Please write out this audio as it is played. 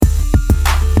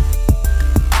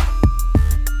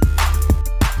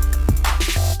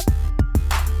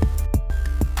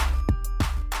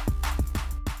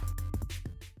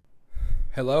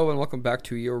Hello and welcome back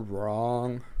to You're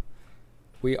Wrong.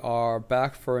 We are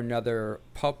back for another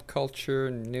pop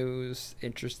culture, news,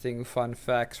 interesting fun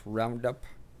facts roundup.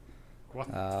 What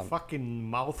fucking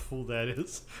mouthful that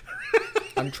is.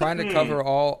 I'm trying to cover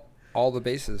all the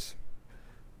bases.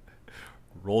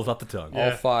 Rolls off the tongue.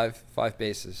 All five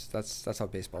bases. That's how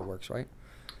baseball works, right?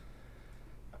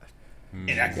 In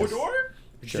Ecuador?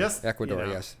 Sure. Just Ecuador,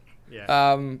 yes.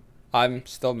 Yeah. I'm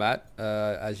still Matt,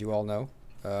 as you all know.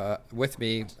 With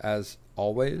me, as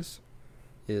always,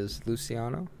 is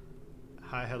Luciano.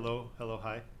 Hi, hello,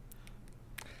 hi.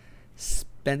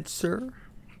 Spencer.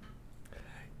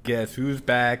 Guess who's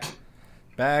back?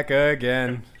 Back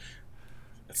again.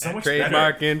 That's so much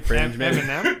Trademark better. infringement.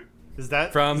 Eminem? Is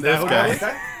that From is this that guy. Is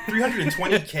that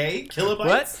 320k kilobytes?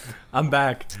 What? I'm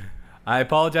back. I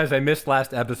apologize. I missed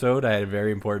last episode. I had a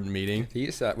very important meeting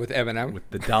He's with Eminem. with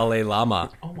the Dalai Lama.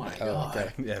 Oh my Oh, god.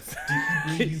 okay. Yes.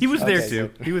 Did He was there Okay,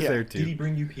 too. so- He was yeah. there Did he too.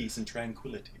 bring you peace and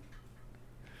tranquility?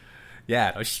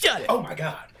 Yeah. No, shut it. Oh my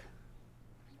god.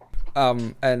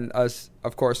 And us,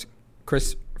 of course,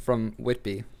 Chris from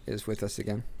Whitby is with us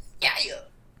again. Yeah.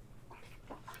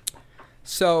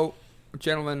 So,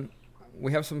 gentlemen,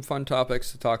 we have some fun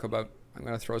topics to talk about. I'm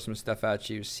going to throw some stuff at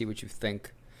you, see what you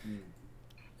think.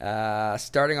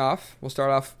 Starting off, we'll start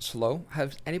off slow.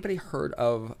 Has anybody heard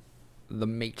of The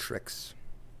Matrix?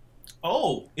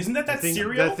 Oh, isn't that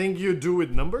cereal? That thing you do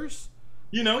with numbers?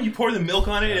 You know, you pour the milk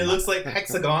on it and it looks like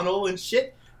hexagonal and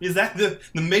shit. Is that the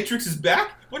Matrix is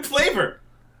back? What flavor?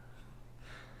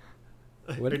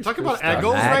 What Are you is talking Chris about talking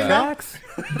Eggos right now? Max?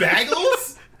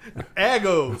 Bagels?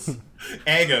 Eggos.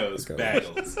 Eggos. Okay.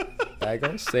 Bagels.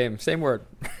 Bagels? Same word.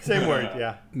 Same word,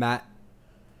 yeah. Matt,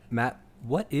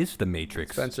 what is the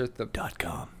Matrix? Spencer,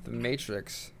 .com. the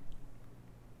Matrix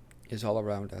is all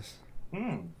around us.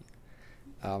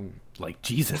 Like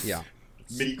Jesus. Yeah.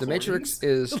 Midi The Matrix chlorines?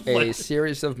 is a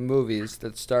series of movies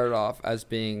that started off as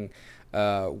being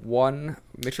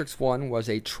Matrix 1 was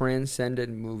a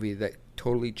transcendent movie that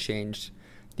totally changed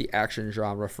the action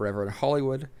genre forever in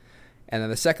Hollywood. And then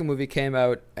the second movie came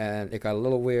out and it got a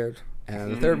little weird.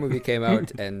 And the third movie came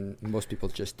out and most people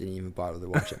just didn't even bother to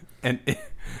watch it. And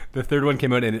the third one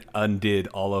came out and it undid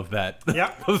all of that.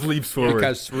 Yeah. Those leaps forward.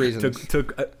 Because reasons.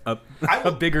 Took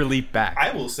a bigger leap back.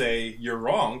 I will say you're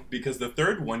wrong because the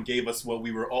third one gave us what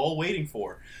we were all waiting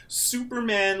for.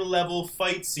 Superman level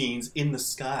fight scenes in the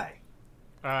sky.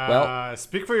 Well-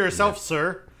 Speak for yourself,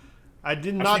 sir. I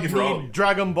did not speaking for all. need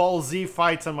Dragon Ball Z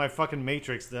fights on my fucking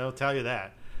Matrix, they'll tell you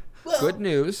that. Well, Good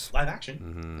news. live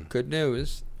action. Good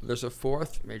news. There's a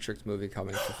fourth Matrix movie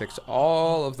coming to fix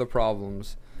all of the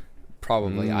problems.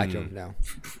 Probably, I don't know.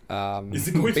 Is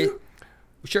it going to?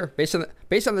 Sure. Based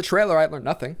on the trailer, I learned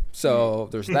nothing. So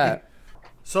there's that.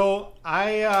 So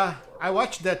I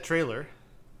watched that trailer,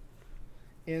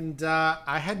 and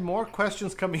I had more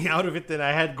questions coming out of it than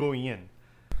I had going in.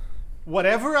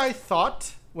 Whatever I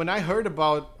thought when I heard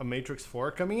about a Matrix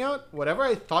 4 coming out, whatever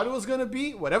I thought it was going to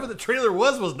be, whatever the trailer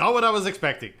was not what I was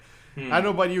expecting. I don't know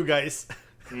about you guys,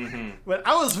 but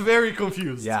I was very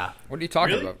confused. Yeah. What are you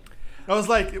talking Really? about? I was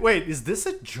like, wait, is this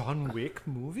a John Wick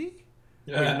movie?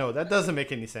 Wait, no, that doesn't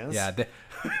make any sense. Yeah,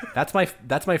 that's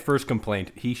my first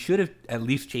complaint. He should have at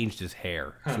least changed his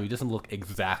hair so he doesn't look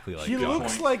exactly like He John.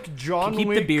 looks like John Keep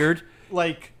Wick. the beard.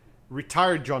 Like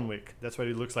retired John Wick. That's what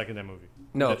he looks like in that movie.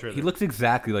 No, that trailer. he looks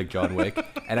exactly like John Wick.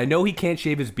 And I know he can't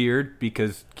shave his beard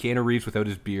because Keanu Reeves without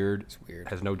his beard weird.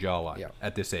 has no jawline Yeah.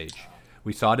 at this age.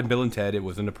 We saw it in Bill and Ted. It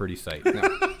wasn't a pretty sight.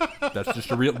 No. That's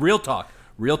just a real talk.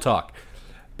 Real talk.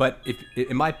 But if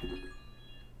in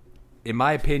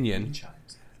my opinion,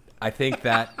 I think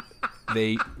that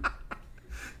they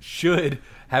should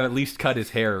have at least cut his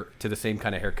hair to the same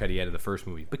kind of haircut he had in the first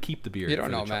movie, but keep the beard You don't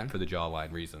for, know, the, man. for the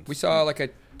jawline reasons. We saw like a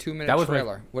 2-minute That was my-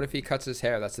 trailer. What if he cuts his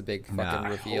hair? That's the big fucking Nah.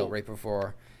 reveal right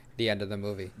before the end of the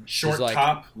movie. Short He's like,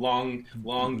 top, long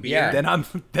Yeah. beard.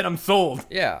 then I'm sold.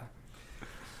 Yeah.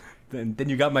 Then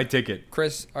you got my ticket.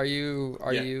 Chris, are you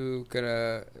Yeah.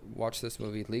 gonna watch this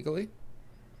movie legally?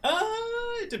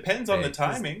 It depends on Hey, the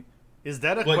timing. Is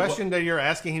that a What- question that you're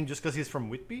asking him just because he's from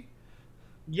Whitby?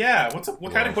 Yeah,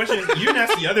 what kind of question? You didn't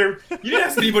ask you didn't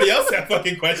ask anybody else that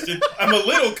fucking question. I'm a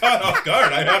little caught off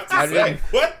guard, I have to I say. didn't-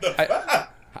 What the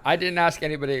fuck? I didn't ask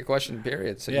anybody a question,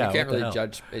 period. So Yeah, you can't what the really hell?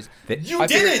 judge. You I figured-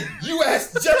 didn't! You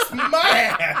asked just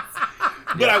my ass!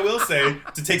 But I will say,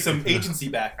 to take some agency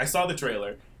back, I saw the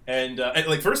trailer, and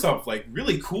like, first off, like,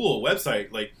 really cool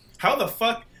website. Like, how the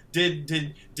fuck did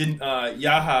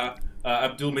Yaha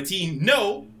Abdul Mateen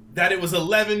know that it was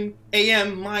 11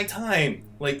 a.m. my time.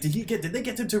 Like, did they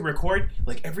get to record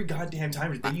like every goddamn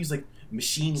time? Or did they use like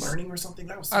machine learning or something?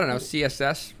 That was so I don't know, cool.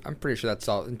 CSS. I'm pretty sure that's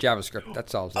all in JavaScript. That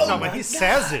solves it. No, but he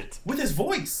says it. with his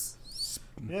voice.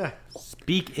 Yeah.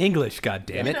 Speak English,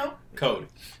 goddammit. You know, code.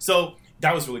 So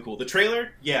that was really cool. The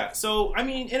trailer, yeah. So I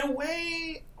mean, in a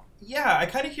way, yeah, I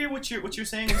kind of hear what you're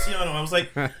saying, Luciano. I was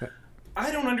like,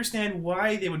 I don't understand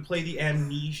why they would play the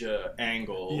amnesia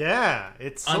angle. Yeah,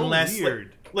 it's so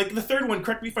weird. Like the third one,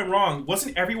 correct me if I'm wrong,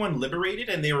 wasn't everyone liberated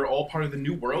and they were all part of the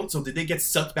new world? So did they get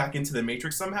sucked back into the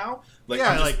Matrix somehow? Like, Yeah,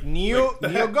 I'm just- like Neo the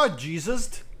heck? got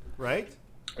Jesused, right?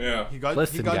 Yeah. He got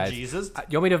Listen, guys, Jesused.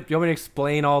 you want me to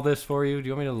explain all this for you? Do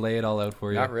you want me to lay it all out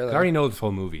for you? Not really. I already know this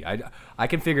whole movie. I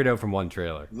can figure it out from one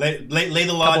trailer. Lay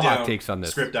the law Couple hot down. takes on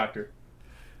this. Script doctor.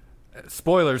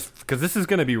 Spoilers, because this is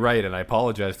going to be right, and I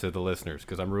apologize to the listeners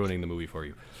because I'm ruining the movie for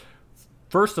you.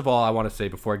 First of all, I want to say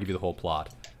before I give you the whole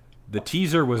plot, the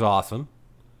teaser was awesome.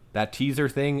 That teaser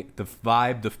thing, the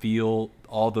vibe, the feel,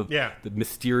 all the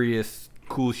mysterious,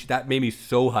 cool that made me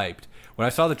so hyped. When I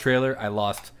saw the trailer, I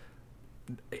lost,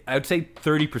 I would say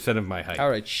 30% of my hype. All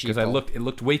right, because it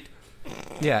looked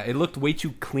way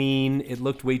too clean. It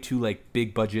looked way too like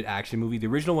big budget action movie. The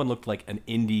original one looked like an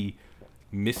indie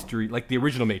mystery, like the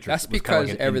original Matrix. That's was kinda because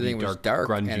like an everything indie, was dark,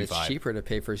 and grungy it's vibe. cheaper to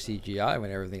pay for CGI when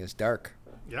everything is dark.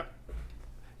 Yep.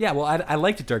 Yeah, well, I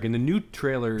liked it dark. In the new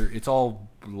trailer, it's all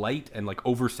light and like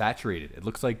oversaturated. It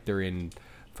looks like they're in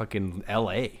fucking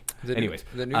L.A. Anyways,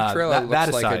 The new trailer looks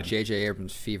that like a aside, J.J.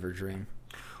 Abrams fever dream.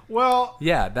 Well,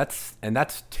 yeah, that's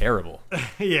terrible.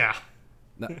 yeah.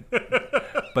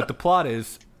 But the plot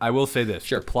is, I will say this: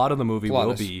 Sure. the plot of the movie Plot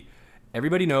will is- be.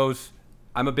 Everybody knows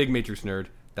I'm a big Matrix nerd.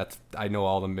 I know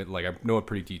all the like I know it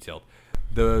pretty detailed.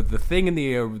 The thing in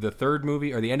the third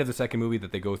movie or the end of the second movie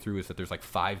that they go through is that there's like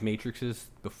 5 Matrixes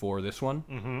before this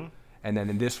one, and then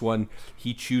in this one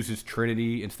he chooses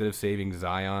Trinity instead of saving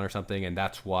Zion or something, and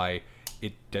that's why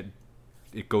it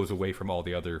goes away from all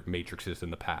the other Matrixes in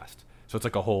the past. So it's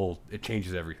like it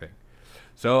changes everything.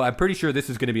 So I'm pretty sure this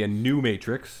is going to be a new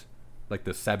Matrix, like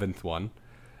the 7th one,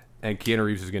 and Keanu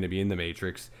Reeves is going to be in the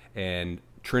Matrix, and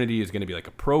Trinity is going to be like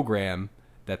a program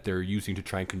that they're using to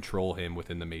try and control him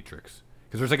within the Matrix.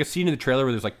 Because there's like a scene in the trailer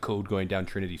where there's like code going down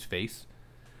Trinity's face,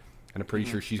 and I'm pretty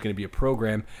sure she's going to be a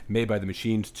program made by the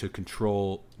machines to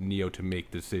control Neo to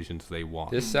make the decisions they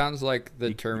want. This sounds like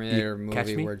the Terminator catch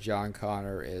movie me? where John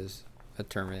Connor is a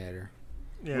Terminator.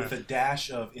 Yeah. With a dash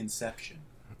of Inception.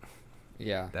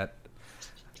 Yeah.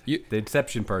 The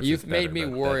Inception part. You've made me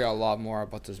worry a lot more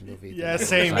about this movie. Yeah, than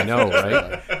same. I know,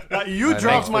 right? You I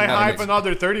dropped know. my Not hype an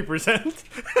another 30%.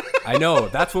 I know.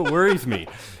 That's what worries me.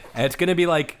 And it's going to be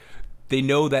like, they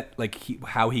know that like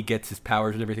how he gets his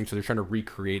powers and everything, so they're trying to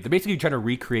recreate. They're basically trying to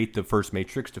recreate the first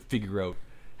Matrix to figure out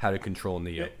how to control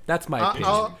Neo. That's my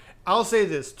opinion. I'll say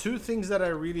this. 2 things that I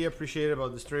really appreciated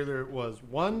about this trailer was,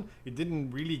 one, it didn't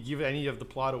really give any of the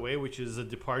plot away, which is a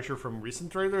departure from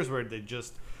recent trailers where they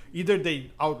just either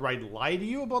they outright lie to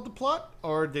you about the plot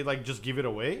or they like just give it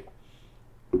away.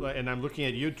 And I'm looking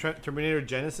at you, Terminator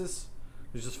Genesis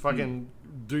is just fucking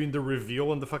doing the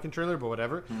reveal in the fucking trailer, but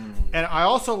whatever. And I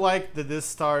also like that this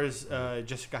stars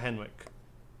Jessica Henwick,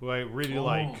 who I really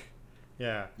like.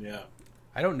 Yeah. Yeah.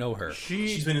 I don't know her.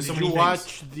 She's been in so did many you things.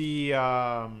 watch the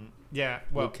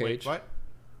Luke Cage? Wait, what?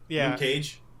 Yeah, Luke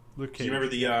Cage. Luke Do Cage. you remember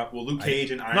the Luke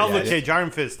Cage and Iron Not Man? Luke Cage, Iron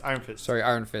Fist. Sorry,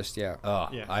 Iron Fist, yeah. Oh,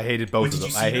 Yeah. I hated both Wait, of did them.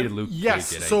 you see I hated them? Luke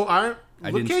Yes, Cage. so Luke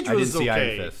didn't- Cage I was didn't see Iron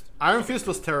okay. Fist. Iron Fist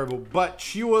was terrible, but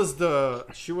she was the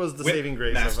saving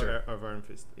grace Master. of Iron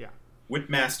Fist. Yeah.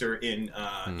 Whipmaster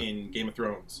in Game of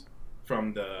Thrones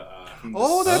from the. From the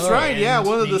Oh, that's right. Yeah, Sand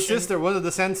one of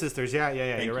the Sand sisters. Yeah. Thank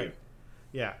You're you. right.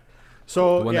 Yeah.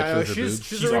 So The one that yeah, shows her she's boobs?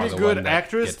 she's She's a really the good one that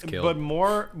actress, gets killed. but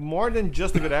more than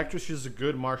just a good actress, she's a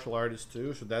good martial artist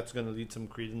too. So that's gonna lead some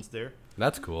credence there.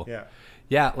 That's cool. Yeah.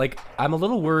 Yeah, like I'm a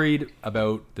little worried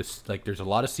about this. Like, there's a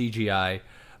lot of CGI.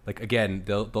 Like again,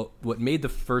 what made the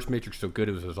first Matrix so good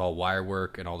was it was all wire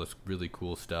work and all this really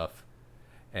cool stuff.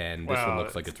 And this one Well,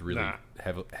 looks like it's really nah.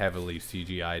 heavily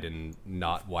CGI'd and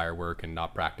not wire work and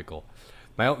not practical.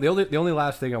 The only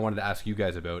last thing I wanted to ask you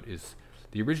guys about is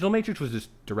the original Matrix was just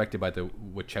directed by the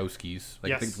Wachowskis.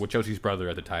 Like, I think Yes. Wachowski's brother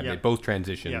at the time. Yeah. They both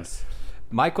transitioned. Yes.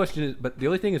 My question is, but the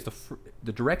only thing is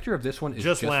the director of this one is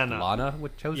Just just Lana. Lana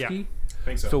Wachowski. Yeah. I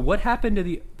think so. So what happened to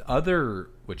the other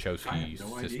I Wachowski have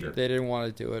no idea. sister? They didn't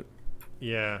want to do it.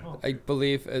 Yeah. I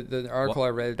believe the article I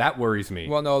read. That worries me.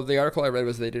 Well, no, the article I read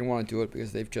was they didn't want to do it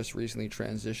because they've just recently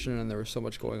transitioned and there was so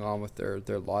much going on with their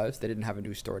lives. They didn't have a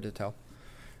new story to tell.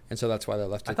 And so that's why they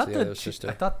left I it to thought the other sister.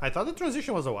 I thought the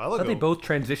transition was a while ago. they both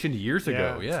transitioned years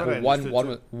ago. Yeah, Yeah. that's what I Well,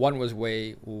 understood too. one was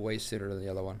way sooner than the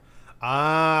other one.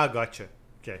 Gotcha.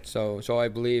 Okay. So I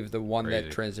believe the one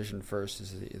that Crazy. transitioned first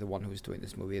is the one who's doing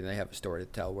this movie, and they have a story to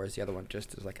tell, whereas the other one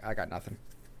just is like, I got nothing.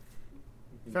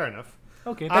 Fair enough.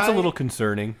 Okay, that's a little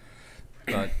concerning.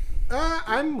 But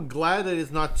I'm glad that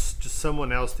it's not just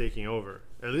someone else taking over.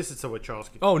 At least it's a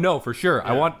Wachowski. oh no, for sure.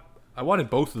 Yeah. I wanted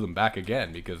both of them back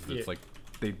again because it's Yeah. like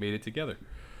they made it together.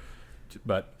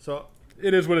 But So,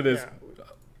 it is what it is. yeah.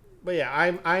 But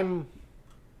yeah, I'm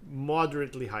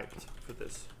moderately hyped for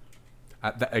this.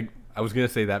 I was gonna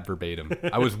say that verbatim.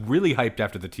 I was really hyped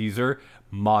after the teaser,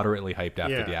 moderately hyped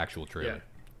after Yeah. the actual trailer.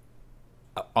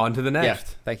 Yeah. On to the next.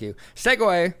 Yes, thank you.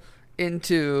 Segue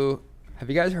into, have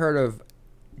you guys heard of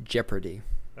Jeopardy?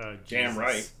 Damn Jesus.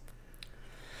 right.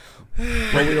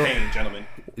 Bring the pain, gentlemen.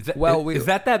 Is that Well, is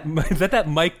that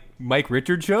Mike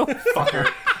Richards show? Fucker.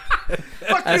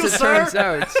 Fuck As you, it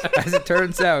sir!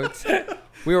 turns out,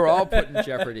 we were all put in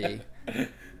jeopardy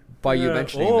by you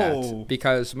mentioning that,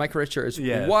 because Mike Richards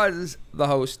Yes. is the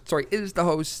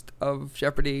host of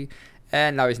Jeopardy,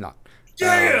 and now he's not.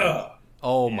 Yeah.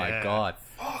 Oh Yeah. my god.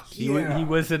 Fuck He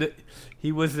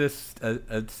was this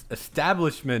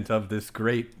establishment of this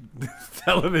great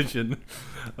television.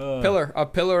 A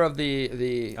pillar of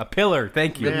the A pillar.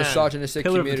 Thank you. Yeah. misogynistic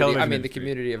Pillar of the community. television I mean, the industry.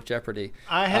 community of Jeopardy.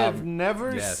 I have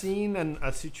never yes. seen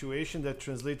a situation that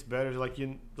translates better, like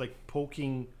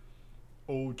poking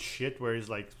old shit where it's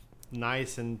like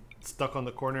nice and stuck on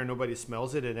the corner and nobody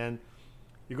smells it, and then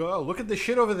you go, oh, look at the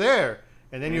shit over there,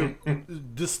 and then you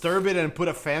disturb it and put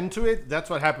a fan to it. That's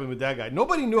what happened with that guy.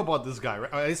 Nobody knew about this guy,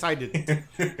 right? At least I didn't.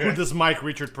 Who this Mike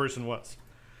Richard person was.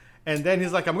 And then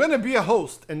he's like, I'm gonna be a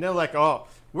host, and they're like, oh,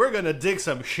 we're gonna dig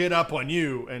some shit up on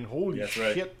you, and holy That's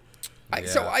shit. right.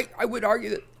 So Yeah. I would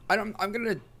argue that I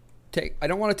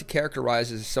don't want it to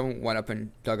characterize as someone went up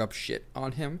and dug up shit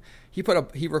on him. He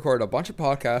recorded a bunch of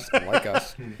podcasts like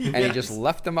us, and he just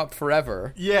left them up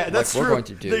forever. Yeah, like that's we're true. going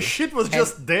to do. The shit was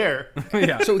just there.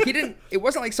 Yeah. So he didn't. It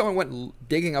wasn't like someone went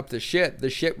digging up the shit. The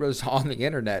shit was on the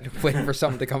internet, waiting for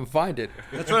someone to come find it.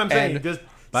 That's what I'm saying. And-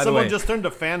 By the Someone way- just turned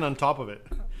a fan on top of it.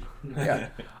 Yeah.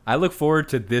 I look forward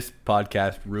to this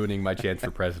podcast ruining my chance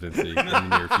for presidency in the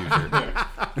near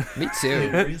future. Me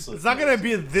too. It's not going to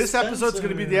be this episode. It's going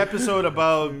to be the episode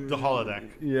about the holodeck.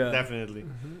 Yeah. Definitely.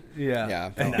 Yeah.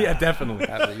 Yeah. Yeah, definitely.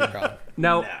 After you're gone.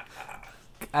 Now,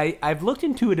 I've looked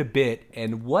into it a bit,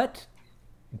 and what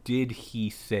did he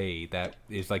say that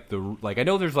is like I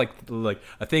know there's like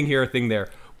a thing here, a thing there.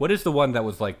 What is the one that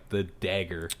was like the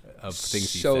dagger of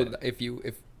things he So said? if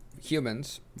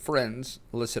humans, friends,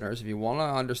 listeners, if you want to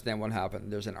understand what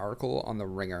happened, there's an article on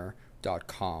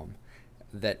theringer.com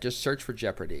that just search for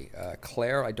Jeopardy.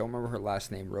 Claire, I don't remember her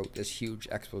last name, wrote this huge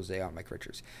expose on Mike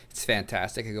Richards. It's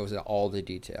fantastic. It goes into all the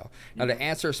detail. Now, to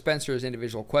answer Spencer's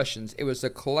individual questions, it was a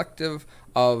collective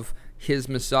of his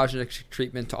misogynistic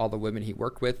treatment to all the women he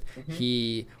worked with.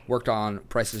 He worked on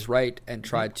Price is Right and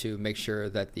tried to make sure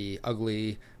that the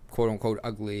ugly, quote-unquote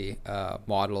ugly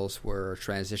models were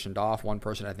transitioned off. One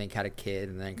person, I think, had a kid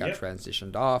and then got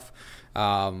transitioned off.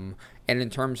 And in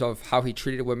terms of how he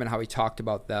treated women, how he talked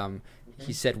about them,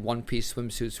 he said one-piece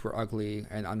swimsuits were ugly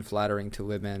and unflattering to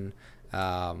women.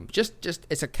 Just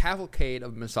it's a cavalcade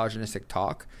of misogynistic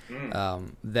talk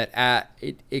that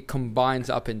it combines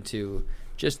up into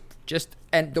just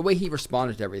and the way he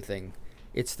responded to everything.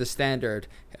 It's the standard,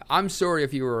 I'm sorry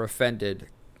if you were offended,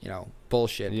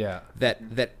 bullshit. Yeah.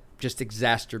 That just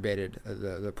exacerbated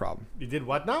the problem. You did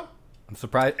what now? I'm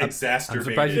surprised. I'm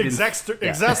surprised you didn't.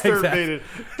 Exacerbated.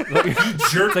 He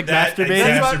jerked like that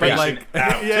masturbating, exacerbation but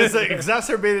out. Yeah, it's like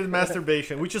exacerbated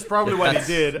masturbation, which is probably what he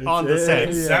did on the set.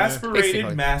 Exasperated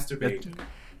Basically. masturbation.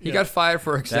 He got fired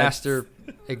for exacerbated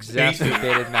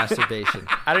masturbation.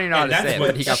 I don't even know how And to say that's it, what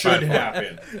but he got should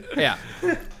fired for it. happen.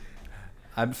 Yeah.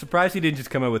 I'm surprised he didn't just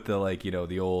come out with the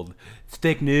the old it's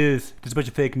fake news. There's a bunch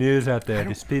of fake news out there.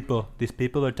 These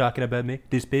people are talking about me.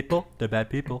 These people, they're bad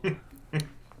people.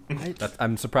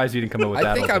 I'm surprised you didn't come out with that.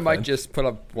 I think I whole might defense. just put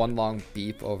up one long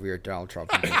beep over your Donald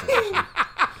Trump impersonation.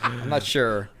 I'm not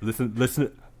sure. Listen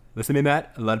to me,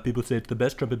 Matt. A lot of people say it's the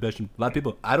best Trump impression. A lot of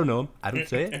people, I don't know him. I don't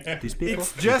say it. These people,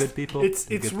 It's they're just good people. it's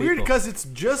they're good weird people. because it's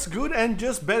just good and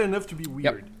just bad enough to be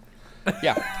weird.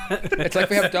 Yeah. It's like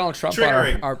we have Donald Trump on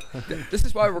Triggering. our this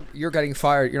is why you're getting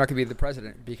fired. You're not going to be the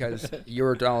president because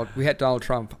we had Donald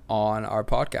Trump on our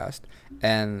podcast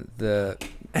and they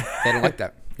don't like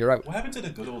that. You're right. What happened to the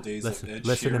good old days of Ed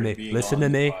Listen to Sheeran me. being Listen on to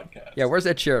the me. podcast? Yeah, where's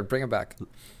that chair? Bring him back.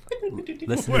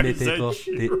 Listen Where to me, is that people.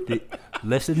 shit?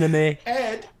 Listen to me.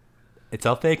 Ed. It's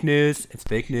all fake news. It's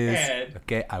fake news. Ed.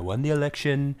 Okay, I won the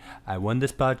election. I won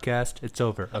this podcast. It's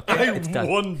over. Okay, it's I done.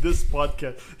 won this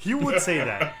podcast. He would say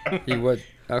that. He would.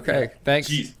 Okay. Thanks,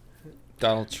 Jeez.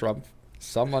 Donald Trump.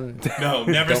 Someone. No,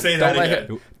 never say that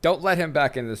again. Don't let him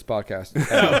back into this podcast.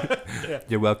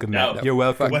 You're welcome, No. Matt. You're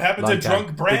welcome. What happened to Long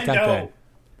time. drunk Big time Brando?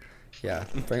 Yeah.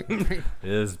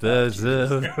 Is the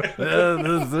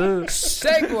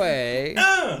Segue.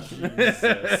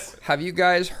 Have you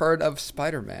guys heard of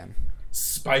Spider-Man?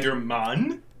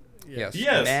 Spider-Man? Yes.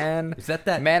 Yes. Is that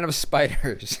that? Man of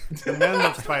Spiders? The Man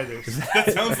of Spiders.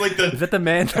 That sounds like Is that the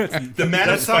man? the Man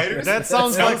of Spiders. That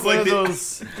sounds like one of the-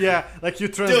 those. Yeah, like you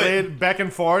translate back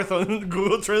and forth on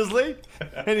Google Translate,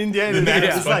 and in the end, The Man of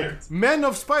it's like Spiders. Man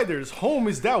of Spiders. Home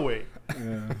is that way.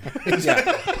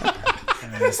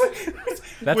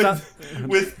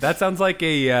 That sounds like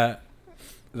a.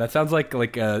 That sounds like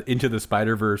Into the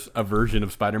Spider-Verse, a version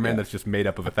of Spider-Man that's just made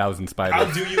up of 1,000 spiders.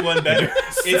 I'll do you one better.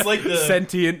 It's like the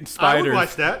Sentient spiders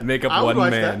watch that. make I up would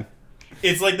one watch man.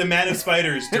 It's like the Man of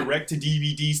Spiders direct to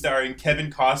DVD starring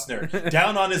Kevin Costner.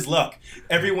 Down on his luck,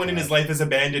 everyone in his life has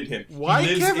abandoned him. He Why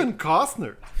lives Kevin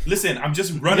Costner? Listen, I'm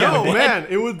just running. No with it. man,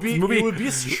 it would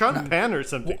be Sean Penn or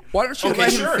something. Why don't you Okay,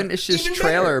 let sure. him finish his Even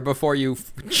trailer before you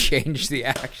change the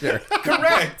actor?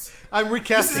 Correct. I'm This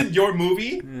recasting. isn't your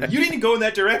movie. You didn't go in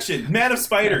that direction. Man of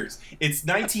Spiders. It's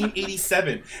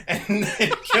 1987, and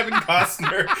Kevin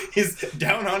Costner is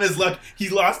down on his luck. He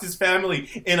lost his family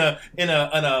in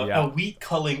a wheat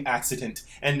culling accident,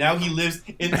 and now he lives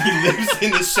in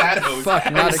the shadows. Fuck,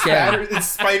 and not the again. and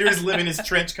spiders live in his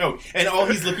trench coat, and all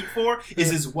he's looking for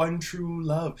is his one true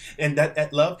love, and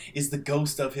that love is the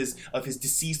ghost of his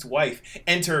deceased wife.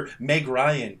 Enter Meg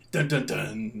Ryan. Dun dun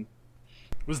dun.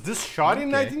 Was this shot in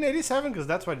 1987? Because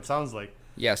that's what it sounds like.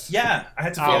 Yes. Yeah, I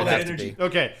had to It follow would that have to energy be.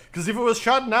 Okay, because if it was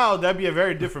shot now, that'd be a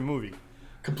very different movie.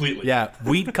 completely. Yeah,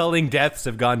 wheat culling deaths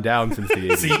have gone down since the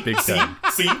 80s. See, Big time.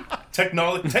 see,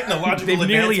 technological They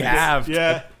nearly advancements. have.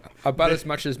 Yeah. About as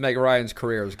much as Meg Ryan's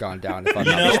career has gone down, if I'm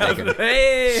You not know, mistaken.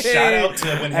 Hey, Shout out to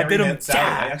When Harry did 'em Met Sally. I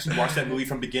die. actually watched that movie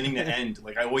from beginning to end.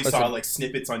 Like I always Listen. saw like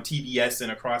snippets on TBS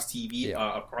and across TV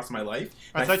Yeah. across my life.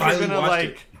 I And thought you were finally gonna watched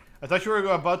it. I thought you were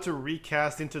about to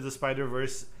recast Into the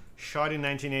Spider-Verse, shot in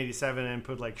 1987, and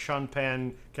put like Sean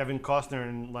Penn, Kevin Costner,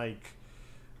 and like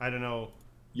I don't know,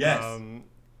 Yes,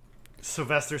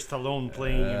 Sylvester Stallone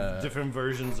playing different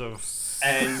versions of.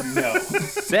 and no.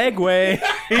 Segue.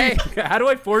 Hey. How do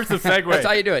I force a segue? That's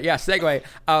how you do it. Yeah, segue.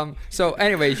 So,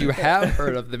 anyways, you have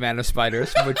heard of the Man of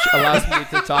Spiders, which allows me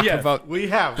to talk Yes. about We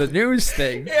have. the news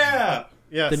thing. Yeah.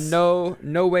 Yes. The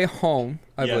No Way Home,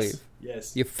 I Yes. believe.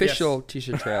 Yes. The official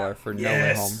teaser trailer for No Way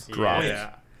Yes. Home dropped. Yeah.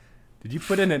 Did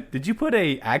you put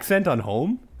a accent on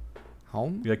home?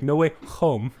 Home? You're like, no way,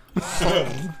 home.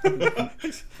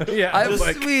 Yeah, I'm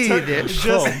like, Swedish.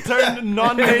 Just turn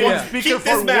non-native Yeah. speaker Keep for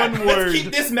this Matt. one Let's word.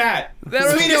 keep this Matt. There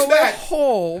is Swedish no way Matt.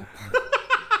 home.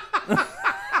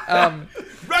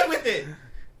 Run with it.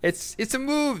 It's a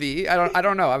movie. I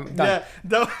don't know. I'm done. Yeah.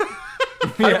 No.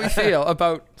 How do we feel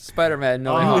about Spider-Man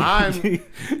No Way Oh, Home?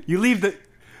 you leave the.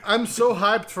 I'm so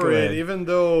hyped for Go it, ahead. even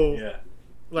though Yeah.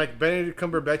 like Benedict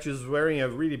Cumberbatch is wearing a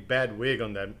really bad wig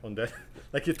on that.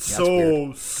 Like it's that's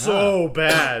weird. so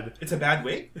bad. It's a bad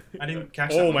wig. I didn't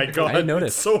catch that. Oh one. my god, I didn't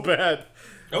notice. it's so bad.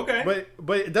 Okay.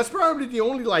 But that's probably the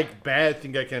only like bad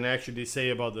thing I can actually say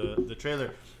about the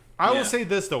trailer. I Yeah. will say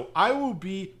this though, I will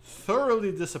be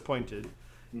thoroughly disappointed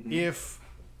if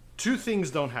two things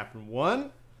don't happen.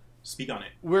 One, Speak on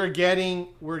it. we're getting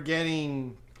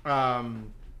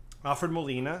Alfred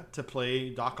Molina to play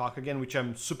Doc Ock again, which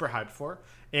I'm super hyped for.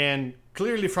 And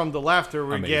clearly from the laughter,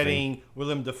 we're Amazing. getting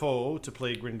Willem Dafoe to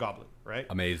play Green Goblin, right?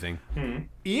 Amazing.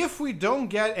 If we don't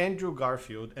get Andrew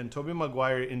Garfield and Tobey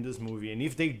Maguire in this movie, and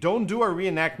if they don't do a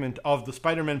reenactment of the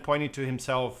Spider-Man pointing to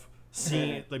himself,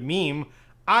 seeing the meme,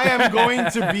 I am going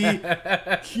to be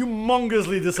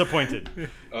humongously disappointed.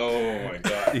 Oh my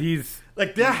god. He's.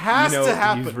 Like that has to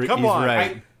happen. Come he's on,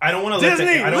 right. I don't want to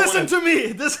Disney, I don't listen wanna, to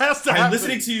me. This has to happen. I'm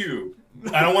listening to you.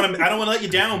 I don't want to let you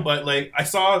down, but like I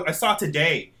saw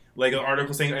today like an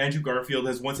article saying Andrew Garfield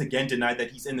has once again denied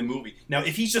that he's in the movie. Now,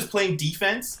 if he's just playing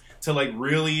defense to like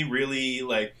really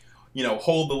like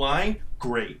hold the line,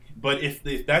 great. But if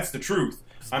that's the truth,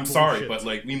 I'm sorry, but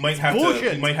like we might have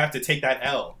to take that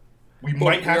L. We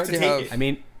might have to take it. I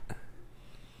mean,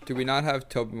 Do we not have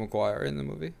Tobey Maguire in the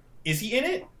movie? Is he in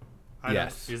it?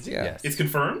 yes. Is he? Yeah. Yes. It's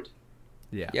confirmed?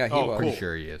 Yeah. Yeah, he Oh, was. Pretty cool.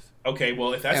 sure he is. Okay,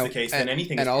 well if that's the case, then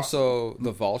anything And is also,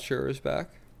 the Vulture is back.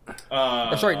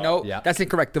 possible. Or sorry, no, yeah. that's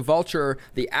incorrect. The Vulture,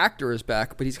 the actor, is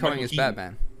back, but he's coming Michael as Keaton.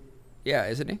 Batman. Yeah,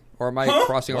 isn't he? Or am I Huh?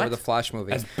 crossing over What? the Flash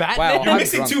movie? As Batman? Wow, You're I'm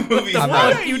mixing drunk. two movies. I'm What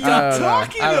not- are you I don't know.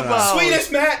 talking I don't know. about?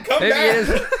 Swedish Matt, come Maybe back.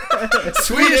 it is.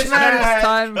 Swedish man is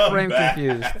time come frame back.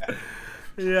 confused.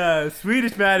 Yeah,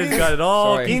 Swedish man has got it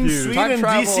all Sorry. In confused. Time Sweden,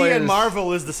 travel DC and is-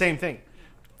 Marvel is the same thing.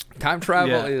 Time travel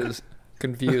Yeah. is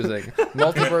confusing.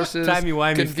 Multiverses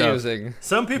Timey-wimey confusing.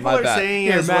 Some people My are bad. saying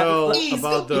Here, as Matt, well please,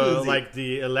 about go the easy. like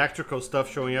the electrical stuff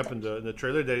showing up in the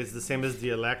trailer that it's the same as the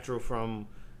Electro from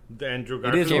the Andrew It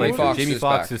Garfield is Jamie movie. Foxx Jamie is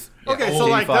Foxx back. is Okay, so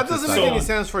Jamie like that Foxx is doesn't make back. any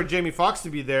sense for Jamie Foxx to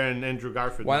be there and Andrew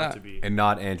Garfield Why not not? to be. and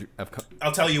not Andrew.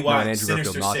 I'll tell you No, why. and Andrew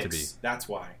Garfield Sinister not to 6. be. That's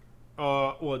why.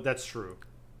 Well, that's true.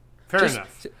 Fair Just-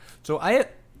 enough. So I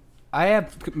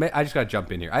just gotta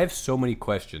jump in here. I have so many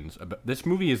questions about this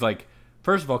movie. Is like,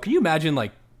 first of all, can you imagine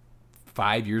like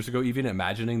 5 years ago even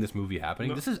imagining this movie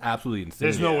happening? This is absolutely insane.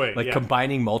 There's no way, Like yeah.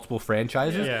 combining multiple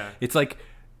franchises. Yeah. It's like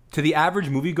to the average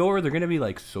moviegoer, they're gonna be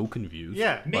like so confused.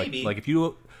 Yeah. Maybe. Like if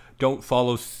you don't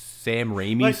follow Sam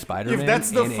Raimi's Like, Spider-Man, if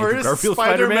that's the and Andrew first Garfield's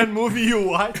Spider-Man movie you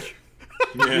watch,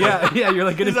 yeah, you're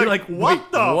like gonna it's be like, like, what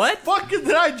wait, the what? fuck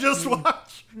did I just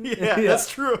watch? Yeah, Yeah. that's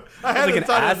true. I hadn't like an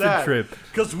thought of acid that. trip.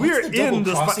 Because we're the double in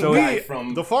the crossing Spider. guy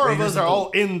from The four of Raiders us of are the- all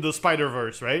in the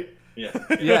Spider-Verse, right? Yeah.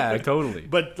 Yeah, totally.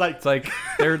 But like, It's like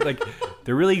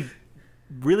they're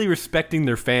really respecting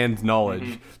their fans'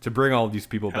 knowledge to bring all of these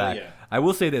people Hell back. yeah. I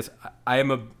will say this: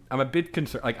 I'm a bit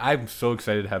concerned. Like I'm so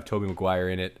excited to have Tobey Maguire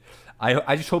in it.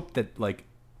 I just hope that like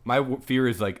my fear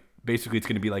is like basically it's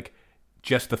going to be like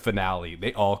just the finale.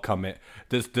 They all come in.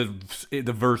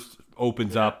 The verse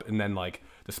opens up and then like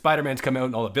the Spider-Mans come out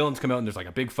and all the villains come out and there's like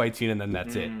a big fight scene and then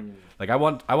that's it. Like I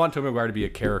want Tobey Maguire to be a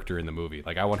character in the movie.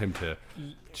 Like I want him to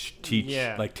teach,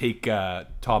 Yeah. like take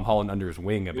Tom Holland under his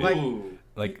wing a bit. Like, Ooh.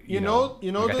 Like you know like,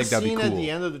 I the think that'd be scene at cool. the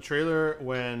end of the trailer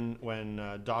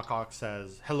when Doc Ock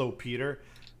says "Hello, Peter."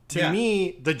 To Yeah.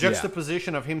 me, the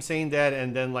juxtaposition of him saying that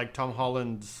and then like Tom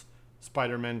Holland's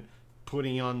Spider-Man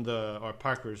putting on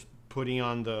Parker's putting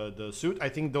on the suit, I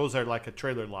think those are like a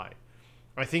trailer lie.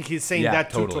 I think he's saying Yeah, that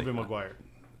to totally. Tobey Maguire.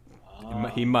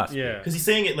 He must. Yeah. Because he's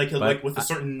saying it like But with a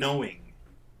certain knowing.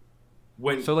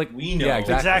 When So, like, we know, yeah,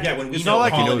 exactly. Yeah, when we It's know not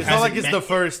like Holland it's not like hasn't it's the met-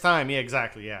 first time. Yeah,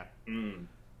 exactly. Yeah,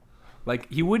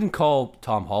 Like he wouldn't call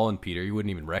Tom Holland Peter. He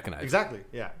wouldn't even recognize him exactly.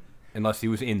 Yeah. unless he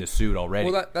was in the suit already.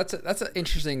 Well, that's an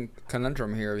interesting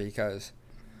conundrum here because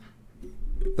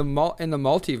in the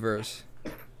multiverse,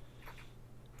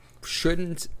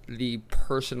 shouldn't the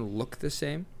person look the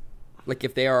same? Like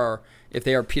if they are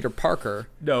Peter Parker,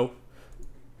 no.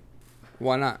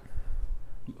 why not?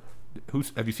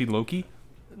 Have you seen Loki?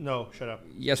 No, shut up.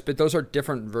 Yes, but those are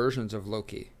different versions of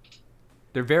Loki.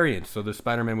 They're variants, so the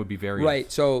Spider-Man would be variants.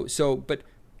 Right. So, but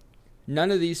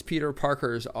none of these Peter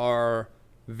Parkers are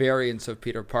variants of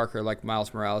Peter Parker. Like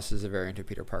Miles Morales is a variant of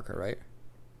Peter Parker, right?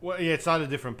 Well, yeah, it's not a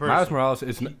different person. Miles Morales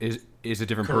is a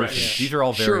different Correct. person. Yeah. These are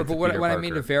all variants. Sure, but of what Peter I Parker.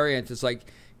 mean a variant is like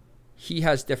he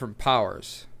has different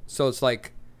powers. So it's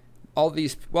like all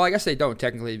these. Well, I guess they don't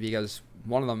technically because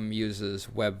one of them uses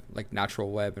web, like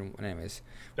natural web. And anyways,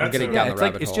 we're That's getting a- down Yeah, the it's like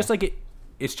rabbit it's hole. just like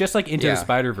it's just like Into Yeah. the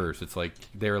Spider-Verse. It's like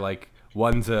they're like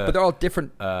one's a. But they're all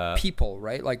different Uh, people,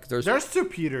 right? Like there's There's two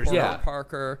Peters. Peter Yeah.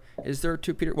 Parker. Is there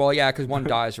two Peter? Well, yeah, because one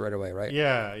dies right away, right?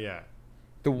 Yeah, yeah,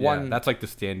 The yeah, one, that's like the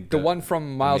stand. the one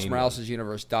from Miles main Morales'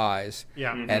 universe dies,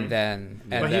 yeah. and then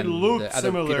But he then looked the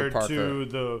other Peter similar Parker.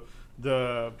 to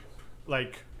the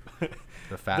like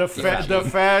the fat. the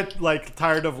fat like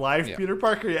tired of life Yeah. Peter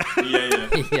Parker. Yeah. Yeah,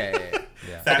 yeah. yeah.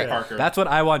 Yeah. Fat Okay. Parker. That's what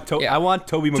I want. Yeah. I want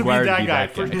Tobey To be Maguire that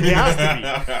to be guy.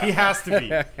 that guy. He has to be.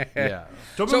 He has to be. Yeah.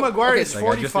 Tobey So, Maguire okay, is like,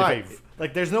 I just- 45.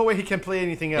 Like, there's no way he can play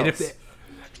anything else.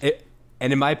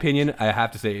 And in my opinion, I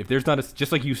have to say, if there's not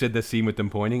just like you said, the scene with them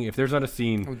pointing, if there's not a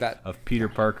scene That- of Peter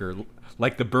Parker,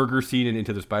 like the burger scene in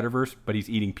Into the Spider-Verse, but he's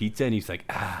eating pizza and he's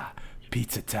like,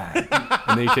 pizza time,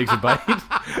 and then he takes a bite.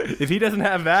 If he doesn't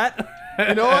have that,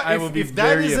 You know what? I will be If that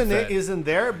very upset. isn't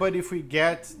there, but if we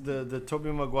get the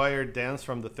Tobey Maguire dance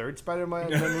from the third Spider-Man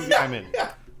movie, I'm in.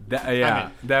 Yeah, I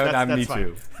mean, that, that's me fine.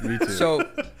 too. Me too. So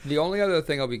the only other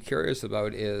thing I'll be curious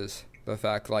about is the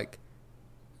fact, like,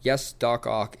 yes, Doc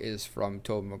Ock is from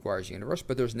Tobey Maguire's universe,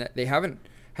 but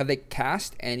have they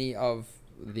cast any of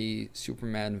the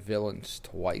Superman villains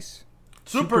twice?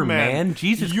 Superman,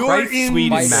 Jesus you're Christ, Sweden,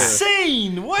 Matt.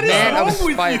 insane. What is Man wrong of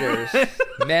with Spiders,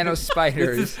 Man of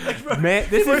Spiders.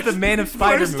 This is the Man of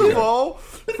Spider First movie. of all,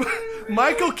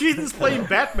 Michael Keaton's playing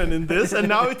Batman in this, and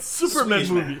now it's Superman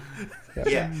Swedish movie.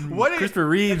 Yeah. What is, Christopher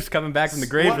Reeves coming back from the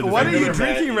grave. for the what are second you time.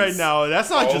 drinking right now? That's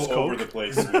not All just over Coke. the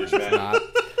place, Swedish Matt.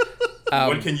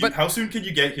 Um, but How soon can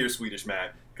you get here, Swedish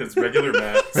Matt? Because regular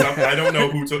Matt, I don't know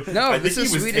who took. no, I this think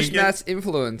is he was Swedish taken. Matt's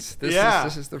influence. This Yeah.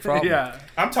 is the problem. Yeah.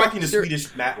 I'm talking to But there-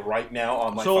 Swedish Matt right now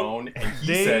on my So, phone, and he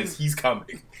Dave- says he's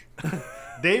coming.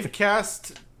 They've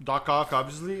cast Doc Ock,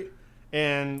 obviously,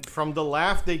 and from the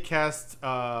left they cast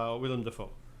Willem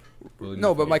Dafoe.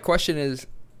 No, but my question is,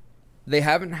 they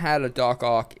haven't had a Doc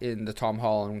Ock in the Tom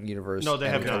Holland universe. No, they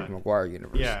and have the not. Tobey Maguire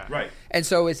universe. Yeah. Right. And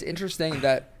so it's interesting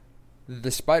that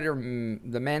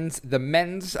the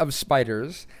men's of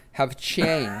spiders have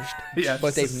changed, Yes.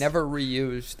 but they've never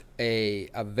reused a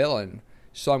villain.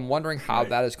 So I'm wondering how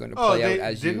that is going to play out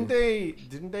as didn't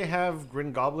they have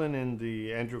Green Goblin in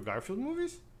the Andrew Garfield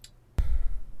movies?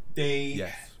 They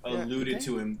alluded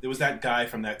to him. There was that guy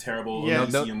from that terrible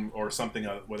museum or something.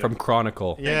 Whatever. From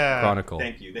Chronicle. Yeah. Chronicle.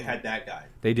 Thank you. They had that guy.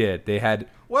 They did. They had.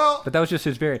 Well, But that was just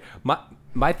his variant.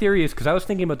 My theory is, because I was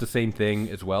thinking about the same thing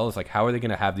as well, is like, how are they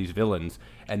going to have these villains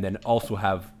and then also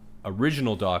have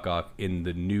original Doc Ock in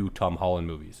the new Tom Holland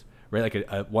movies, right? Like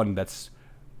a one that's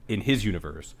in his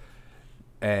universe.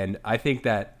 And I think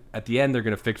that at the end they're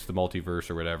going to fix the multiverse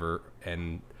or whatever,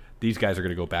 and these guys are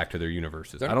going to go back to their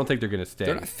universes. I don't think they're going to stay.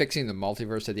 They're not fixing the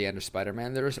multiverse at the end of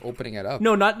Spider-Man. They're just opening it up.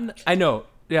 No, not. I know.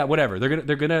 Yeah, whatever.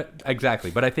 They're gonna exactly.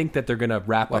 But I think that they're gonna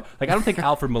wrap up. Like, I don't think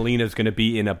Alfred Molina is gonna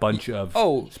be in a bunch of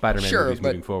Spider-Man movies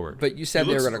moving forward. But you said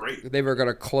they were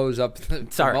gonna close up the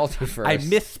multiverse. I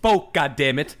misspoke. God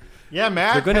damn it. yeah,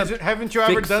 Matt, haven't you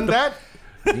ever done that?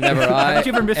 Never. Haven't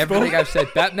you ever misspoke? Everything I've said.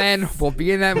 Batman will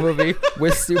be in that movie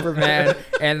with Superman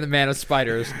and the Man of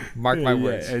Spiders. Mark my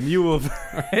words. And you will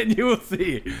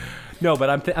see. No,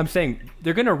 but I'm saying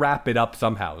they're going to wrap it up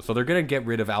somehow. So they're going to get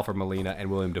rid of Alfred Molina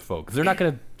and William Dafoe, because they're not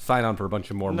going to sign on for a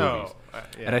bunch of more movies. Yeah.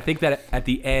 And I think that at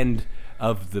the end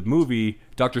of the movie,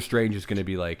 Doctor Strange is going to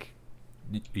be like,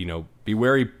 be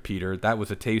wary, Peter. That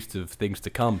was a taste of things to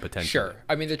come, potentially. Sure.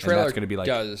 I mean, the trailer and that's going to be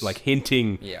like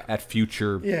hinting at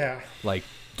future, like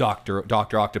Doctor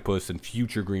Octopus and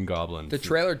future Green Goblin. The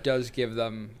trailer does give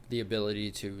them the ability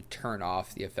to turn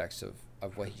off the effects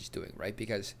of what he's doing, right?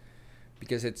 Because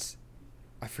it's,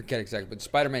 I forget exactly, but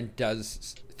Spider-Man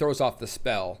throws off the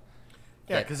spell.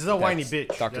 Yeah, because he's a whiny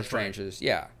bitch. Doctor Strange is,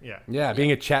 yeah,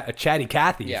 being a chatty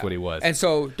Cathy is what he was. And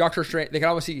so Doctor Strange, they can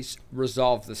obviously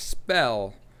resolve the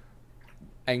spell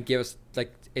and give us,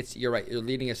 like, you're right, you're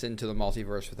leading us into the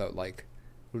multiverse without, like,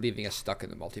 leaving us stuck in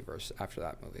the multiverse after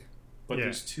that movie. But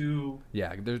there's two.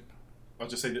 Yeah, I'll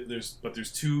just say that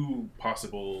there's two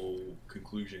possible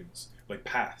conclusions, like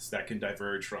paths that can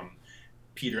diverge from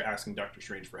Peter asking Doctor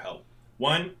Strange for help.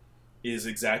 One is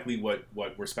exactly what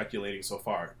we're speculating so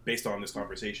far, based on this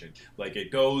conversation. Like,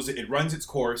 it runs its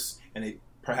course, and it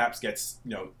perhaps gets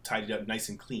tidied up nice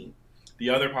and clean. The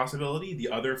other possibility, the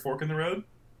other fork in the road,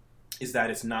 is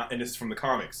that it's not, and it's from the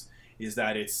comics, is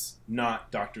that it's not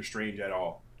Doctor Strange at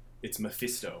all. It's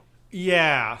Mephisto.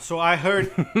 Yeah, so I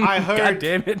heard. God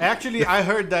damn it. Actually, I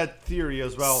heard that theory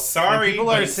as well. Sorry, and people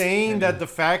are saying that the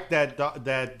fact that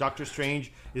that Doctor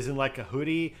Strange is in like a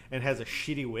hoodie and has a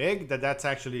shitty wig, that's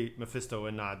actually Mephisto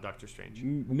and not Doctor Strange.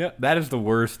 No, that is the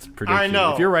worst prediction. I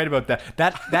know. If you're right about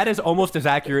that is almost as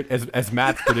accurate as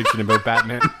Matt's prediction about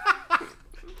Batman.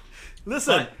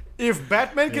 Listen, if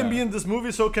Batman can be in this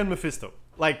movie, so can Mephisto.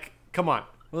 Like, come on.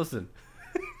 Listen.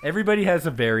 Everybody has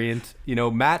a variant.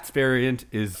 Matt's variant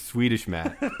is Swedish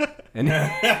Matt. And,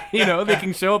 they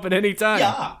can show up at any time.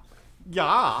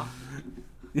 Yeah.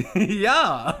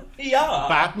 Yeah.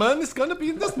 Batman is going to be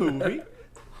in this movie.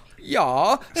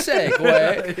 Yeah.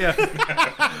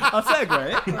 Segue. I'll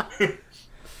segue.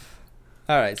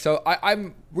 All right, so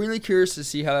I'm really curious to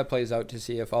see how that plays out, to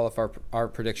see if all of our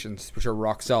predictions, which are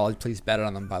rock solid, please bet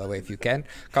on them, by the way, if you can,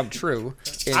 come true.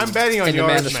 I'm betting on in yours, the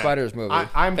Man of man. Spiders movie.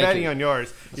 I'm betting on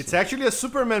yours. It's actually a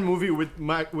Superman movie with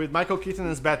Michael Keaton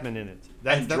as Batman in it.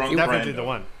 That's definitely the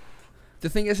one. The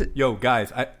thing is, yo,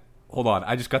 guys, hold on.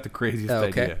 I just got the craziest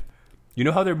idea. You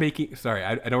know how they're making? Sorry,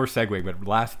 I know we're segueing, but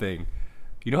last thing.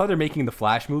 You know how they're making the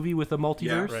Flash movie with the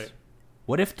multiverse? Yeah, right.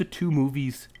 What if the two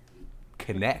movies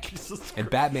connect and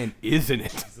Batman is in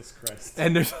it? Jesus Christ.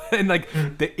 And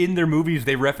in their movies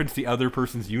they reference the other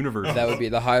person's universe. that would be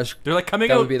the highest. They're like coming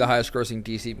That out. would be the highest grossing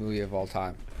DC movie of all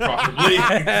time. Probably.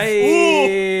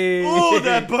 Hey. Ooh,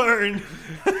 that burn.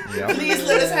 Yeah. Please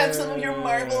let us have some of your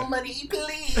Marvel money,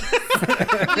 please.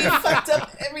 We fucked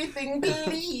up everything,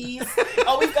 please.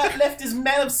 All we've got left is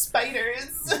Man of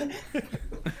Spiders.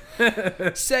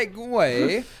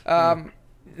 Segue.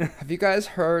 Have you guys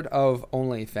heard of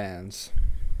OnlyFans?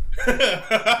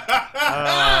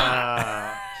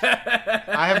 I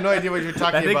have no idea what you're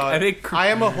talking about. I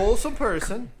am a wholesome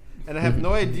person, and I have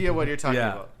no idea what you're talking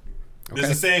about. There's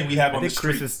a saying we have on the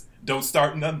Chris streets: "Don't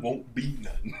start none, won't be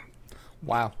none."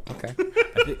 Wow. Okay.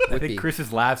 I think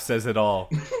Chris's laugh says it all.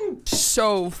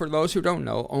 So, for those who don't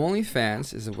know,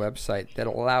 OnlyFans is a website that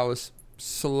allows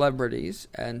celebrities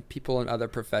and people in other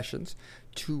professions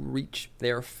to reach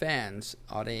their fans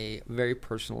on a very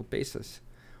personal basis.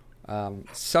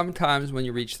 Sometimes when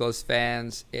you reach those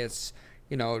fans, it's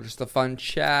just a fun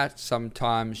chat.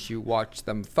 Sometimes you watch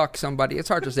them fuck somebody. It's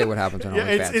hard to say what happens on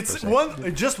OnlyFans. It's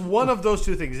just one of those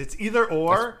two things. It's either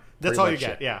or. That's all you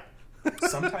get. Yeah.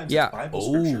 Sometimes Yeah. it's Bible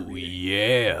scripture. Oh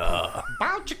yeah.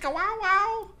 Bow chicka wow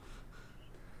wow.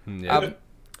 Yeah.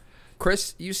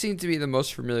 Chris, you seem to be the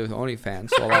most familiar with OnlyFans,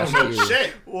 so I'll ask Oh, you.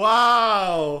 shit.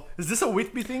 Wow. Is this a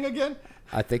Whitby thing again?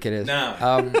 I think it is.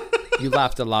 Nah. You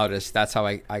laughed the loudest. That's how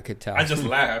I could tell. I just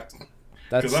laughed.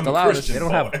 That's Because I'm the a loudest. Christian. They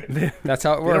don't have. That's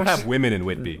how it They works. don't have women in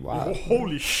Whitby. Wow.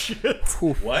 Holy shit.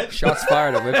 What? Shots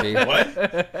fired at Whitby.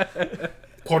 What?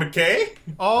 Por qué?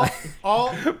 All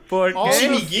Porque- all the,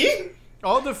 Chimigui?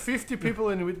 all the 50 people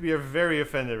in Whitby are very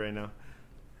offended right now.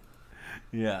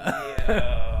 Yeah.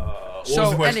 What was the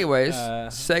So, question? anyways,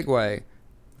 segue.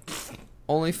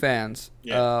 OnlyFans.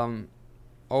 Yeah.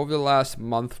 Over the last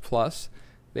month plus,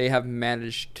 they have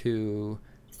managed to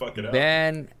Fuck it up.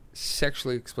 ban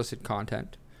sexually explicit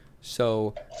content.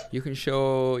 So you can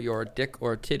show your dick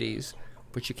or titties,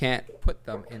 but you can't put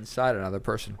them inside another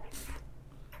person.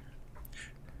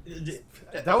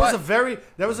 That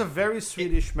was a very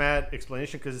Swedish mad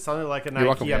explanation because it sounded like an You're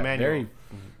welcome. IKEA Yeah, manual.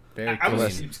 Very I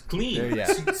was clean. it's clean. There, yeah.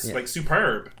 It's Yeah. like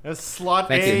superb. That's slot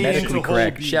Thank you. A Medically into hole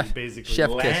correct. B, Chef- basically. chef-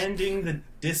 kiss. Landing the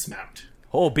dismount.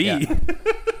 Whole B. Yeah.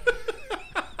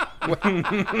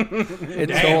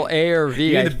 It's Damn. whole A or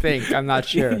V, You I mean the- think. I'm not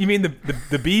sure. You mean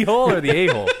the B hole or the A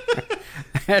hole?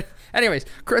 Anyways,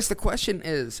 Chris, the question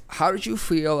is, how did you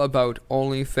feel about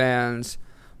OnlyFans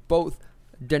both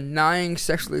denying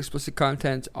sexually explicit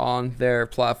content on their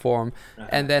platform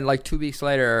and then like 2 weeks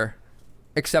later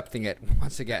accepting it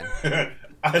once again?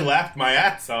 I laughed my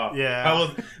ass off.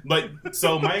 Yeah.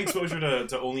 So my exposure to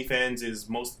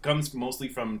OnlyFans comes mostly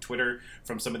from Twitter,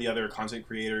 from some of the other content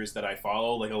creators that I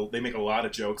follow. Like they make a lot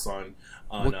of jokes on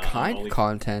What kind of OnlyFans.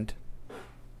 content?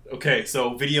 Okay,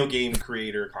 so video game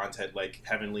creator content like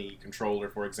Heavenly Controller,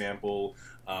 for example,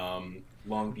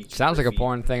 Long Beach. Sounds like a Griffey.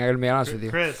 porn thing, I'm going to be honest with you.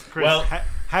 Chris, Well,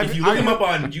 if you look him up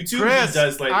on YouTube, Chris, he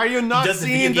does like are you not he does the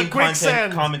seeing video the game content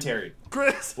quicksand? commentary.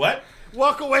 Chris, What?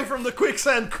 walk away from the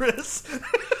quicksand, Chris.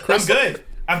 I'm good.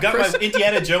 I've got my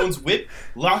Indiana Jones whip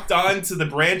locked on to the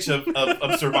branch of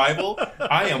survival.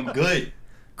 I am good.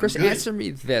 Chris, Good. answer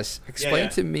me this. Explain yeah.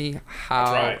 to me how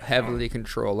try. Heavenly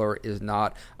Controller is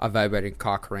not a vibrating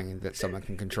cock ring that someone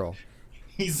can control.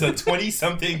 He's a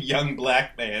 20-something young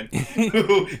black man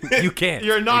who You can't.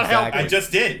 You're not helping. I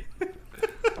just did.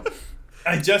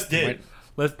 I just did.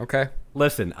 Okay?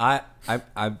 Listen, I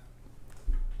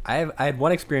had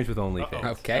one experience with OnlyFans.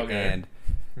 Okay. And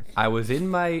I was in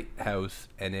my house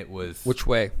and it was Which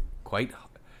way? quite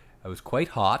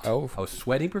hot. Oh. I was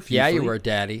sweating profusely. Yeah, you were,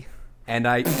 Daddy. And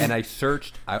I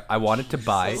searched. I wanted to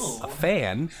buy a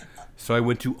fan, so I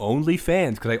went to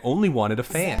OnlyFans because I only wanted a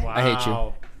fan. I hate you.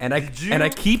 Wow. And you- I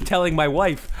keep telling my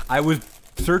wife I was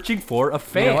searching for a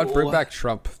fan. You know what? Bring back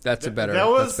Trump. That's better. That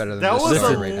was that's better than that this was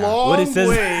story a right now. long What it says-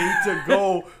 way to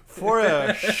go for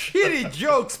a shitty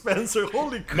joke, Spencer.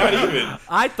 Holy crap! Not even.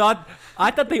 I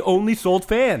thought they only sold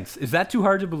fans. Is that too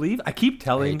hard to believe? I keep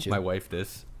telling hate you. my wife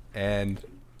this. And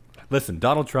listen,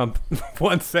 Donald Trump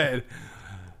once said,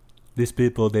 "These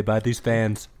people, they buy these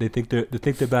fans. They think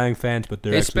they're buying fans, but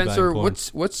they're Hey actually Spencer, buying porn."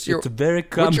 what's your It's a very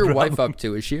common what's your wife problem. up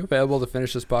to? Is she available to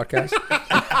finish this podcast?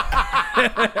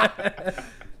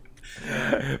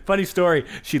 Funny story.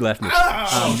 She left me.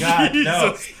 Oh God,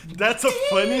 no. Jesus, that's a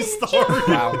funny story.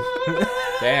 Wow.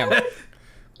 Damn.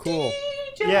 Cool.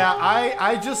 Yeah,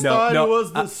 I just No, thought no, it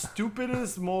was the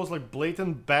stupidest, most like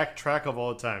blatant backtrack of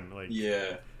all time. Like,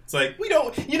 Yeah. It's like we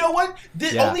don't. You know what?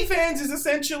 Yeah. OnlyFans is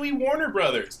essentially Warner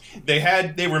Brothers.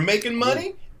 They were making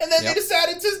money, and then Yep. they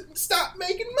decided to stop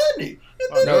making money.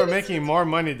 And they then were making more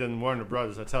money than Warner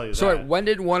Brothers. I tell you So that. when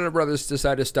did Warner Brothers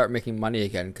decide to start making money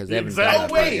again? Because they haven't Exactly. done oh that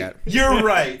part wait, yet. you're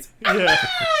right.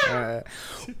 Yeah,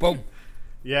 Boom.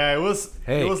 yeah, it was.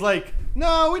 Hey. It was like,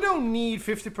 no, we don't need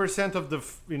 50% of the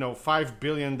 5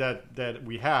 billion that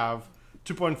we have.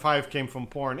 2.5 came from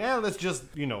porn. Yeah, let's just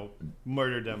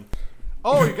murder them.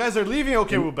 Oh, you guys are leaving?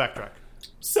 Okay, we'll backtrack.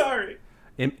 Sorry.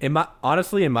 In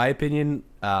my opinion,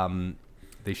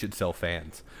 they should sell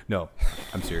fans. No,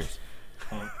 I'm serious.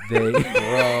 They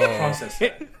Process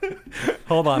that.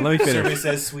 hold on. Let me Survey finish.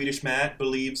 says Swedish Matt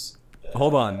believes.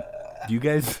 Hold on. Do you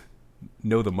guys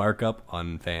know the markup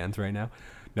on fans right now?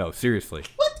 No, seriously.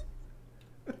 What?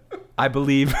 I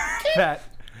believe that.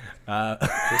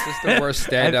 This is the worst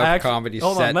stand-up Actually- comedy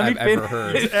hold on, set let me I've ever finish.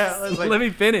 heard. Yeah, it's like Let me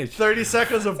finish. 30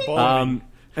 seconds of boning.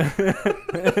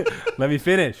 Let me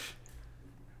finish.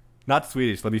 Not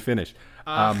Swedish. Let me finish.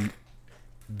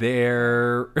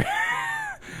 They're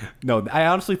no. I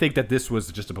honestly think that this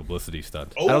was just a publicity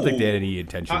stunt. I don't think they had any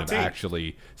intention Hot of take.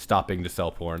 actually stopping to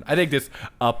sell porn. I think this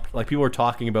people are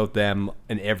talking about them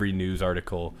in every news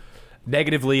article,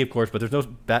 negatively, of course. But there's no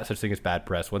such thing as bad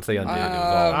press. Once they undid it, it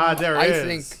was all. There I is.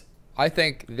 think I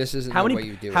think this isn't How the way many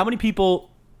you do how it. many people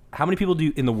do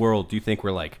you, in the world do you think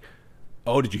were like,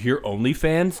 oh, did you hear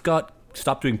OnlyFans got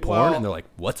stopped doing porn? Well, And they're like,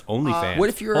 what's OnlyFans? what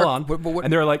if you're- hold on? what-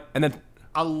 and they're like, and then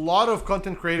A lot of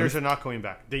content creators are not coming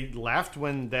back. They left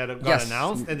when that got Yes,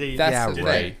 announced, and they that's the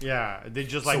right. thing. yeah, they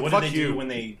just like So what fuck did they you. do when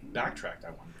they backtracked? I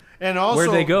wonder. And also,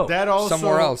 Where'd they go? That also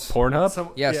Somewhere else.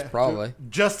 Pornhub. Yes, probably.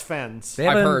 Just Fans. They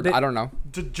I've haven't- heard. they- I don't know.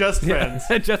 Just Fans.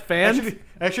 just fans.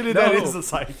 Actually, that No. is the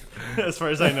site, as far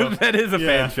as I know. That is a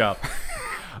Yeah. fan shop.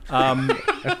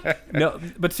 No,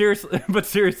 but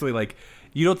seriously, like,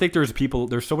 you don't think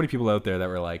there's so many people out there that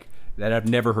were like, that have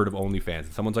never heard of OnlyFans.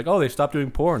 And someone's like, oh, they stopped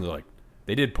doing porn. They're like,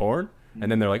 they did porn?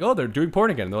 And then they're like, oh, they're doing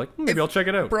porn again. And they're like, maybe I'll check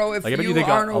it out. Bro, if like, I bet you they got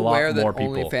aren't a lot aware that more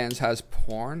people. OnlyFans has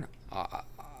porn,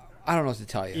 I don't know what to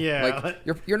tell you. Yeah.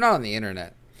 Like, you're not on the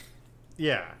internet.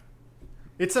 Yeah.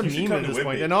 It's a You should meme come at to this Whitby.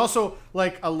 point. And also,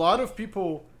 like, a lot of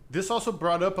people, this also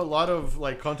brought up a lot of,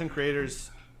 like, content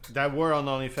creators that were on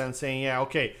OnlyFans saying, yeah,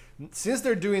 okay, since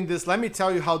they're doing this, let me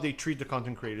tell you how they treat the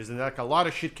content creators. And, like, a lot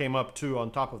of shit came up, too, on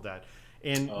top of that.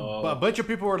 And a bunch of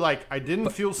people were like, I didn't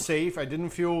feel safe. I didn't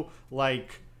feel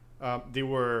like they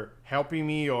were helping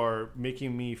me or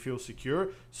making me feel secure.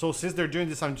 So since they're doing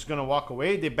this, I'm just going to walk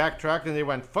away. They backtracked and they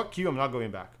went, fuck you, I'm not going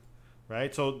back.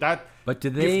 Right? So that... But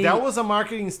did they? If that was a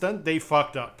marketing stunt, they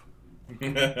fucked up.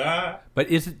 But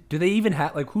do they even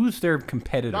have, like, who's their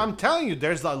competitor? I'm telling you,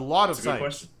 there's a lot of That's a good sites.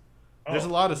 question. There's a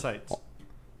lot of sites.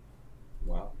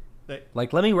 Wow.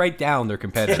 Like, let me write down their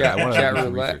competitor. I want Chat to do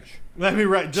some roulette. research. Let me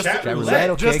write just Chat roulette,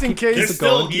 okay, just in keep- case. They're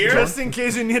still here? Just in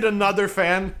case you need another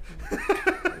fan.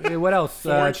 Hey, what else?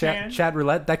 4chan? Chat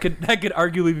roulette. That could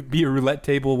arguably be a roulette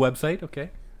table website.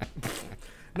 Okay.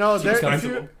 No, there. If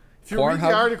responsible. you read the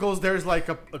Pornhub? articles, there's like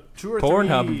a two or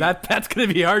Pornhub. three. That's gonna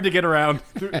be hard to get around.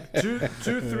 two,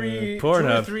 three, Pornhub. two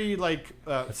or three like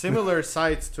similar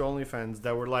sites to OnlyFans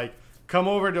that were like, come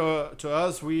over to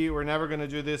us. We're never gonna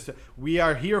do this. We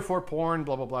are here for porn.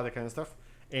 Blah blah blah. That kind of stuff.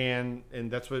 And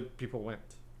that's what people went.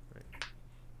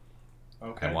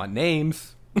 Okay. I want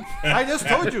names. I just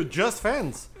told you, just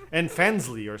fans and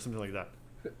Fansly or something like that.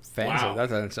 Fans, Wow. that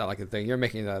doesn't sound like a thing. You're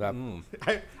making that up.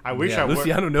 I wish Yeah, I were.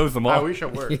 Luciano knows them all. I wish I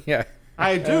were. Yeah.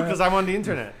 I do because I'm on the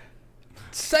internet.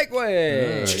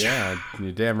 Segue. Yeah,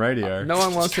 you're damn right you are. No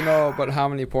one wants to know about how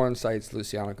many porn sites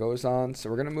Luciano goes on, so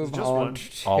we're gonna move It's just on one.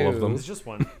 to All of them. It's just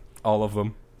one. All of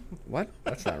them. What?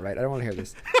 That's not right. I don't want to hear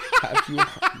this.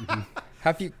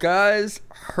 Have you guys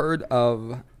heard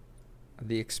of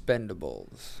the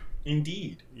Expendables?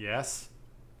 Indeed. Yes.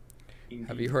 Indeed.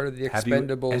 Have you heard of the Has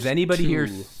Expendables? anybody 2? here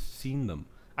seen them?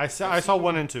 I saw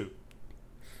 1 and 2.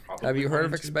 Probably Have you heard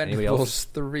of one and two. Anybody Expendables else?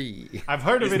 3? I've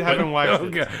heard of Is it, it haven't one?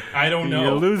 watched it. I don't know.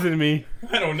 You're losing me.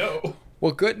 I don't know.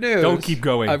 Well, good news. Don't keep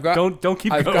going. Don't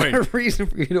keep I've going. got a reason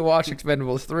for you to watch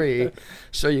Expendables 3,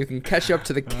 so you can catch up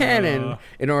to the canon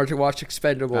in order to watch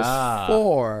Expendables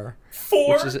 4.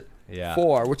 Four? Which is Yeah.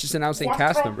 4, which is announcing What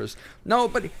cast the- members. No,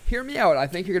 but hear me out. I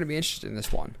think you're going to be interested in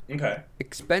this one. Okay.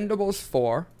 Expendables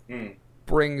 4 Mm.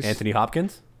 brings... Anthony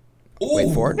Hopkins?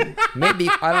 Wait for it. Maybe.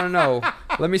 I don't know.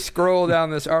 Let me scroll down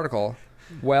this article.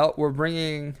 Well, we're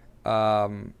bringing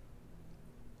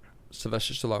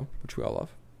Sylvester Stallone, which we all love.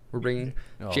 We're bringing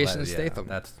Oh, Jason that- yeah, Statham,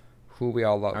 That's who we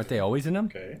all love. aren't they always in them?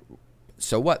 Okay.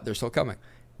 So what? They're still coming.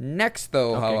 Next,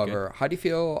 though, Okay, however, how do you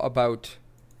feel about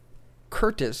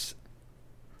Curtis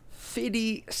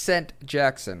 50 Cent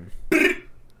Jackson?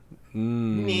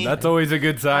 That's always a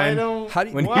good I sign. don't. How do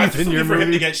you, When What? he's in your For him to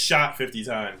movie. get shot 50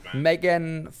 times, man.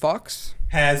 Megan Fox?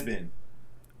 Has been.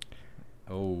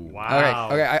 Oh. Wow.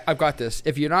 Okay, I've got this.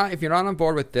 If you're not on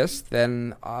board with this,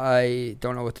 then I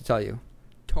don't know what to tell you.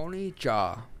 Tony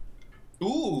Jaa.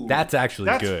 Ooh. That's actually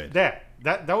That's good.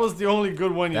 That was the only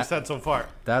good one you That- said so far.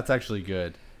 That's actually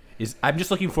good. I'm just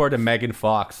looking forward to Megan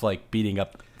Fox like beating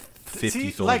up 50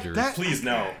 See, like soldiers. that- Please,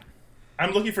 no.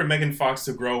 I'm looking for Megan Fox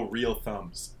to grow real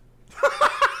thumbs.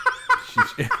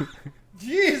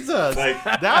 Jesus, Like,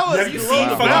 that was have you close. seen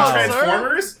fucking Wow, sir.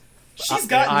 Transformers? She's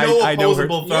got I no know her-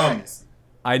 opposable thumbs.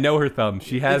 I know her thumb.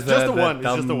 She has It's just that the one. It's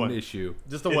thumb just the one. issue.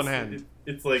 Just the one hand.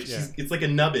 It's like Yeah. it's like a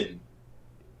nubbin.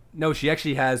 No, she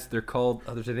actually has. They're called.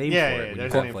 Oh, there's a name Yeah, for yeah, it. when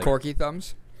there's you a have, name like, Corky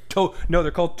thumbs? toe. No,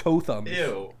 they're called toe thumbs.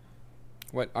 Ew.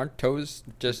 What, aren't toes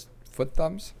just foot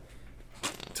thumbs?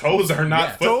 Toes are not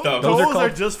Yeah. foot thumbs. Those are Toes are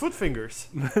called- just foot fingers.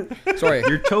 Sorry.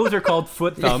 Your toes are called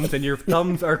foot thumbs, and your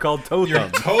thumbs are called toe Your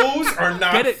thumbs. toes are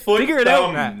not Get it? foot Figure it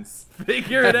out, Matt. thumbs.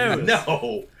 Figure it out.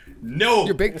 No.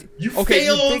 Your big- You okay,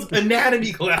 your failed big-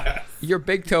 anatomy class. Your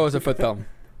big toe is a foot thumb.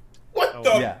 What the?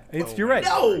 Yeah, you're right.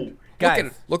 No.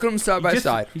 Guys, Look at them side by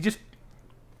side. He just.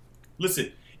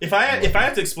 Listen, if I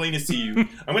have to explain this to you, I'm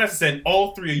gonna have to send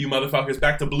all three of you motherfuckers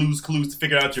back to Blue's Clues to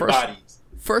figure out your bodies.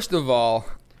 First of all,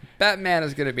 Batman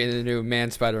is going to be in the new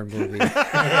Man Spider movie.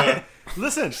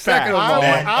 Listen, Second of all,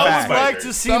 I would like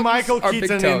to see Thumbs Michael are big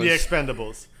Keaton in The toes.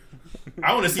 Expendables.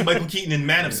 I want to see Michael Keaton in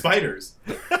Man of Spiders.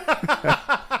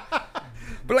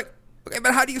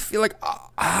 But how do you feel? Like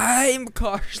I'm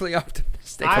cautiously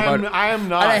optimistic I about. am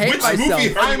not. I hate Which myself.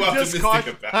 movie are I'm you just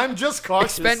optimistic about? I'm just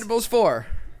cautious. Expendables 4.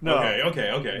 No.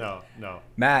 Okay. No.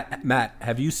 Matt,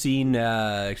 have you seen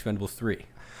Expendables 3?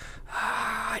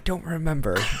 I don't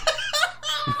remember.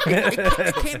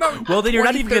 It came out. Well, then you're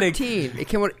not even gonna- 2013. It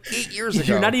came out 8 years ago.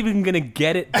 You're not even gonna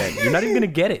get it then. You're not even gonna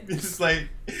get it. It's like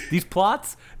These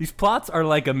plots are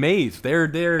like a maze. They're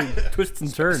twists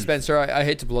and turns. Spencer, I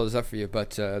hate to blow this up for you,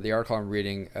 but the article I'm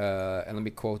reading, and let me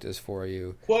quote this for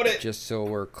you. Quote it. Just so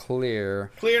we're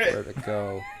clear Clear it. where to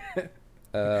go.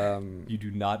 You do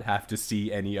not have to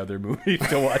see any other movies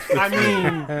to watch this.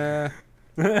 I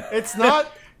mean, it's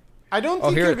not. I don't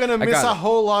think here- you're gonna I miss got a it.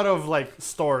 whole lot of like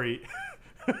story.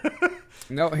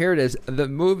 No, here it is. The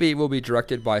movie will be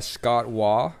directed by Scott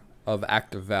Waugh of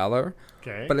Act of Valor,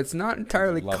 Okay. but it's not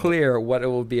entirely Love it. clear what it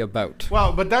will be about.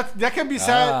 Well, but that can be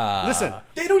sad. Listen,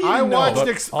 they don't even I know. watched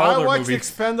But all I their watched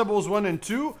movies- Expendables 1 and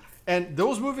 2, and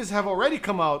those movies have already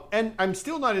come out, and I'm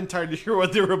still not entirely sure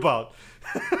what they're about.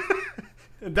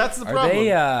 That's the Are problem.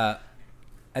 they?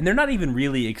 And they're not even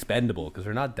really expendable because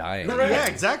they're not dying. Yeah,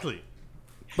 exactly.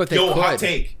 But they Yo, could. hot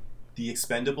take. The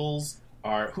Expendables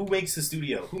are who makes the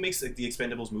studio? Who makes the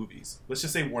Expendables movies? Let's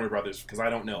just say Warner Brothers because I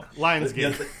don't know.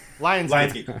 Lionsgate.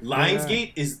 Lionsgate.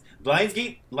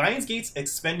 Lionsgate's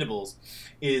Expendables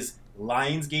is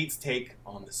Lionsgate's take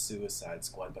on the Suicide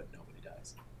Squad, but nobody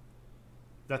dies.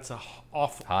 That's a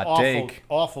awful, Hot awful, take.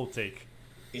 awful take.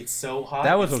 It's so hot.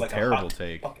 That was it's a like terrible hot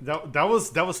take. bucket. That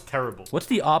was terrible. What's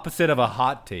the opposite of a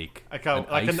hot take? Like an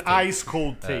take. ice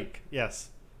cold take. Yes.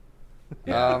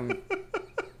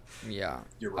 Yeah.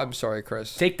 You're wrong. I'm sorry,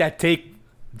 Chris. Take that take,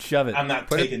 shove it. I'm not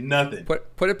Put it- taking nothing.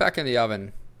 Put it back in the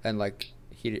oven and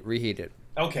reheat it.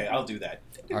 Okay, I'll do that.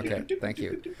 Okay, thank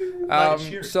you.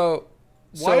 Sure.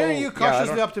 Why are you yeah, I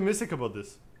cautiously don't- optimistic about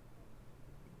this?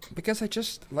 Because I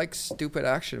just like stupid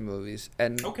action movies,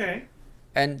 and Okay.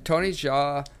 and Tony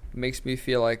Jaa makes me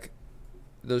feel like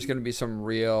there's going to be some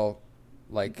real,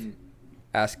 like,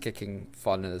 ass-kicking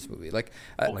fun in this movie. Like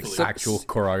Hopefully. Actual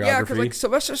choreography. Yeah, because like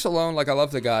Sylvester Stallone, like I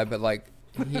love the guy, but like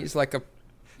he's like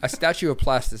a statue of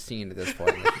plasticine at this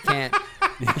point. Like, he can't.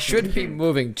 He shouldn't be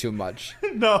moving too much.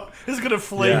 No, it's gonna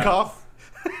flake Yeah. off.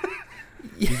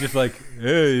 He's just like,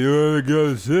 hey, you wanna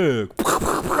go sick?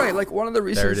 Right, like one of the There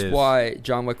it reasons is. why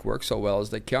John Wick works so well is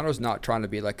that Keanu's not trying to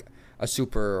be like a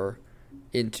super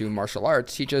into martial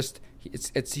arts. He just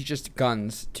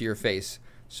guns to your face.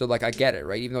 So like I get it,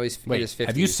 right? Even though he's Wait, in his 50s.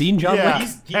 have you seen John Yeah. Wick?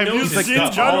 He Have you knows his seen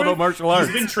stuff. John All Wick? about martial arts.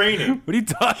 He's been training. What are you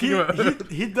talking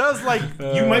about? He does like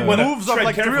You might want to moves of tread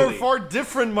like carefully. 3 or 4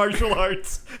 different martial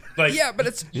arts. Like, Yeah, but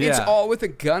it's Yeah. all with a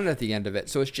gun at the end of it.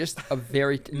 So it's just a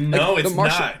very no, like, it's the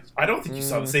martial- not. I don't think you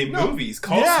saw the same No. movies.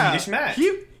 Call Swedish Match.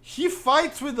 He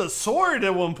fights with a sword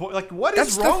at one point. Like what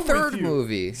is That's wrong the third with you?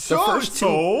 movie. So, the first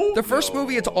two. The first No.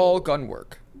 movie, it's all gun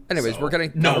work. Anyways, we're getting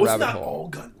down no, a it's rabbit not hole. all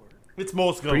gun work. it's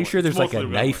most Pretty sure there's like a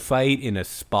mostly knife fight in a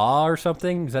spa or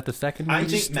something. Is that the second I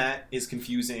movie? think Matt is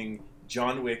confusing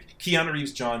Keanu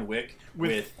Reeves' John Wick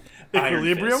with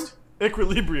Equilibrium. Iron Fist.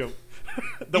 Equilibrium.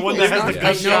 The one It's that not,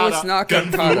 has the no, gunshot. it's not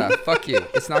Gankata. Fuck you.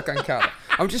 It's not Gankata.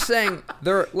 I'm just saying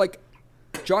they're like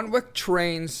John Wick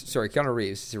trains. Sorry, Keanu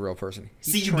Reeves is a real person.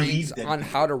 He See, you trains believe them. on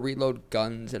how to reload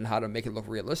guns and how to make it look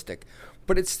realistic,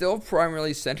 but it's still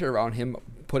primarily centered around him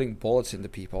putting bullets into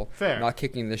people, Fair. not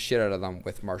kicking the shit out of them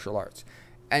with martial arts,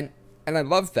 and I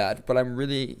love that. But I'm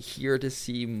really here to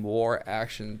see more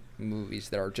action movies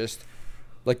that are just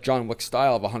like John Wick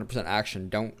style of 100% action.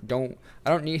 I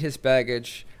don't need his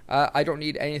baggage. I don't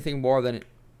need anything more than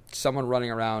someone running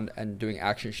around and doing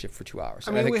action shit for 2 hours.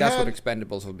 I And mean, I think we that's what had-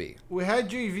 Expendables will be. We had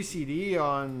JVCD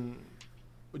on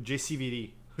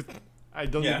JCVD. I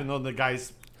don't Yeah. even know the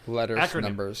guy's Letters, acronym.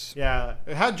 numbers. Yeah,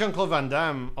 it had Jean-Claude Van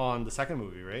Damme on the second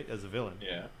movie, right, as a villain.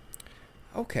 Yeah.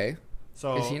 Okay.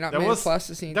 So Is he not there made was, of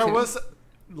plasticine There too? was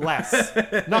less.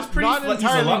 Not pretty not he's a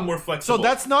entirely. lot more flexible. So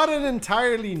that's not an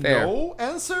entirely Fair. no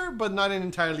answer, but not an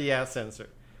entirely yes answer.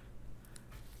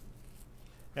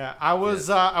 Yeah, I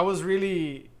was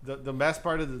really the best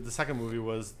part of the second movie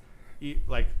was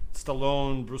like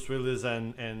Stallone, Bruce Willis,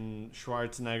 and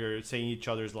Schwarzenegger saying each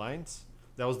other's lines.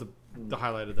 That was the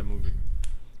highlight of the movie.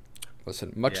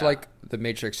 Listen, much Yeah. like The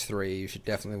Matrix 3, you should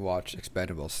definitely watch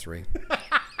Expendables 3.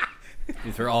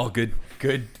 These are all good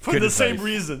For good the same advice.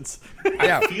 reasons.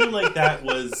 Yeah. I feel like that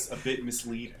was a bit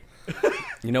misleading.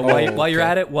 You know, while you're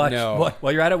at it, watch No.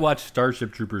 while you're at it, watch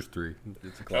Starship Troopers 3.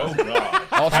 It's a Oh classic. God.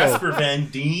 Also- Casper Van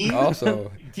Dien.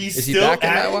 Also, He's is he still back in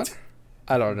at that it? one?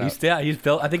 I don't know. He's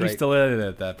still I think he's Great. still in it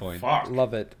at that point. Fuck.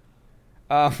 Love it.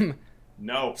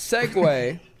 No.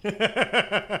 Segue.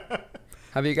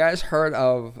 Have you guys heard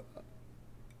of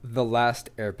The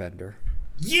Last Airbender?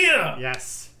 Yeah.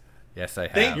 Yes. Yes, I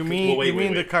have. Thank You mean Wait, you mean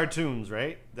wait. the cartoons,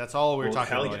 right? That's all we're Well,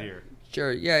 talking hell about yeah. here.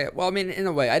 Sure. Yeah. Well, I mean, in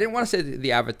a way, I didn't want to say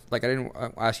the Avatar. Like, I didn't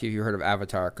ask you if you heard of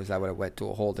Avatar because that would have went to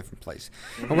a whole different place.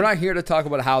 And we're not here to talk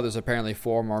about how there's apparently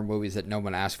 4 more movies that no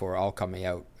one asked for all coming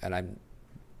out, and I'm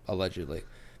allegedly.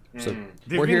 So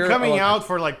They've we're been here. coming out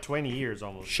for like 20 years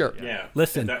almost. Sure. Yeah.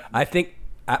 Listen, That- I think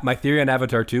my theory on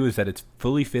Avatar 2 is that it's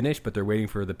fully finished, but they're waiting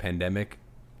for the pandemic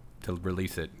to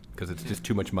release it because it's just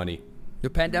too much money. The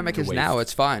pandemic is waste. now.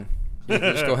 It's fine. You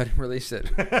can just go ahead and release it.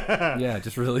 Yeah,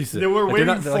 just release it. They were Like, waiting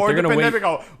they're not- like, for they're the gonna wait- pandemic.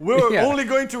 Oh, we're Yeah. only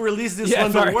going to release this Yeah,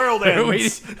 when sorry. the world They're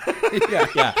ends.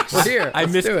 Yeah, We're here. I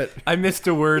Let's missed do it. I missed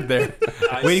a word there.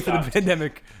 I Waiting for the stopped.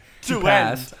 pandemic to To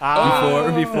pass end.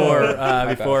 Ah. before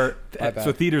My bad.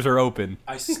 so theaters are open.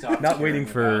 I stopped. Not caring waiting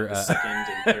for, about the second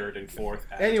and third and fourth.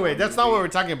 Anyway, Avatar that's not what movie. we're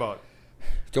talking about.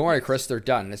 Don't worry, Chris. They're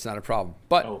done. It's not a problem.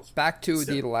 But Oh, back to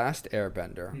so- The Last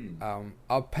Airbender.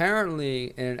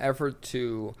 Apparently, in an effort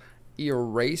to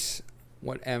erase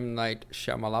what M. Night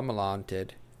Shyamalan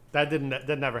did, That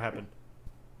never happened.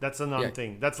 That's a non Yeah.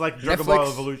 thing. That's like Dragon Ball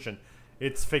Netflix- Evolution.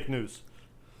 It's fake news.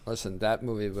 listen, that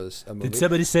movie was a movie. Did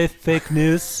somebody say fake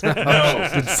news? No.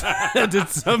 Did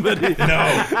somebody?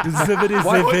 No. Did somebody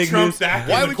Why say would fake Trump news? back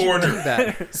Why in the would you do corner.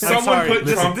 that? Someone sorry. put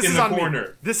Listen, Trump this in is the on me.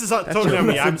 corner. This is totally on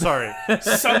me. I'm sorry.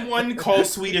 Someone call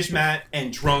Swedish Matt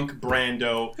and drunk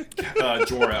Brando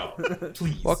Jor-El.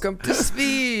 Please. Welcome to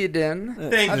Sweden.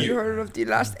 Thank Have you. you heard of The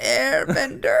Last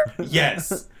Airbender?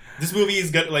 Yes. This movie is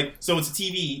good. Like, so it's a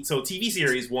TV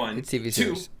series, one. It's TV Two,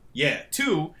 series. yeah.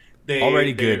 Two, they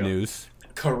Already they- good news.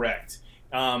 Correct.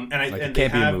 And Like, it and can't they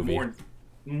be a have movie. more.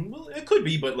 Well, it could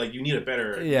be, but like you need a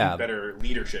better, better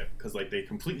leadership because like they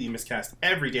completely miscast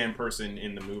every damn person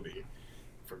in the movie.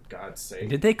 For God's sake,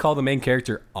 Did they call the main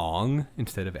character Ong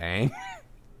instead of Ang?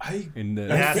 In the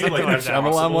Yeah, feel something like like that's that.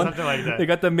 Shyamalan one? Something like that. They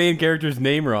got the main character's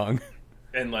name wrong.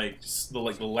 and like just the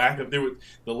lack of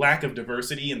the lack of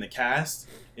diversity in the cast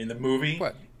in the movie.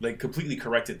 What? Like completely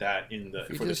corrected that You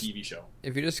for just- the TV show.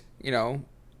 If you just,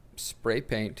 spray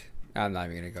paint. I'm not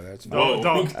even going to go there. It's fine. Whoa.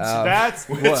 Don't. That's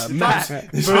What? Matt,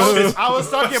 I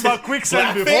was talking about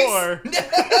quicksand Blackface?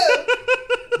 before.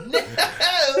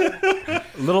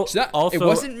 little It's not- also. it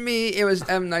wasn't me. It was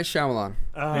M. Night Shyamalan.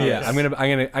 Yeah, I'm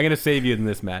gonna save you in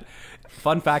this, Matt.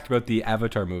 Fun fact about the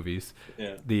Avatar movies.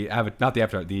 Yeah. Not the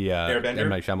Avatar, the Airbender? M.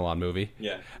 Night Shyamalan movie.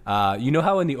 Yeah. You know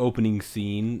how in the opening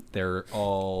scene they're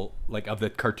all like of the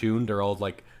cartoon, they're all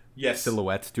like Yes.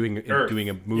 silhouettes doing Earth. a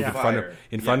move Yeah. in front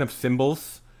Fire. of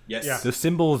symbols. Yes. Yeah. The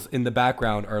symbols in the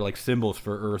background are like symbols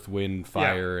for earth, wind,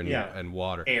 fire, Yeah. and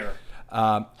water. Air.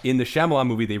 In the Shyamalan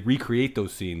movie, they recreate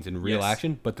those scenes in real Yes.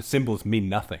 action, but the symbols mean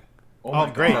nothing. Oh, Oh,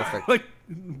 my great. God. Perfect. Like,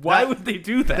 why That- would they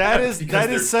do that? That is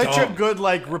Because such they're a dumb. good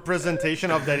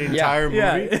representation of that entire movie.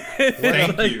 yeah.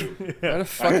 Thank Like, you. What a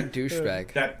fucking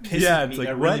douchebag. That pissed Yeah, me. it's like,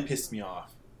 that really what? pissed me off.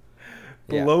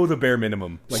 below the bare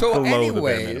minimum. Like So, below the bare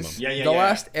anyways, minimum. Yeah, The yeah.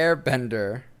 Last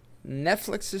Airbender,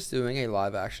 Netflix is doing a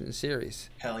live action series.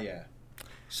 Hell yeah.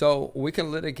 So we can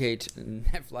litigate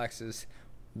Netflix's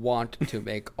want to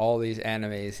make all these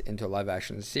animes into a live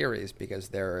action series because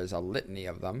there is a litany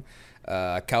of them.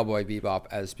 Cowboy Bebop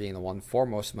as being the one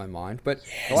foremost in my mind. But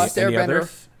The Last Any Airbender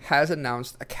others? has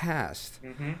announced a cast.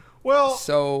 Well,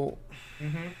 So,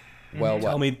 well,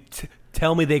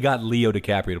 Tell me they got Leo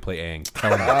DiCaprio to play Aang.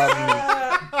 Tell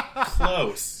me.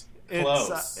 Close.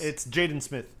 Close. it's Jaden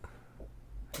Smith.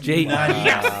 Jay.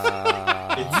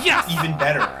 It's even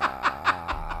better.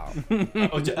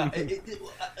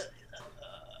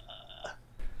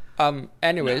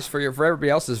 anyways, for everybody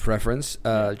else's reference,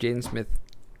 Jaden Smith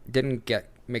didn't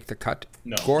make the cut.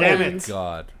 No. Damn it.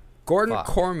 God. Gordon Fuck.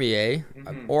 Cormier,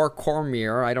 or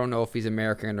Cormier, I don't know if he's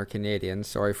American or Canadian.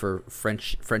 Sorry for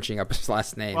Frenching up his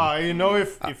last name. Well,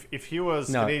 if he was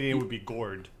No, Canadian, it would be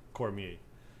Gord Cormier.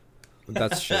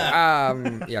 That's true.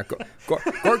 Yeah,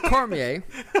 Gord Cormier,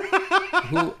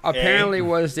 who apparently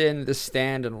was in The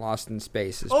Stand and Lost in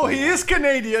Space. Oh, he is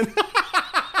Canadian.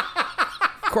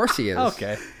 Of course he is.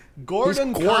 Okay.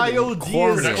 Gordon Gordon Kyle Cormier.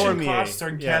 Diaz Production Cormier. costs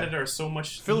in Yeah. Canada are so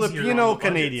much easier Filipino on the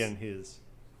Canadian. budgets. His.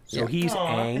 So Yeah. he's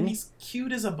Aw, and Aang. he's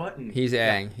cute as a button. He's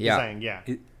Aang. Yeah. Saying, yeah.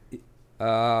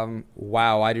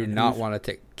 Wow, I do not want to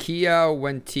take Kia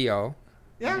Wentio.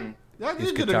 Yeah. Yeah, he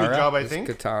Is did a Katara? good job, I Is think.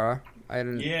 Katara. I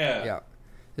didn't. Yeah. Yeah.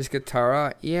 Is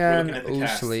Katara Ian looking at the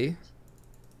cast. Ousley.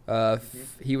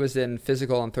 He was in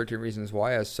Physical and 13 Reasons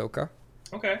Why as Sokka.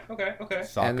 Okay.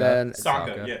 Sokka. And then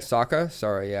Sokka, yeah. Sokka,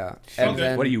 sorry, yeah. Okay. And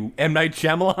then What are you, M. Night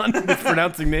Shyamalan?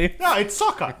 Mispronouncing names? No, it's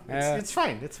Sokka. It's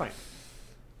fine. It's fine.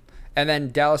 And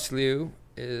then Dallas Liu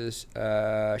is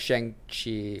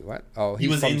Shang-Chi. What? Oh, He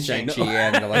he's was from in Shang-Chi Shang-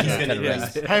 and the Legend of He's Ten gonna-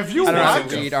 Rings. Have you I don't know,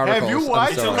 watched? read Have articles, you I'm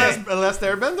watched sorry. Last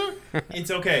Airbender?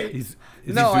 It's okay. Is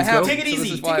No, he I Zuko? have. Take it so easy,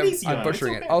 This is take why it easy on I'm it.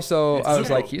 butchering It's it. okay. Also, It's I was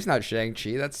Zuko. like, he's not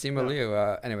Shang-Chi. That's Simu Liu.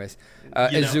 Anyways,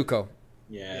 You is know. Zuko.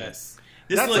 Yes.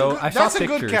 This That's, look, So I saw that's a good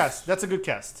pictures. cast. That's a good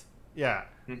cast. Yeah.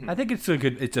 I think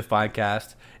it's a fine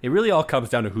cast. It really all comes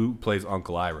down to who plays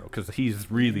Uncle Iroh, because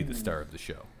he's really the star of the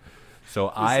show.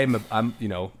 So I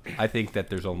think that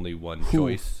there's only one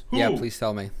choice: Who? Yeah, please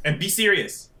tell me. and be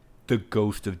serious. the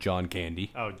ghost of John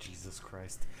Candy. Oh Jesus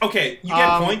Christ. Okay, you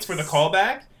get points for the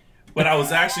callback, but I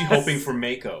was actually hoping for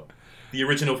Mako, the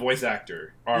original voice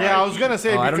actor. Yeah, I was gonna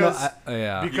say I don't know. because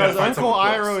Yeah, You because gotta find Uncle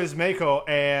someone close. Iroh is Mako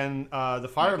and the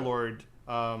Fire Lord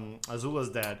Azula's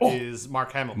dad is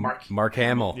Mark Hamill. Mark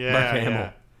Hamill. Yeah, Mark Hamill.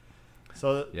 yeah.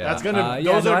 So Yeah. that's gonna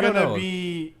Yeah, those no, are I don't gonna know.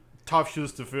 be tough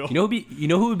shoes to fill. You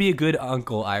know who would be a good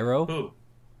Uncle Iroh? Who?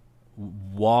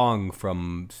 Wong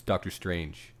from Doctor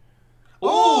Strange.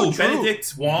 Oh, true.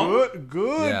 Benedict Wong.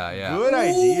 Good, Yeah. good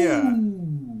idea.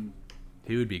 Ooh.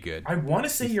 He would be good. I want to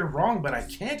say you're wrong, but I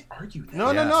can't argue that.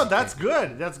 No, Yeah. no, that's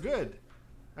good. That's good.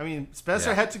 I mean, Spencer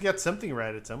Yeah. had to get something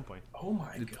right at some point. Oh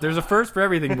my god. There's a first for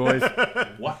everything, boys.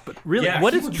 What? Really, Yeah,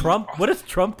 what he does would be Trump? awesome. What does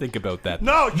Trump think about that?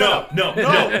 No, shut No, up. no,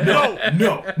 no,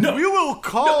 no, no. We will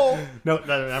call. No,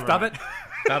 never stop mind.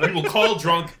 it. We will call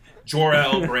drunk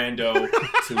Jor-El Brando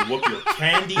to whoop your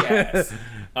candy ass.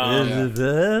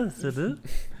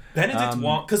 Benedict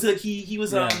Wong, because he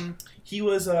was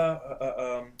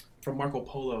from Marco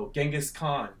Polo, Genghis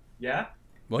Khan. Yeah,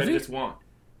 Was he? Benedict Wong.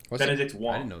 What's it? Benedict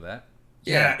Wong. I didn't know that.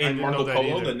 Yeah, I in didn't Marco know that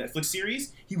Polo, either. the Netflix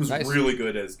series, he was Nice. really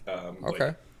good as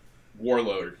Okay.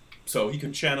 warlord. So he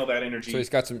could channel that energy. So he's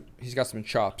got some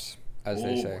chops, as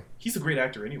they say. He's a great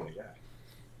actor anyway. Yeah.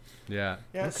 Yeah,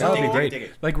 Yeah, that so- would be Dig it, great. dig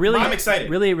it. Like really, I'm excited.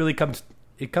 Really, it really comes.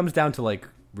 It comes down to like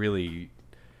really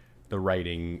the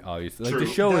writing. Obviously, like True.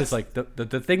 the show That's- is like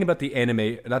the thing about the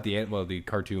anime, not the the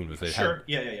cartoon was it Sure. had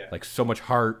Yeah. like so much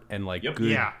heart and like Yep.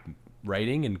 good Yeah.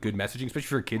 writing and good messaging, especially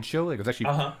for a kids show. Like it was actually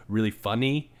Uh-huh. really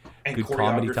funny, And good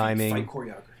comedy choreography, timing. fight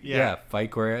choreography. Yeah,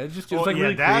 fight choreography. It was Oh, like yeah,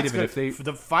 really that's creative. And if they for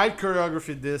the fight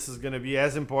choreography, this is gonna be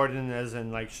as important as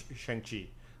in like Shang-Chi,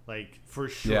 like for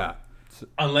sure. yeah.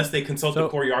 Unless they consult So-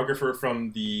 the choreographer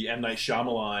from the M. Night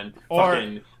Shyamalan Or-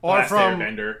 fucking or Last from-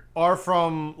 Airbender. Or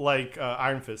from like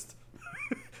Iron Fist.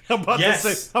 about Yes,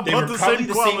 the same, they about were the probably same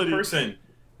the quality. same person.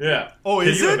 Yeah. Oh, Can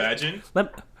is you it? imagine?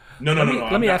 Let, No. let me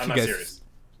I'm ask not you guys. serious.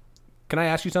 Can I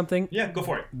ask you something? Yeah, go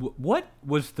for it.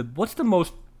 What's the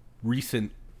most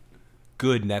recent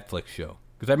good Netflix show?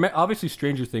 Because obviously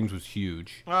Stranger Things was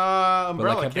huge, but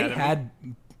Umbrella like have Academy. they had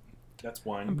That's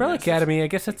one. Umbrella Yes. Academy? I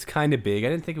guess that's kind of big. I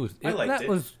didn't think it was. I liked that it.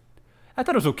 was. I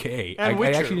thought it was okay. And I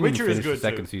Witcher. actually didn't Witcher is finish good, the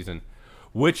second too. season.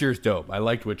 Witcher's dope. I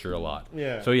liked Witcher a lot.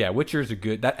 Yeah. So yeah, Witcher's a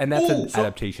good and that's Ooh, an so-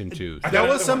 adaptation too. I So. That got was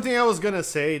another something I was gonna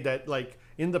say that like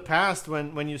in the past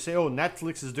when you say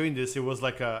Netflix is doing this, it was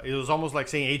like it was almost like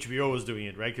saying HBO was doing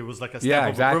it, right? It was like a step Yeah, of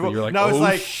exactly. approval. You're like, now oh it's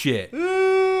like shit.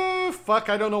 fuck,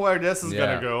 I don't know where this is Yeah.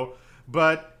 gonna go.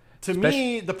 But to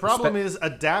me, Spec- the problem is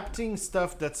adapting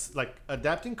stuff that's like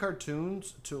adapting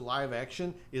cartoons to live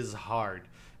action is hard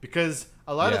because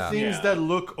a lot Yeah. of things Yeah. that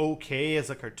look okay as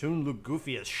a cartoon look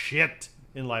goofy as shit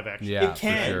in live action. Yeah, It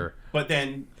can, for sure. but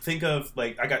then think of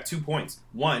like I got 2 points.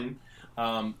 One,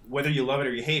 whether you love it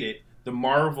or you hate it, the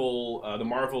Marvel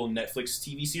Netflix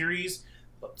TV series,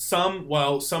 some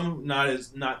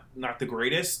not the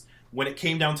greatest. When it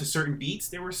came down to certain beats,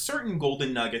 there were certain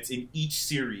golden nuggets in each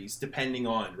series, depending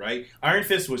on right. Iron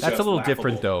Fist was That's just a little laughable.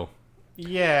 different though.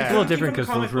 Yeah. It's a little Keep different them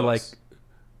because comic those were like, books.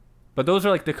 but those are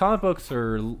like the comic books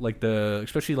are like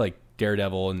especially like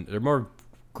Daredevil and they're more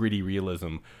gritty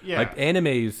realism. Yeah. Like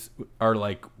animes are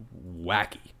like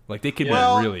wacky. Like they can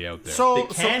Well, be really out there. So,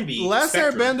 They can be Last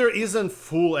spectrum. Airbender isn't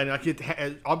full, and like it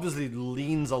obviously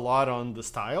leans a lot on the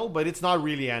style, but it's not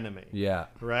really anime, yeah.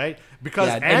 right? Because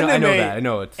Yeah, anime, I know that. I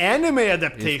know it's anime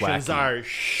adaptations wacky. are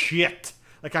shit.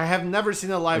 Like I have never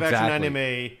seen a live action Exactly.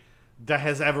 anime that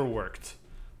has ever worked.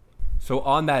 So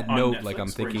on that On note, Netflix like I'm or in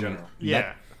thinking, general?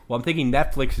 Yeah. I'm thinking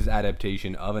Netflix's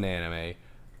adaptation of an anime,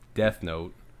 Death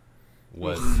Note,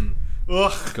 was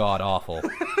Ugh. god awful.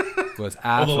 Was Oh, the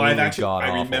absolutely live action. god I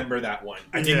awful. remember that one.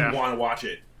 I didn't Yeah. want to watch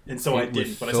it, and so I It was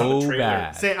didn't. But I saw the so trailer.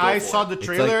 bad. Say Go I for saw it. the It's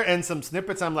trailer like- and some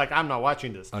snippets. I'm like, I'm not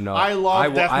watching this. Oh, no. I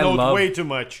love Death I Note love- way too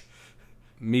much.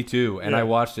 Me too, and Yeah. I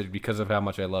watched it because of how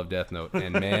much I love Death Note.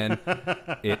 And man,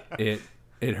 it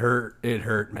It hurt. It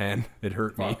hurt, man. It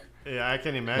hurt me. Fuck. Yeah, I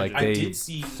can imagine. I did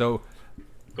see- So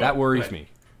Go that worries ahead. me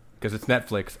because it's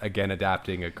Netflix again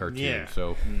adapting a cartoon. Yeah.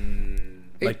 So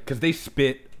like because they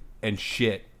spit and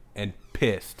shit and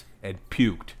pissed and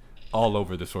puked all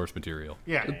over the source material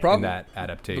yeah. in that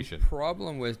adaptation. The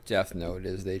problem with Death Note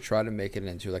is they try to make it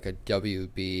into like a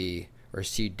WB or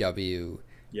CW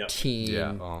Yep. teen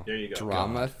Yeah. Oh. There you go.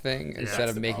 drama thing instead That's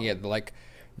of the making problem. it like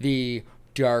the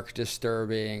dark,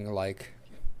 disturbing, like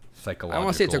Psychological. I don't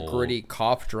want to say it's a gritty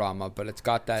cop drama, but it's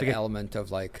got that It's like a- element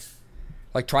of like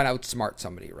trying to outsmart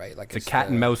somebody, right? Like It's a cat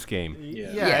and mouse game.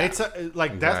 Yeah, Yeah. it's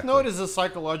like Death Exactly. Note is a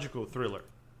psychological thriller,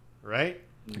 right?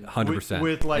 100%.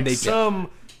 With like And they-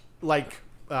 some like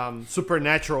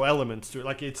supernatural elements to it.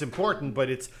 Like it's important, but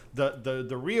it's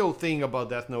the real thing about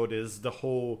Death Note is the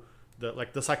whole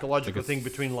the psychological Like a thing s-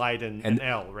 between light and and-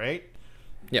 L, right?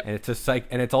 And it's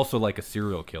and it's also like a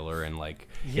serial killer, and like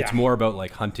Yeah. it's more about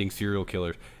like hunting serial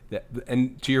killers.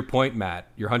 And to your point, Matt,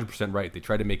 you're 100% right. They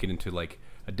try to make it into like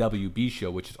a WB show,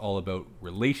 which is all about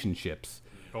relationships.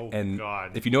 Oh, and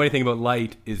God. if you know anything about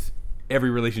Light, is every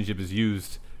relationship is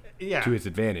used Yeah, to his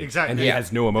advantage, Exactly. and he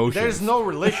has no emotions. There's no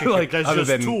relationship. Like, There's other just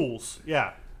than- tools.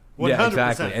 Yeah. 100%. Yeah,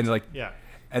 exactly. And like, yeah.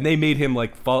 and they made him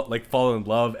like fall in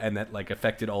love, and that like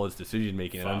affected all his decision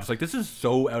making. And I'm just like, this is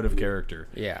so out of character.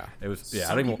 Yeah. It was. Yeah,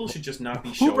 Some I don't people even. should just not be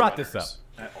Who brought this showrunners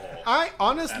at all. I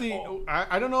honestly, At all.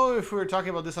 I don't know if we were talking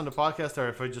about this on the podcast or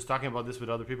if we're just talking about this with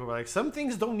other people. But like, some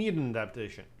things don't need an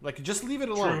adaptation. Like, just leave it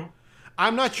alone. True.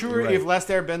 I'm not sure Right. if Last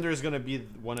Airbender is gonna be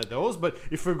one of those, but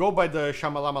if we go by the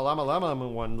Shamalama Lama Lama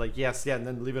one, like yes, yeah, and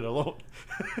then leave it alone.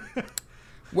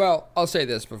 Well, I'll say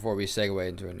this before we segue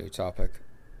into a new topic.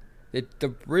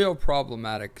 The real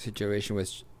problematic situation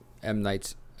with M.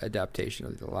 Night's adaptation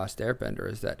of The Last Airbender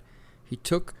is that he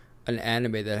took an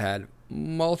anime that had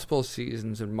multiple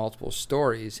seasons and multiple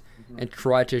stories and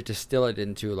tried to distill it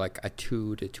into like a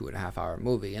 2 to 2.5 hour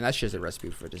movie. And that's just a recipe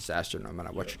for disaster no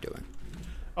matter what you're doing.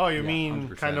 Oh, you mean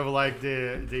 100%. kind of like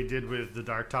they did with the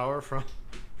Dark Tower from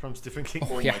Stephen King?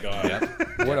 Oh Yeah. my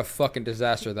god. What a fucking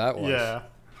disaster that was. Yeah.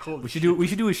 Cool. We should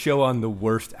do a show on the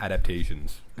worst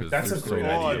adaptations. 'Cause That's there's a great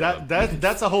many. idea.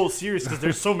 That's a whole series because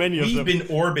there's so many of We've them. been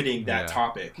orbiting that Yeah.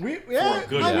 topic. Yeah, for a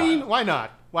good I while. mean, why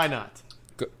not? Why not?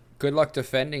 Good luck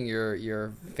defending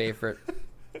your favorite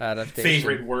adaptation.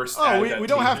 Favorite worst. Oh, we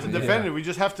don't have to adaptation. defend it. We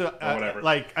just have to whatever.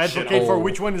 like Shit advocate for on.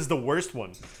 which one is the worst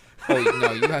one. Oh,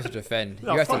 no, you have to defend.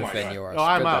 No, You have to fuck defend my yours. No,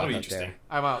 I'm Good out. luck That'll be out there. interesting.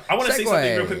 I'm out. I want to say something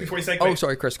real Segue. quick before you segue. Oh,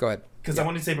 sorry, Chris, go ahead. Because I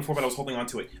wanted to say before, but I was holding on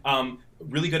to it.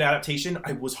 Really good adaptation.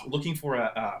 I was looking for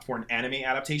an anime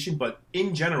adaptation, but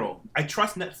in general, I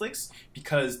trust Netflix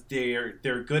because they're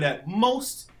good at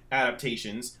most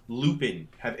adaptations. Lupin.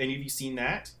 Have any of you seen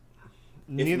that?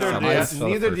 Neither not, I just saw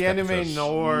the the first anime episode.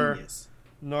 nor Yes.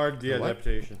 the What?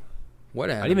 adaptation. What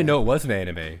anime? I didn't even know it was an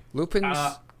anime.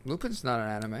 Lupin's not an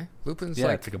anime. Lupin's Yeah,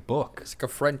 like it's like a book. it's like a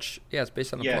French. Yeah, it's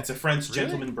based on a Yeah, book. it's a French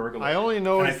gentleman burglar. I only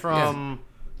know And it from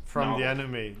No. the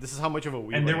anime. This is how much of a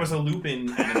weeb And I there was a am. Lupin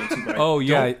anime too. But Oh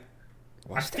yeah,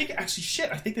 I think actually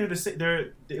shit. I think they're the same.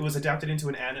 It was adapted into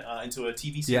into a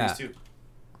TV series Yeah. too.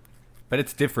 but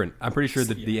it's different. I'm pretty sure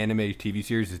that the anime TV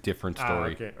series is a different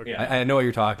story. okay. Yeah. I know what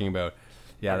you're talking about.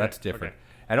 Yeah, Okay, that's different. okay.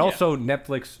 And also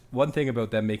Netflix. One thing about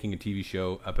them making a TV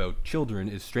show about children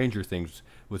is Stranger Things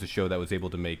was a show that was able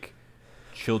to make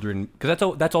children,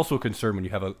 because that's also a concern when you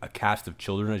have a cast of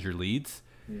children as your leads.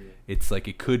 It's like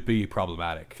it could be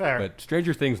problematic. Fair. But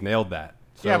Stranger Things nailed that.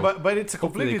 So Yeah, but it's a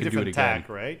hopefully they completely can do it different again. tack,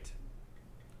 right?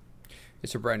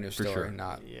 It's a brand new story, sure.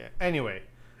 not Yeah. Anyway,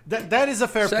 that is a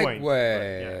fair point. segue.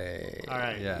 But, yeah. All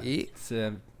right. yeah, it's,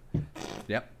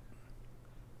 yep.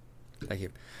 Thank you.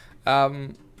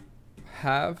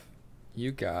 Have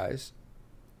you guys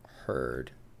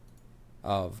heard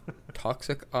of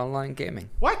toxic online gaming?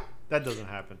 What? That doesn't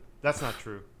happen. That's not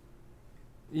true.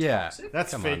 Yeah,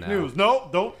 That's come on fake now. news. No,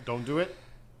 don't do it.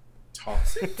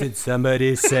 Toxic. Did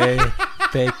somebody say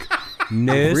fake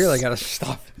news? Really gotta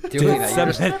stop doing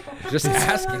that. You're just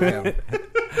asking him.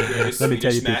 Let me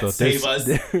tell you, people. Save us.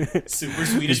 Super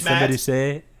Swedish Did somebody Matt.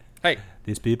 say Hey,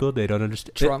 these people they don't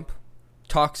understand Trump,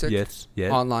 toxic Yes,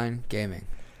 yes. online gaming.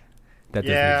 that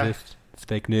Yeah. doesn't exist. It's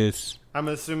fake news. I'm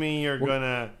assuming you're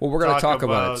gonna. Well, we're gonna talk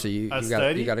about it, so you a got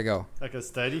study? to go. Like a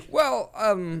study. Well,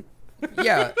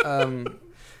 yeah.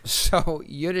 So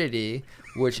Unity,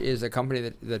 which is a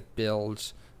company that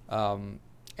builds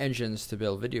engines to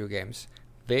build video games,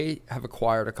 they have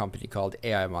acquired a company called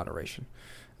AI Moderation,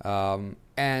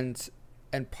 and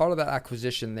part of that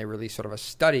acquisition, they released sort of a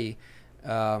study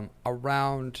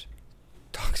around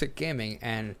toxic gaming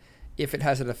and if it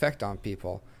has an effect on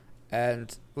people.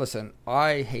 And listen,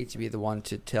 I hate to be the one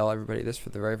to tell everybody this for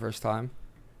the very first time,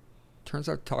 Turns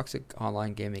out toxic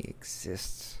online gaming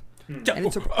exists. And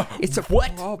It's a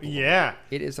what? problem. Yeah.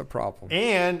 It is a problem.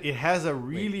 And it has a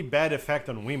really bad effect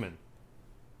on women.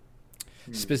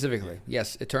 Specifically,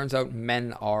 yes, it turns out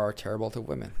men are terrible to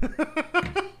women.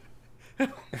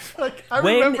 Like, I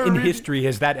When remember in reading- history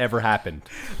has that ever happened?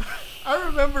 I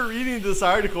remember reading this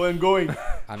article and going,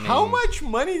 I mean, how much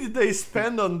money did they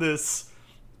spend on this,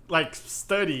 like,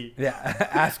 study? Yeah,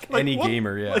 ask Like, any what-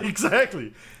 gamer. Yeah, like,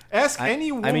 exactly. Ask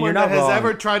any woman you're that not has wrong.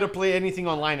 ever tried to play anything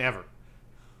online ever.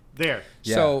 There.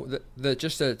 Yeah. So the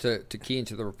just to key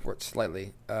into the report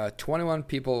slightly, 21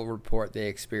 people report they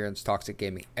experience toxic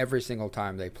gaming every single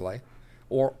time they play,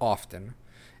 or often,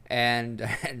 and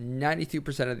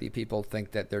 92% of the people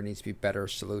think that there needs to be better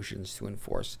solutions to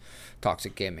enforce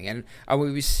toxic gaming. And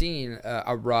we've seen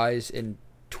a rise in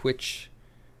Twitch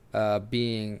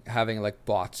having like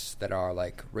bots that are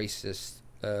like racist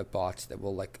bots that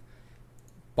will like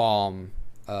bomb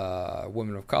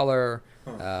women of color,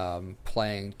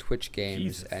 playing Twitch games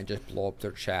Jesus. and just blow up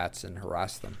their chats and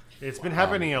harass them. It's been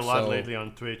happening a lot so- lately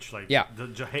on Twitch. Like, Yeah.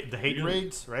 the hate Really?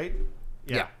 raids, right?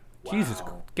 Yeah. Jesus,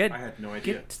 Wow. get I had no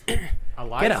idea. A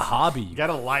life. get a hobby.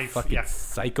 Get a life. Fucking Yeah.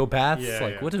 psychopaths. Yeah,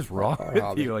 like, yeah. what is wrong Or with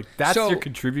hobby. you? Like, that's So- your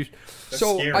contribution.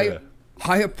 So scary.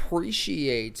 I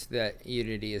appreciate that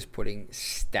Unity is putting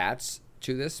stats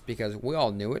to this because we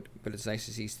all knew it, but it's nice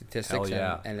to see statistics Hell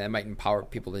yeah. and that might empower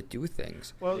people to do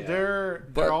things. Well, Yeah. they're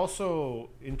But- also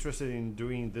interested in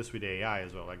doing this with AI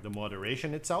as well, like the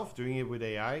moderation itself, doing it with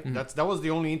AI. Mm-hmm. That was the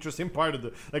only interesting part of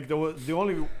the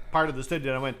only part of the study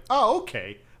that I went, oh,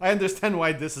 okay, I understand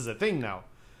why this is a thing now.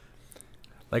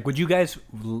 Like, would you guys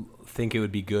think it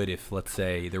would be good if, let's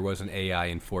say, there was an AI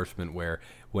enforcement where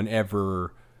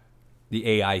whenever the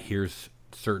AI hears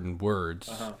certain words,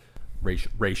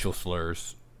 racial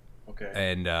slurs, Okay.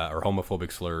 and or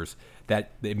homophobic slurs,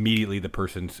 that immediately the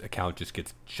person's account just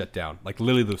gets shut down. Like,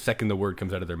 literally the second the word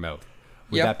comes out of their mouth.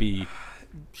 Would Yep. that be...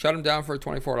 Shut them down for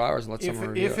 24 hours and let someone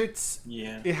review If it. it's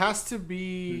Yeah. it has to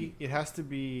be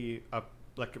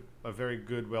a very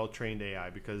good, well trained AI,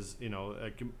 because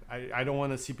like, I don't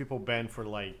want to see people banned for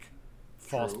like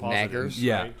false True. positives. Naggers.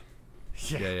 Yeah. right?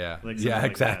 Yeah. Like something Yeah, like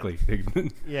that. exactly.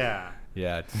 Yeah,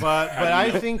 Yeah. but How do you I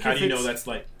know- think how if do you know it's that's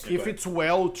like if it's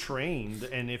well trained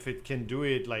and if it can do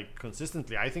it like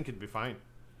consistently, I think it'd be fine.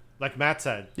 Like Matt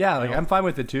said. Yeah, you like, know, I'm fine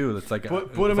with it too. It's like put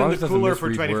as them long in as the it doesn't cooler for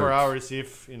misread 24 words. hours. See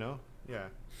if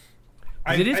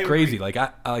yeah. It is crazy. Like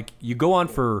I like you go on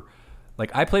for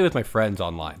like I play with my friends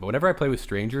online, but whenever I play with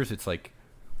strangers, it's like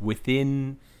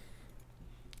within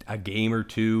a game or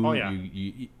two, Oh, yeah.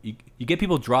 you get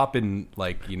people dropping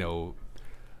like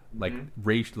like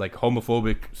race like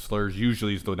homophobic slurs.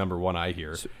 Usually is the number one I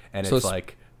hear, and so it's s-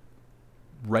 like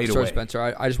right Sorry, away. Spencer,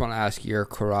 I just want to ask, you're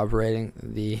corroborating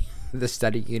the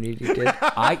study Unity did?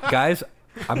 Guys,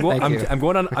 I'm going. Thank you. I'm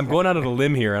going on a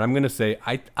limb here, and I'm going to say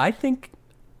I think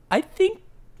they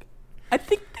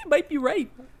might be right.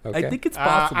 Okay. I think it's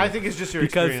possible. I think it's just your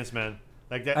Because experience, man.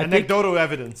 Like that I think- anecdotal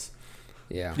evidence.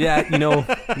 Yeah. Yeah,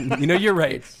 you're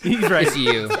right. He's right. It's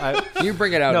you. You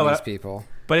bring it out No, in these but- people.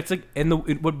 But it's like, and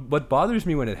what bothers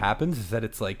me when it happens is that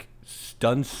it's like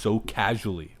done so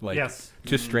casually, like Yes.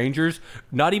 to strangers,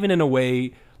 not even in a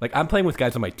way. Like I'm playing with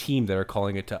guys on my team that are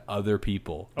calling it to other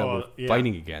people that Oh, we're yeah.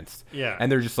 fighting against, Yeah.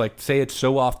 and they're just like say it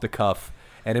so off the cuff,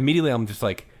 and immediately I'm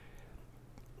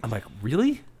like,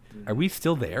 really? Are we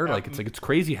still there? Like it's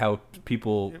crazy how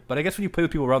people. But I guess when you play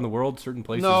with people around the world, certain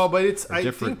places. No, but are I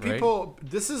different, think right? people.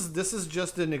 This is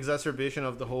just an exacerbation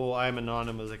of the whole "I'm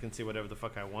anonymous, I can say whatever the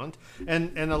fuck I want,"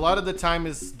 and a lot of the time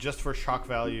is just for shock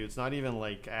value. It's not even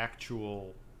like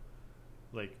actual,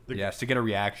 like Yes, to get a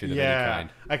reaction of any yeah. kind.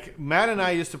 Like Matt and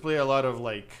I used to play a lot of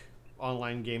like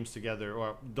online games together,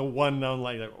 or the one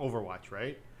online like Overwatch,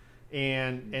 right?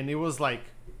 And it was like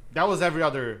that was every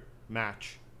other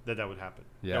match that would happen.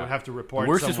 Yeah. I would have to report. The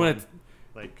worst is when someone,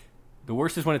 like. The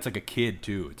worst is when it's like a kid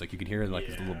too. It's like you can hear like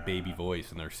this little Yeah. baby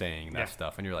voice, and they're saying that Yeah.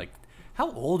 stuff, and you're like,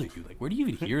 "How old are you? Like, where do you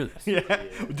even hear this?" Yeah.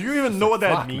 Do you even know what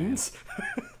that fuck, man. means?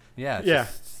 Yeah,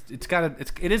 it's Yeah.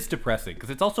 it is depressing because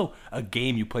it's also a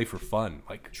game you play for fun.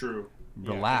 Like, True.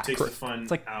 relax. It takes the fun It's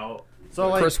like- out. So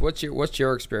like, Chris, what's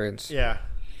your experience? yeah.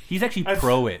 he's actually I've-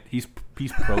 pro it. He's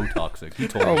pro toxic. He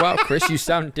told Oh me. wow, Chris, you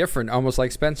sound different, almost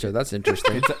like Spencer. That's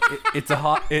interesting. It's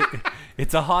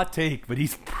a hot take, but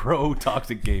he's pro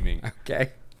toxic gaming.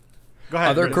 Okay. Go ahead.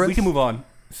 Other Chris. Chris? We can move on.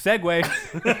 Segue.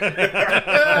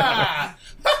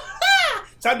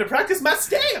 Time to practice my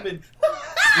stabbing.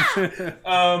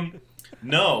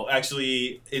 No,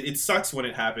 actually, it sucks when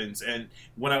it happens. And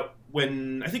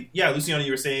when I think, Luciano,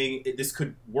 you were saying this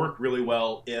could work really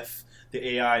well if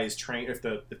the AI is trained, if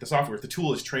the software, if the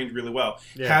tool is trained really well.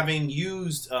 Yeah. Having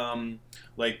used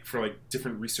like for like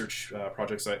different research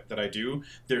projects that I do,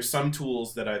 there's some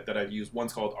tools that I've used.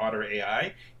 One's called Otter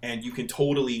AI, and you can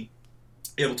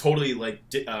it'll totally like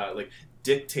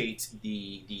dictate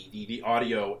the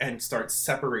audio and start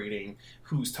separating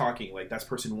who's talking. Like that's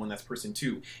person one, that's person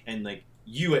two, and like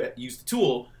you use the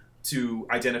tool to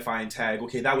identify and tag.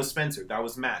 Okay, that was Spencer, that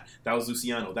was Matt, that was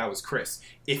Luciano, that was Chris.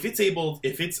 If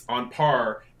it's on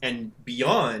par and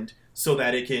beyond, so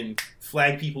that it can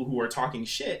flag people who are talking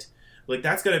shit. Like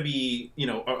that's gonna be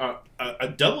a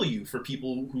W for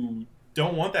people who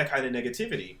don't want that kind of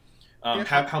negativity.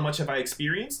 How much have I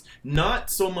experienced?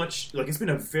 Not so much. Like it's been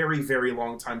a very, very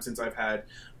long time since I've had,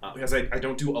 because I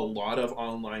don't do a lot of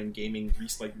online gaming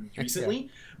recently.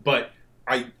 But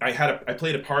I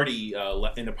played a party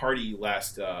in a party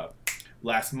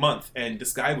last month, and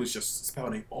this guy was just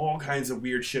spouting all kinds of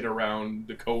weird shit around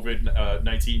the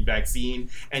COVID-19 vaccine,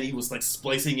 and he was like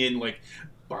splicing in like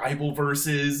Bible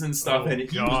verses and stuff, and you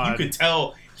could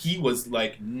tell he was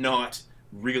like not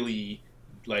really.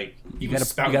 Like you got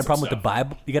a problem with the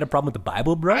Bible? You got a problem with the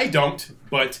Bible, bro? I don't,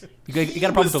 but you got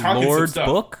a problem with the Lord's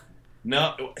book?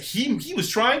 No, he was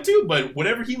trying to, but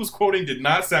whatever he was quoting did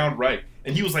not sound right.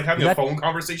 And he was like having a phone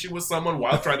conversation with someone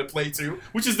while trying to play too,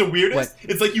 which is the weirdest. What?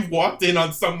 It's like you walked in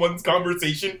on someone's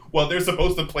conversation while they're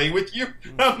supposed to play with you.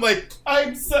 I'm like,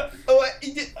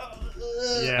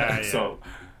 yeah. So.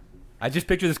 I just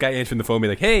picture this guy answering the phone, be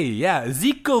like, "Hey, yeah,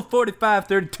 Ezekiel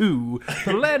 45:32,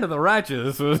 the land of the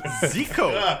righteous."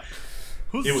 Zico.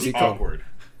 Who's it was Zico? Awkward.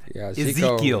 Yeah,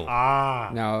 Ezekiel.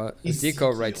 No,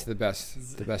 Zico writes the best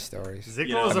stories.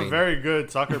 Zico was a very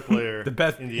good soccer player. The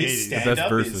best in the his 80s. The best stand-up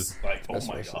verses. is like, oh Best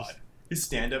my verses. god, his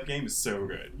stand-up game is so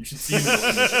good. You should see him. In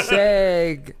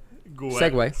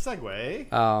Segue.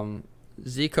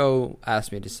 Zico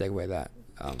asked me to segue that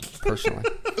personally.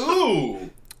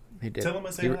 Ooh. He did. Tell him I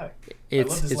say hi.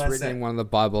 It's last written set. in one of the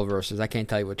Bible verses. I can't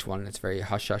tell you which one. It's very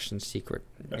hush hush and secret.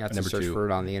 You have to Number search 2. for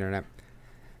it on the internet.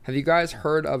 Have you guys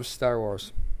heard of Star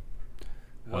Wars?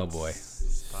 Oh boy.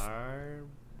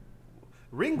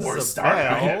 Rings Or a Star I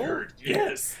have bell. heard.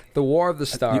 Yes. The War of the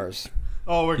Stars.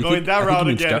 Oh, we're You going think- that I think route you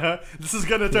mean again, Star- huh? This is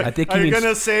gonna turn. I think Are you you mean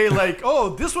gonna say like, oh,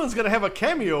 this one's gonna have a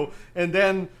cameo, and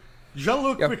then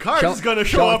Jean-Luc Yep, Picard is gonna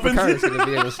show up and Picard is gonna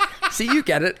be in this. See, you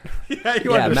get it. yeah,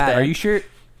 You Yeah, understand. Matt, are you sure?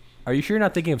 Are you sure you're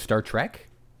not thinking of Star Trek?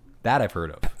 That I've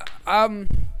heard of.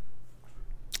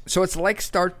 So it's like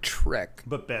Star Trek,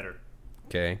 but better.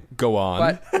 Okay, go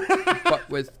on. but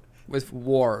with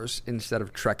wars instead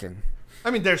of trekking. I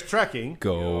mean, there's trekking.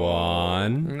 Go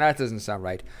on. That doesn't sound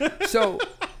right. So,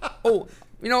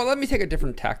 let me take a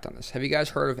different tact on this. Have you guys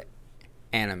heard of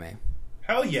anime?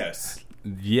 Hell yes.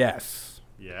 Yes.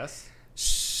 Yes.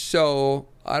 So,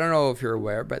 I don't know if you're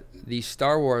aware, but the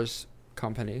Star Wars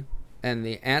company and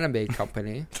the anime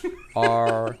company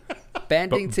are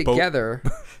banding together.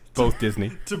 Both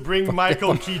Disney. To bring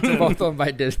Michael Keaton. Both of them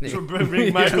by Disney. To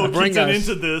bring Michael Bring Keaton us.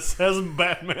 into this as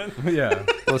Batman. Yeah.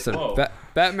 Listen, Whoa.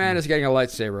 Batman is getting a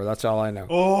lightsaber. That's all I know.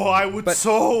 Oh, I would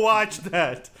so watch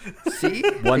that. See?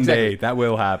 One Exactly. day that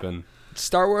will happen.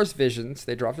 Star Wars Visions,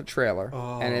 they dropped a trailer,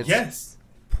 and it's Yes.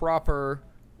 proper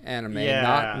anime,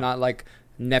 Yeah. not like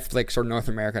Netflix or North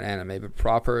American anime, but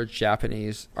proper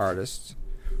Japanese artists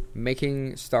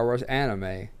making Star Wars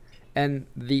anime. And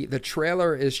the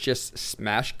trailer is just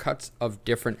smash cuts of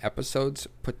different episodes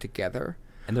put together,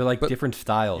 And they're like different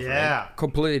styles, right? Yeah.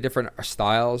 completely different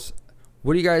styles.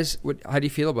 What do you guys? How do you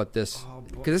feel about this?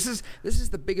 Because this is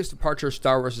the biggest departure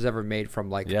Star Wars has ever made from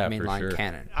like Yeah, for mainline sure.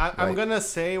 canon. I'm right? gonna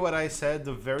say what I said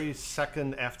the very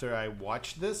second after I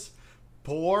watched this.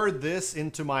 Pour this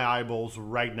into my eyeballs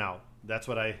right now. That's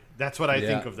what I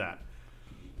think of that.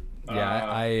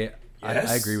 Yeah, I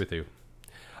yes. agree with you.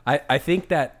 I think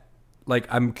that, like,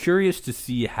 I'm curious to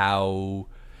see how,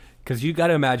 because you got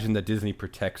to imagine that Disney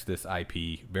protects this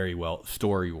IP very well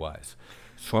story-wise.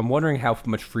 So I'm wondering how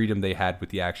much freedom they had with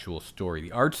the actual story.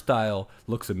 The art style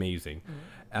looks amazing.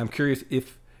 I'm curious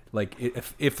if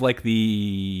like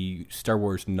the Star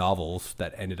Wars novels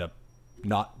that ended up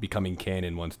not becoming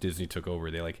canon once Disney took over,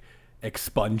 they like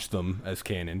expunged them as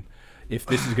canon. If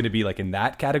this is going to be like in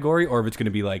that category, or if it's going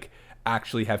to be like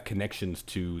actually have connections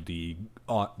to the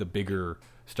bigger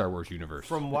Star Wars universe.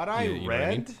 From what I You know read, what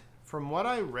I mean?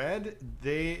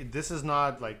 this is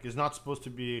not supposed to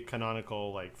be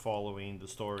canonical, like following the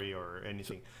story or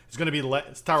anything. It's going to be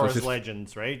Star Wars just-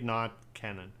 Legends, right? Not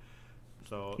canon.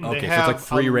 So Okay, they so it's like have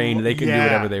free reign. They can do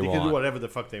whatever they They can want. do whatever the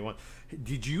fuck they want.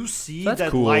 Did you see So that's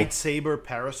that cool. lightsaber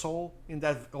parasol in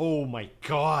that? Oh my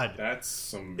god! That's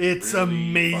some. It's really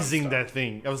amazing, fun that stuff.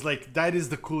 thing. I was like, that is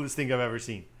the coolest thing I've ever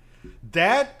seen.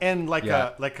 That and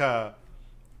Yeah.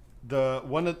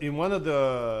 in one of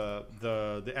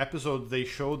the episodes they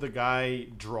show the guy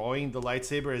drawing the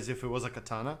lightsaber as if it was a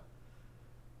katana.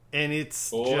 And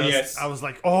it's yes. I was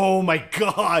like, oh my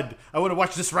god, I want to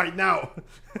watch this right now.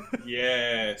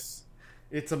 Yes.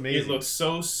 It's amazing. It looks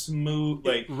so smooth,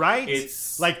 like right?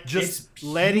 It's like just it's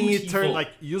letting it turn, beautiful. like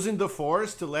using the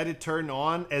force to let it turn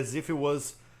on as if it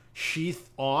was sheathed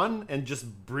on, and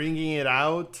just bringing it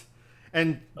out,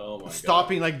 and Oh my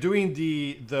stopping, God. like doing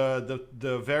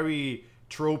the very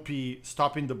tropey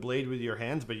stopping the blade with your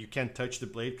hands, but you can't touch the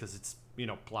blade because it's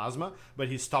plasma. But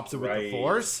he stops it with the Right.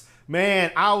 force.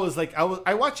 Man, I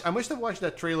must have watched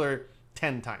that trailer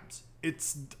 10 times.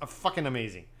 It's fucking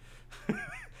amazing.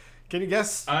 Can you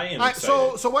guess? I am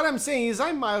So excited. what I'm saying is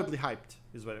I'm mildly hyped,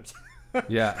 is what I'm saying.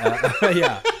 Yeah,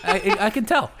 yeah, I can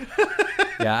tell.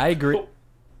 Yeah, I agree.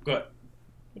 But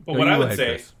No, what you I go would ahead, say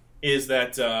Chris. is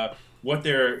that what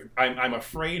I'm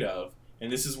afraid of,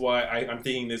 and this is why I'm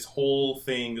thinking this whole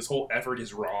effort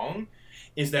is wrong,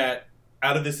 is that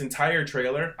out of this entire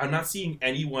trailer, I'm not seeing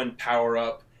anyone power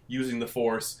up using the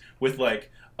Force with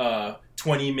like a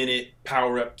 20-minute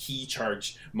power up key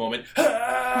charge moment.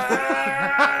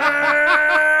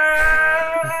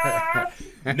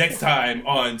 Next time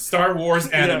on Star Wars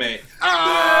anime.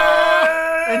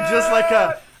 And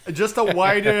just a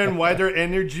wider and wider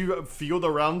energy field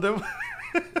around them.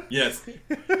 Yes.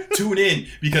 Tune in,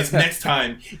 because next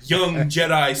time, young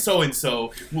Jedi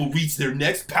so-and-so will reach their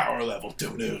next power level.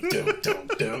 So we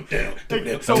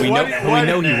what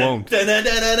know he won't.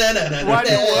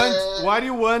 what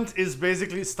you want is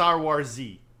basically Star Wars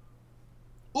Z.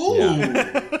 Ooh.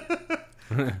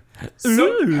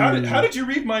 So, how did you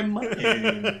read my mind?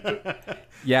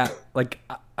 Yeah, like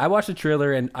I watched the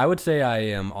trailer and I would say I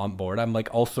am on board. I'm like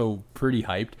also pretty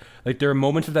hyped. Like there are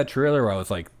moments of that trailer where I was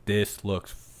like, this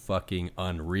looks fucking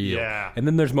unreal. Yeah. And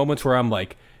then there's moments where I'm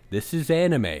like, this is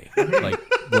anime. Like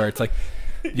where it's like,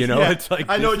 Yeah, it's like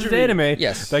I know this what is you mean. anime.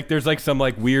 Yes. Like there's like some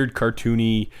like weird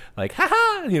cartoony like haha,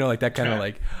 like that kind of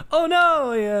like, oh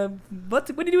no, yeah, what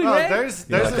are you doing, Oh, Ray? there's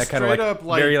You know, a like that kind of straight like up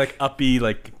like very like uppy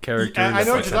like character. I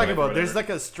know what that's, you're like, talking about. There's like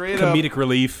a straight up comedic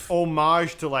relief.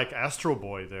 homage to like Astro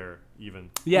Boy there even.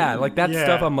 Yeah, like that Yeah,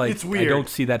 stuff. I'm like, it's weird. I don't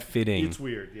see that fitting. It's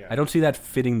weird, yeah. I don't see that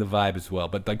fitting the vibe as well.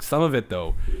 But like some of it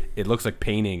though, it looks like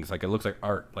paintings. Like it looks like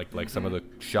art. Like some of the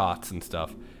shots and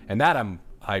stuff. And that I'm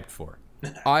hyped for.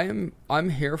 I'm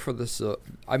here for this.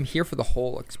 I'm here for the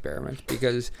whole experiment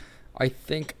because I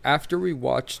think after we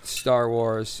watched Star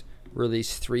Wars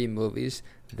release 3 movies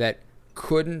that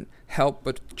couldn't help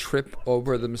but trip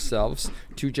over themselves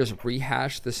to just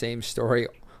rehash the same story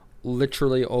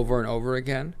literally over and over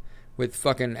again with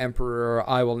fucking Emperor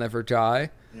I Will Never Die.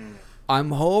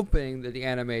 I'm hoping that the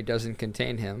anime doesn't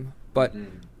contain him, but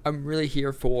I'm really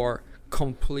here for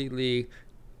completely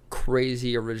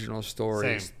crazy original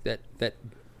stories Same. that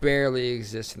barely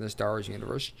exist in the Star Wars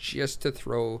universe, just to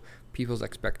throw people's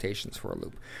expectations for a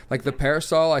loop. Like the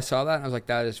Parasol, I saw that and I was like,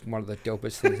 that is one of the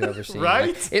dopest things I've ever seen.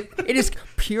 Right? Like, it is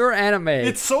pure anime.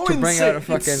 It's so to bring insane. out a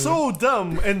fucking, It's so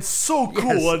dumb and so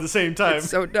cool Yes. at the same time. it's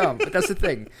so dumb, but that's the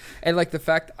thing. And like the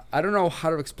fact, I don't know how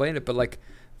to explain it, but like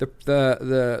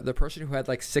the person who had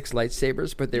like 6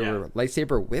 lightsabers, but they were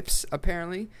lightsaber whips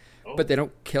apparently, but they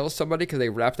don't kill somebody because they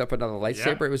wrapped up another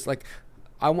lightsaber. Yeah. It was like,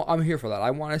 I'm here for that.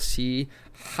 I want to see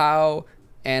how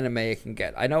anime it can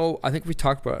get. I think we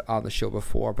talked about it on the show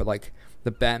before, but like the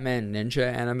Batman Ninja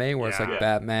anime where it's like Yeah.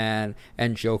 Batman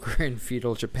and Joker in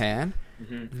feudal Japan.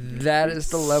 That is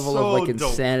the level So of like dope.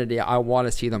 insanity I want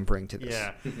to see them bring to this.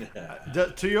 Yeah.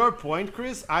 To your point,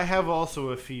 Chris, I have also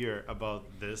a fear about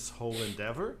this whole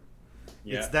endeavor.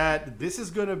 Yeah. It's that this is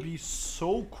going to be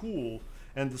so cool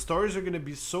and the stories are going to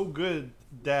be so good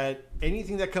that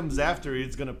anything that comes after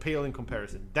it's going to pale in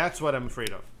comparison. That's what I'm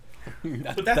afraid of.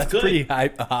 But that's good. pretty high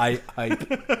hype.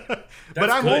 But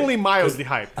I'm good. only mildly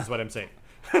hyped, is what I'm saying.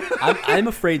 I'm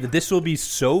afraid that this will be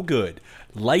so good,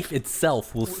 life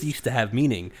itself will cease to have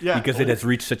meaning because it has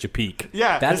reached such a peak.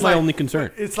 Yeah, That's it's my like- only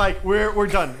concern. It's like we're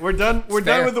done. We're done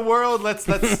fair. with the world. Let's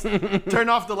turn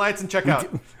off the lights and check out.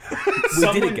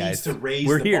 Someone did it, needs guys. to raise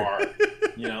We're the here. bar,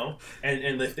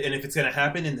 and if it's gonna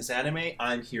happen in this anime,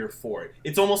 I'm here for it.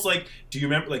 It's almost like, do you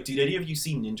remember? Like, did any of you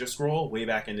see Ninja Scroll way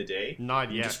back in the day? Not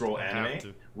Ninja yet. Scroll I anime, have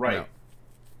to. right? No.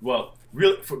 Well,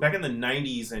 back in the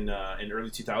 '90s and early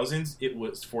 2000s, it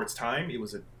was, for its time, it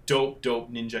was a dope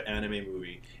ninja anime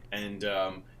movie, and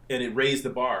it raised the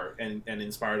bar and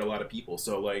inspired a lot of people.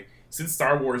 So like, since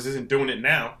Star Wars isn't doing it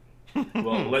now,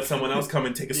 well, let someone else come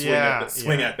and take a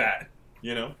swing at that.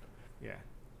 You know? Yeah.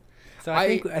 So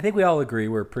I think we all agree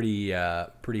we're pretty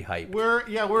hyped. We're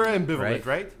ambivalent,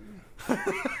 right?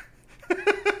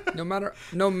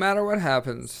 no matter what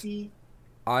happens,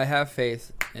 I have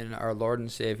faith in our Lord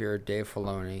and Savior Dave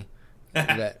Filoni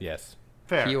that Yes.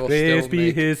 Fair. he will Praise still be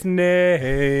make, his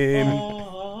name.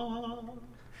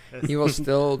 he will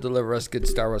still deliver us good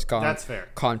Star Wars That's fair.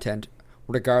 content,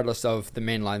 regardless of the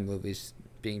mainline movies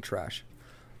being trash.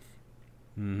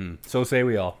 So say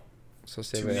we all. So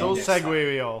say To we me. all. So segue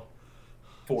we all.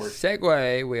 Ford.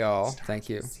 Segway, we all. Thank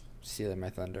you. Stealing my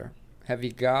thunder. Have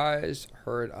you guys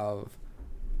heard of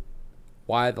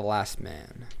Why the Last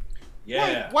Man?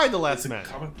 Yeah. Why the last It's a man?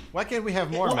 comic- Why can't we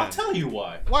have more Well, men? I'll tell you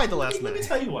why. Why the last Let man? me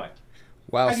tell you why.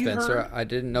 Wow, Have you Spencer, heard- I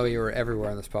didn't know you were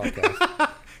everywhere on this podcast.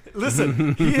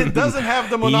 Listen, he doesn't have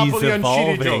the monopoly on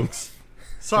shitty evolving. jokes.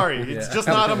 Sorry, it's just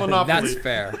not a monopoly. That's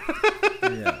fair.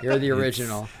 You're the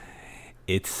original.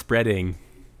 It's spreading.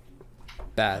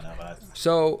 Bad.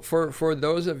 So for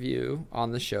those of you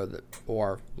on the show that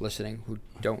or listening who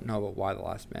don't know about Why the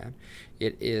Last Man,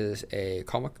 it is a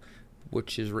comic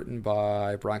which is written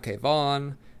by Brian K.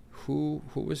 Vaughan. Who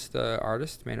was the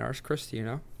artist, main artist? Chris, do you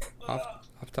know off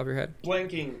the top of your head?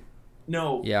 Blanking.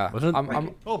 No. Yeah, Wasn't- I'm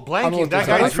Oh, I'm blanking. looking That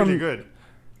for- guy's from- really good.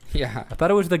 yeah. I thought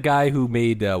it was the guy who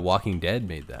made Walking Dead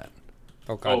made that.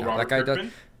 Oh god, no. Robert That guy Kirkman?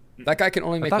 does. That guy can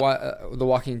only make thought- The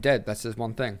Walking Dead. That's his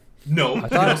one thing. No. I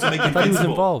thought, also make I thought he was Invincible.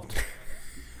 involved.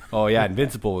 Oh yeah,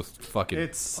 Invincible was fucking.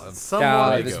 It's Yeah, someone.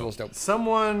 Lego. Invisible's dope.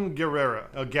 Someone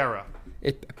Guerrera. Guerra.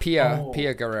 Pia Oh.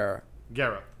 Guerrera.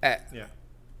 Guerra. Eh, Yeah.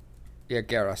 yeah,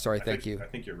 Guerra. Sorry, I thank think- you. I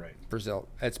think you're right. Brazil.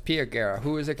 It's Pia Guerra,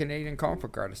 who is a Canadian comic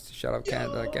book artist. Shout out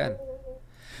Canada again.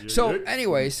 So,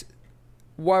 anyways,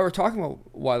 why we're talking about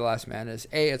Why the Last Man is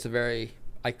it's a very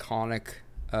iconic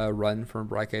run from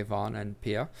Brian K. Vaughan and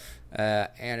Pia,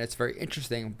 and it's very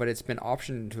interesting. But it's been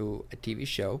optioned to a TV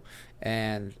show,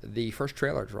 and the first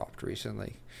trailer dropped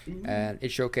recently, and it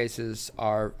showcases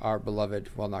our beloved,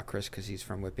 well, not Chris because he's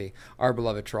from Whitby, our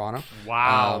beloved Toronto.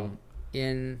 Wow.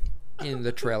 In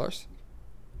the trailers.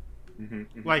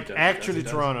 Like It does, actually it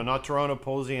does. Toronto, not Toronto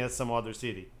posing as some other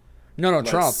city. No,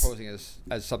 Toronto Let's- posing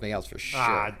as something else for sure.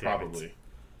 Ah, damn it. Probably.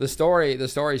 The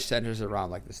story centers around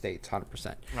like the States,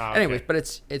 100%. Ah, okay. Anyways, but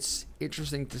it's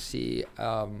interesting to see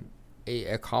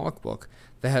a comic book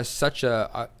that has such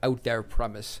a out there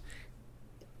premise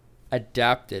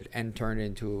adapted and turned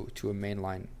into a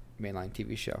mainline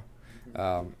TV show.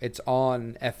 It's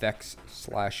on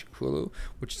FX/Hulu,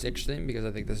 which is interesting because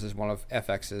I think this is one of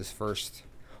FX's first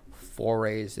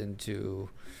forays into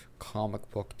comic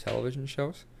book television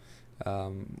shows.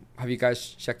 Have you guys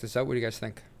checked this out? What do you guys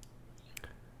think?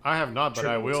 I have not, but I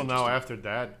Triple looks will now interesting. after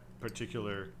that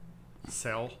particular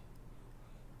cell.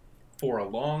 For a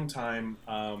long time,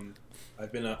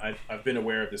 I've been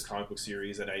aware of this comic book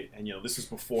series, and this was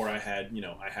before I had an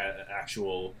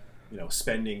actual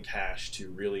spending cash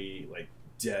to really like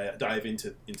dive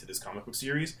into this comic book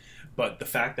series. But the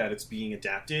fact that it's being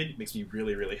adapted makes me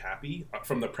really, really happy.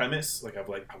 From the premise, I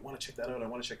want to check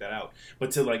that out.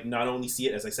 But to like not only see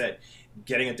it, as I said,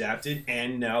 getting adapted,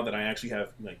 and now that I actually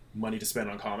have like money to spend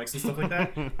on comics and stuff like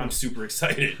that, I'm super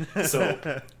excited.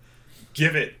 So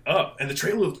give it up. And the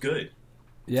trailer looked good.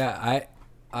 Yeah,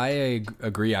 I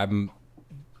agree. I'm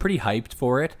pretty hyped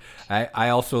for it. I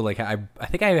also like I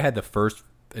think I had the first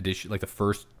edition, like the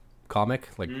first comic,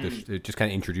 like it just kind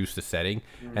of introduced the setting,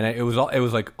 and it was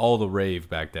like all the rave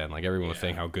back then. Like everyone was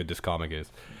saying how good this comic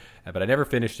is, but I never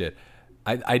finished it.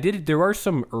 I did. There are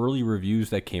some early reviews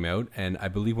that came out, and I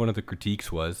believe one of the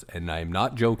critiques was, and I'm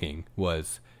not joking,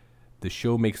 was the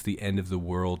show makes the end of the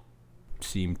world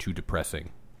seem too depressing.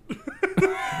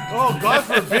 Oh, God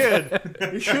forbid!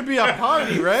 It should be a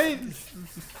party, right?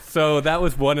 So that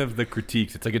was one of the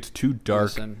critiques. It's like it's too dark.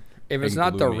 Listen, if it's and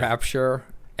not the gloomy. rapture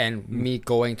and me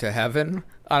going to heaven,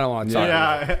 I don't want to talk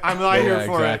about it. Yeah, I'm not here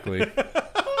for exactly.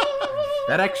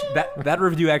 That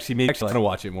review actually made me want to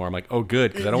watch it more. I'm like, oh,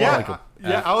 good, because I don't want like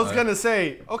I was gonna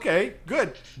say, okay,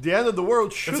 good. The end of the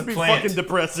world should That's a be plant. fucking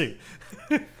depressing.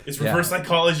 It's reverse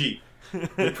psychology.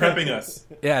 They're prepping us.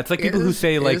 Yeah, it's like It people who is-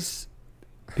 say it like is-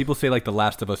 people say like The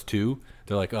Last of Us 2.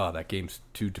 They're like, oh, that game's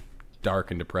too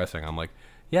dark and depressing. I'm like,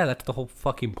 yeah, that's the whole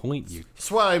fucking point. You That's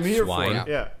what I'm here Swine. for.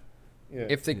 Yeah.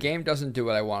 if the game doesn't do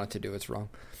what I want it to do, it's wrong.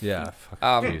 yeah. Fuck,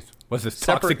 Um, jeez. What's this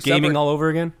separate- toxic gaming separate- all over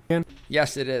again?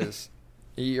 Yes, it is.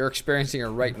 You're experiencing it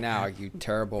right now, you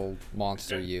terrible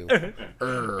monster, you.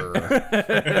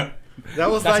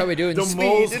 That was That's like how we do it in the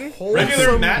Sweden. most Regular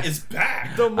wholesome, Matt is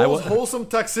back. the most wholesome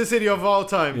toxicity of all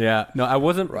time. Yeah, no, I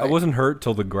wasn't. I Right. wasn't hurt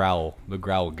till the growl. The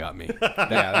growl got me.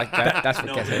 Yeah, that's what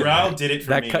No, gets it. Rao did it for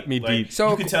That me. cut me Like, deep.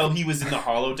 So- you could tell he was in the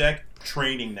holodeck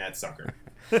training that sucker.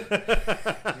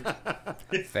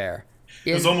 Fair.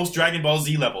 It was almost Dragon Ball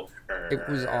Z level. It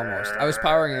was almost. I was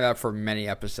powering it up for many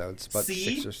episodes, but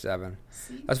See? 6 or 7.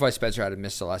 See? That's why Spencer had to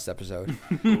miss the last episode.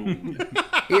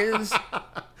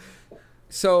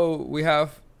 So we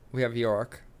have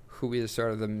York, who is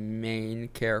sort of the main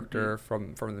character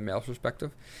from the male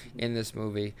perspective in this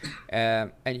movie,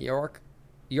 and York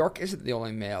isn't the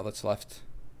only male that's left.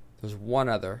 There's one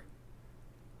other,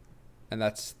 and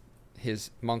that's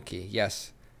his monkey.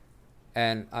 Yes,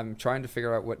 and I'm trying to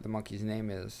figure out what the monkey's name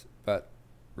is, but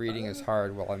reading is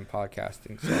hard while I'm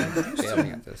podcasting, so I'm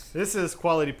failing at this. This is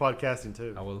quality podcasting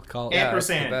too. I will call it. Yeah, that's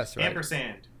the Ampersand. best, right?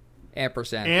 Ampersand.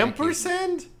 Ampersand. thank you.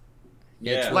 Ampersand?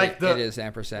 It's Yeah. Like the- it is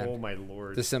ampersand. Oh my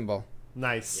lord. The symbol.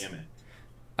 Nice. Yeah,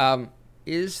 man.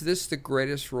 Is this the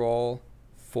greatest role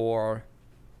for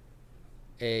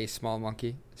a small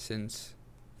monkey since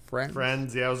Friends?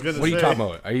 Friends, yeah, I was gonna What are say. you talking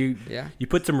about? Are you? Yeah. You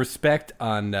put some respect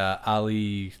on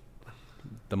Ali,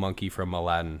 the monkey from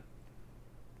Aladdin.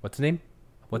 What's his name?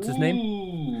 What's his name?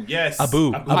 Ooh, yes.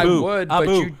 Abu. Abu. I Abu. would, but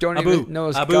Abu. you don't Abu. even know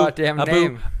his Abu. goddamn Abu.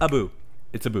 name. Abu.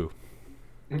 It's Abu.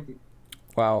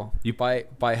 Wow.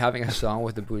 By having a song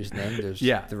with Abu's name, there's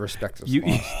Yeah. the respect is You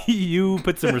lost. you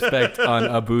put some respect on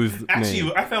Abu's Actually,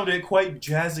 name. I found it quite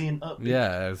jazzy and upbeat.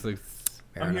 Yeah, it's like.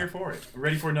 Fair I'm enough. here for it. I'm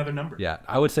ready for another number. Yeah,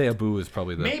 I would say Abu is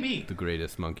probably Maybe. the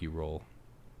greatest monkey role.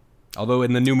 Although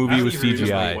in the new movie I it don't was even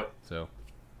remember CGI. what- So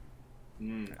I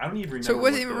don't even remember. So it wasn't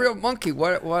what even a the- real monkey.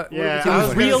 What Yeah, are we I doing was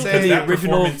with gonna real say- to the that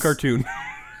original performance- cartoon.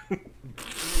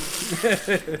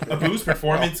 Abu's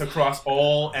performance across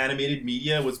all animated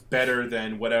media was better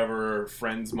than whatever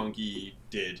Friends monkey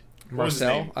did. What was his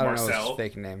Marcel? name? I don't know Marcel. his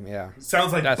fake name. Yeah.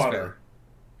 Sounds like That's butter.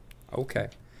 fair. Okay.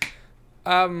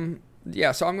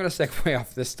 Yeah. So I'm gonna segue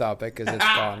off this topic because it's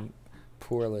gone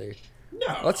poorly.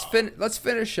 No. Let's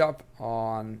finish up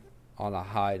on a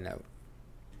high note.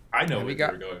 I know Have where you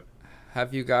got- we're going.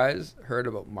 Have you guys heard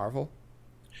about Marvel?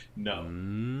 No.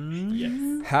 Mm.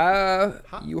 Yes. Have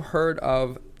you heard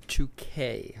of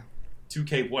 2K?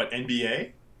 2K what?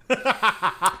 NBA?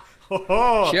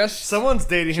 Oh, Just- someone's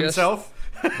dating just- himself.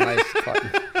 Nice.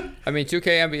 I mean,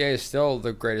 2K NBA is still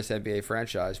the greatest NBA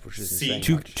franchise, which is See, insane.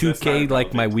 Two much. two That's not K a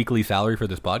like my problem. weekly salary for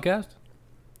this podcast.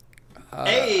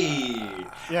 Hey!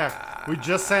 Yeah, we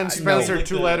just send no. Spencer Like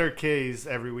the- 2-letter Ks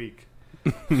every week.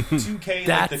 2K like the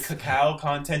That's- cacao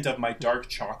content of my dark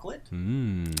chocolate?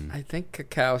 Mm. I think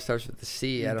cacao starts with the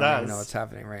C. I It don't does. even know what's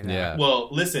happening right now. Yeah. Well,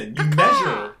 listen, you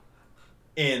measure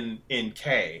in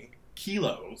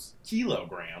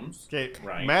kilograms. Okay,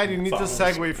 Right. Matt, you need to Follows.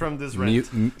 segue from this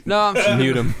rant. No, I'm just,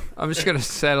 Mute him. I'm just gonna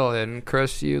settle in.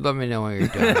 Chris, you let me know when you're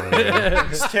done.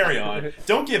 Just carry on.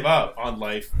 Don't give up on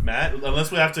life, Matt.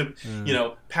 Unless we have to,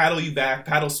 paddle you back,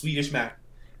 paddle Swedish Matt.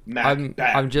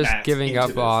 I'm just Matt giving into up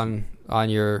this. on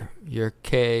your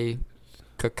K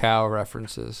cacao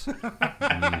references.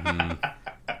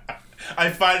 I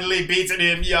finally beaten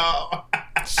him, y'all.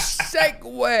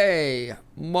 Segway!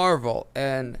 Marvel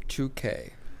and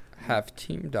 2K have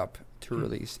teamed up to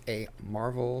release a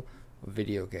Marvel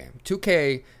video game.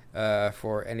 2K,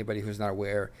 for anybody who's not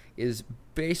aware, is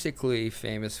basically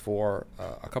famous for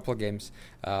a couple of games.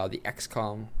 The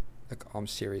XCOM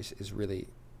series is really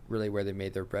where they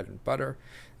made their bread and butter.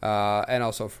 And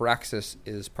also Firaxis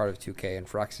is part of 2K, and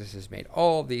Firaxis has made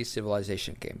all these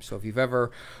Civilization games. So if you've ever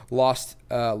lost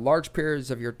large periods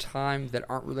of your time that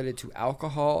aren't related to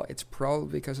alcohol, it's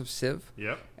probably because of Civ.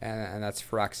 Yep. And that's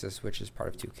Firaxis, which is part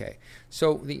of 2K.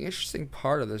 So the interesting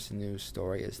part of this news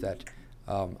story is that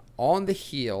on the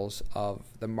heels of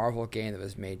the Marvel game that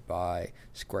was made by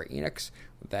Square Enix,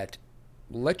 that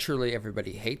literally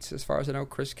everybody hates, as far as I know.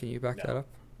 Chris, can you back that up?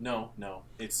 No,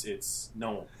 it's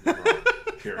no.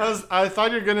 Period. I thought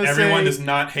you were gonna Everyone say. does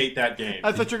not hate that game.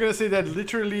 I thought you were gonna say that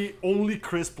literally only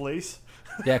Chris plays.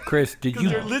 Yeah, Chris, did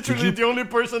Because you're you literally the only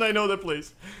person I know that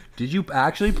plays. did you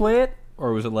actually play it,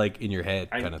 or was it like in your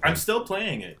head kind of thing? I'm still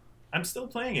playing it.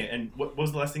 And what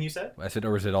was the last thing you said? I said,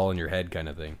 or was it all in your head kind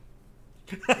of thing?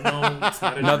 No, it's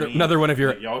not a dream. Another one of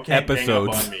your Y'all can't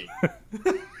episodes. gang up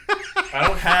on me. I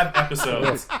don't have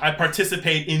episodes. I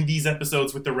participate in these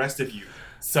episodes with the rest of you.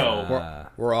 So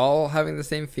We're all having the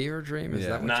same fever dream? Is Yeah.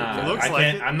 that what nah, you're It getting? looks I like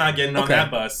can't. it. I'm not getting on Okay. that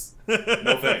bus. No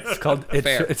thanks. It's called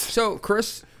Fair. it's So,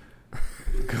 Chris...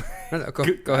 No, go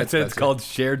ahead, I said it's Spencer. called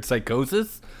shared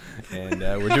psychosis, and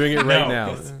we're doing it right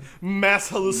No. now. Mass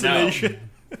hallucination.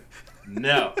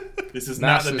 No, this is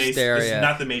Mass not the This hysteria. is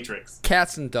not the Matrix.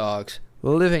 Cats and dogs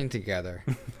living together.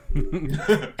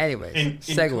 Anyways, In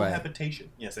segue. cohabitation.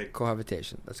 Yes,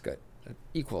 Cohabitation. That's good.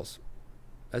 Equals.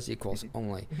 As equals Mm-hmm.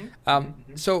 only.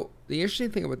 So the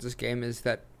interesting thing about this game is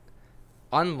that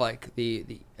unlike the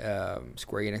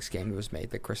Square Enix game that was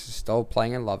made that Chris is still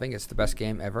playing and loving, it's the best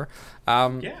game ever.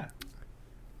 yeah.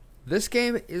 this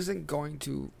game isn't going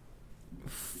to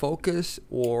focus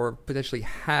or potentially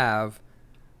have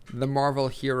the Marvel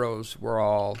heroes we're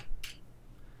all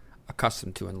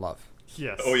accustomed to and love.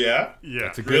 Yes. Oh yeah, Yeah.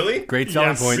 That's a really great selling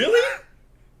Yes. point. really.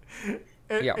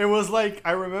 Yeah. It was like,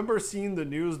 I remember seeing the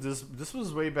news. This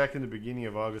was way back in the beginning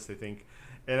of August, I think,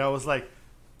 and I was like,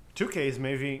 2K is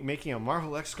maybe making a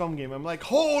Marvel XCOM game. I'm like,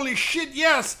 holy shit,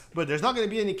 yes! But there's not going to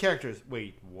be any characters.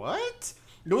 Wait, what?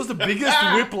 It was the biggest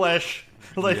whiplash.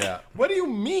 Like, Yeah. what do you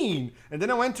mean? And then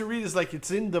I went to read, it's like,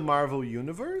 it's in the Marvel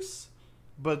universe,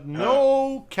 but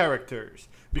no characters.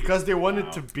 Because they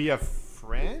wanted to be a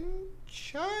franchise,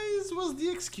 was the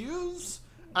excuse?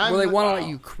 Well, they want to let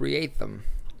you create them.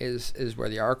 Is where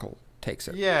the article takes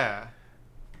it. Yeah.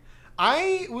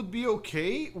 I would be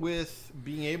okay with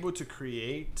being able to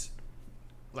create,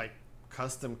 like,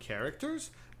 custom characters,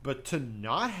 but to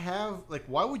not have, like,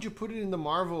 why would you put it in the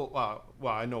Marvel?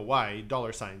 Well, I know why,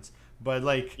 $signs. But,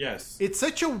 like, Yes. it's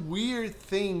such a weird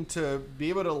thing to be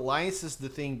able to license the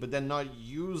thing, but then not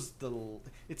use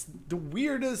it's the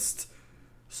weirdest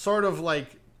sort of,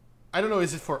 like, I don't know,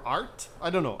 is it for art?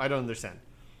 I don't know. I don't understand.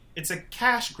 It's a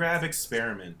cash grab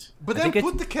experiment. But I then think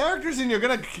put the characters in, you're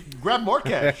going to grab more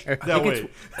cash that way.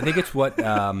 I think it's what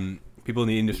people in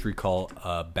the industry call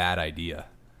a bad idea.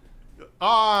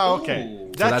 Ah, okay.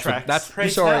 Ooh. That that's tracks. What,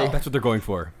 Praise Sorry. God. that's what they're going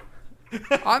for.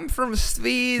 I'm from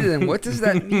Sweden. What does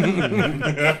that mean?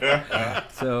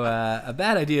 So a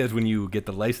bad idea is when you get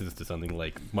the license to something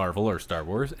like Marvel or Star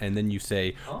Wars, and then you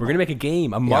say, we're going to make a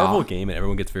game, a Marvel game, and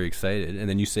everyone gets very excited. And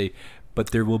then you say,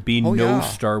 but there will be no yeah.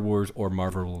 Star Wars or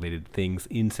Marvel-related things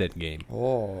in said game.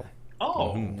 Oh,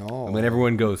 Oh, no. And then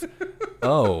everyone goes,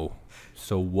 oh,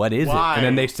 so what is Why? it? And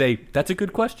then they say, that's a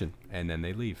good question. And then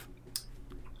they leave.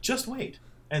 just wait.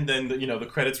 And then the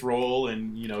credits roll,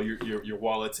 and your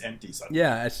wallet's empty suddenly.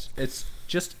 Yeah, it's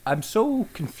just, I'm so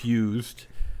confused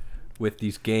with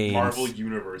these games. Marvel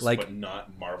Universe, Like- but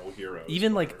not Marvel Heroes.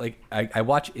 Even or- I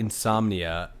watch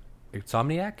Insomniac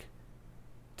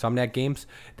games.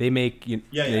 They make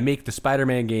they make the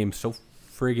Spider-Man game so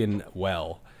friggin'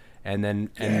 well, and then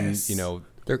Yes.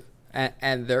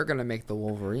 they're gonna make the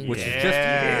Wolverine which game. is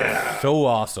just so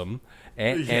awesome,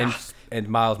 and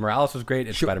Miles Morales is great,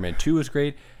 and Spider-Man 2 is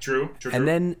great, True. and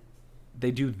then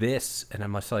they do this, and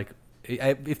I'm just like,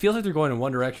 it feels like they're going in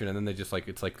one direction, and then they just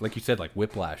it's like you said, like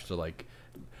whiplash. So like.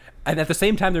 And at the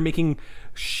same time, they're making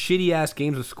shitty-ass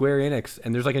games with Square Enix,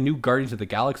 and there's like a new Guardians of the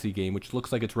Galaxy game, which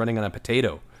looks like it's running on a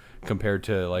potato compared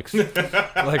to like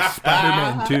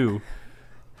Spider-Man 2,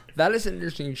 That is an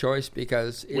interesting choice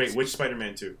because it's Wait, which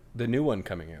Spider-Man 2? the new one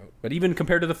coming out. But even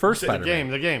compared to the first The Spider-Man, game.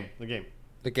 the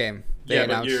game. They Yeah, but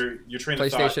announced your train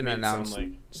of thought PlayStation made it sound announced like...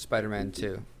 Spider-Man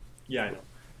 2. Yeah,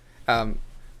 I know.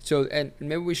 So, and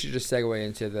maybe we should just segue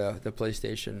into the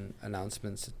PlayStation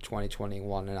announcements, the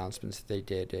 2021 announcements that they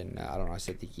did in, I don't know, I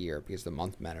said the year because the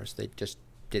month matters. They just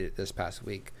did it this past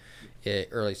week,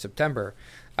 early September.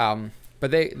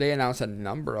 But they announced a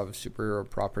number of superhero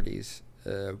properties,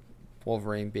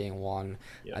 Wolverine being one,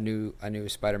 Yep. a new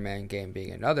Spider-Man game being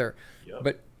another.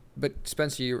 Yep. But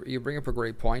Spencer, you bring up a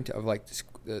great point of like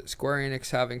the Square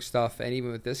Enix having stuff, and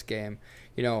even with this game,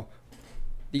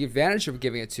 the advantage of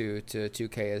giving it to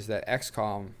 2K is that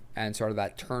XCOM and sort of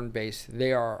that turn-based,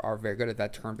 they are very good at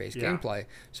that turn-based gameplay.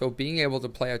 So being able to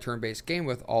play a turn-based game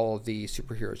with all of the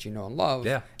superheroes you know and love,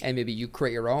 and maybe you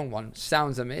create your own one,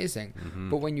 sounds amazing.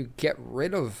 But when you get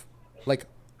rid of, like,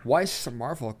 why is this a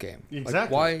Marvel game?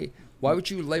 Exactly. Like, why would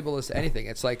you label this anything?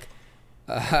 It's like,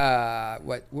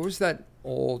 what was that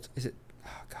old? Is it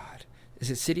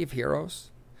City of Heroes?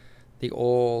 The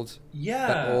old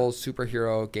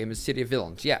superhero game is City of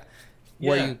Villains,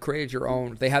 where you created your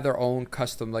own. They had their own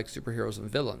custom like superheroes and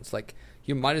villains. Like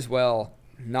you might as well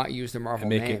not use the Marvel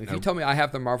name. If you tell me I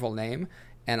have the Marvel name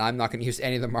and I'm not going to use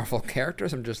any of the Marvel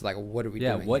characters, I'm just like, what are we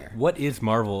doing here? what is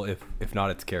Marvel if not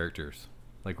its characters?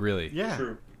 Like really? Yeah.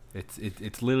 True.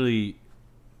 It's literally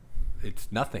it's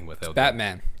nothing without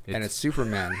Batman them. and it's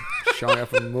Superman showing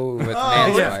up a movie with Oh,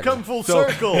 Man we've Spider. come full So-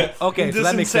 circle. Okay, in so this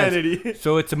that makes insanity. sense.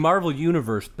 So it's a Marvel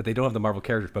universe, but they don't have the Marvel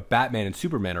characters. But Batman and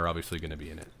Superman are obviously going to be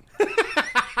in it.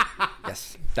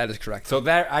 Yes, that is correct. So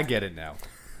that I get it now.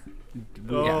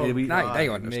 Oh, now you It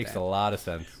understand. makes a lot of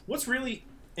sense. What's really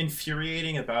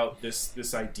infuriating about this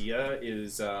idea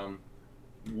is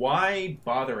why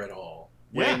bother at all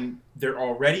when there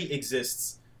already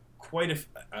exists quite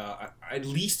at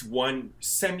least one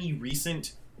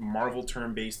semi-recent Marvel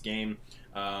turn-based game.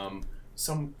 I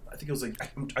think it was like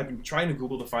I've been trying to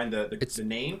Google to find the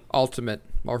name.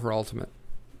 Marvel Ultimate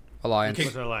Alliance. Okay.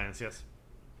 With Alliance, yes.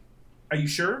 Are you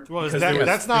sure? Well, Because there was-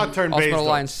 that's not turn-based. Ultimate though.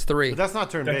 Alliance 3. But that's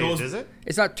not turn-based, goes- is it?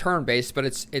 It's not turn-based, but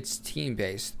it's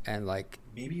team-based. And, like,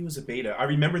 maybe it was a beta. I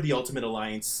remember the Ultimate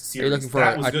Alliance are series. you looking for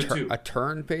that was good too. a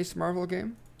turn-based Marvel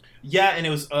game? Yeah, and it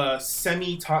was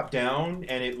semi top down,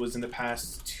 and it was in the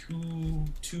past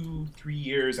 3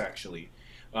 years actually.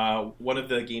 One of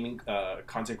the gaming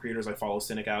content creators I follow,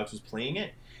 Cynic Alex, was playing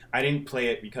it. I didn't play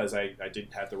it because I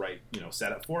didn't have the right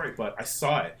setup for it, but I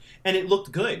saw it and it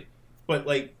looked good. But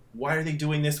like, why are they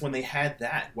doing this when they had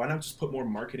that? Why not just put more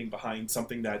marketing behind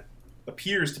something that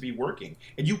appears to be working?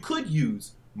 And you could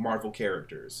use Marvel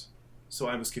characters. So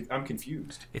I'm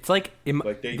confused. It's like,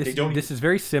 they don't. This is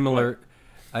very similar.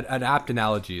 An apt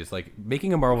analogy is like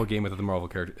making a Marvel game with other Marvel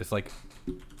characters. It's like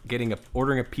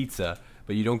ordering a pizza,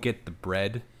 but you don't get the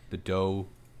bread, the dough,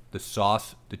 the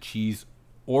sauce, the cheese,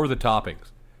 or the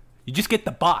toppings. You just get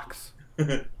the box.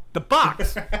 The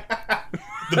box.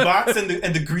 The box and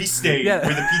the grease stain Yeah.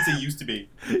 where the pizza used to be.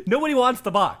 Nobody wants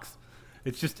the box.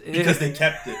 It's just Because they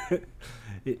kept it.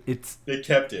 They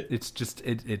kept it. It's just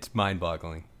it's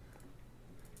mind-boggling.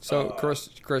 So,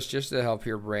 Chris, just to help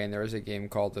your brain, there is a game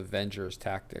called Avengers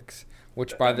Tactics,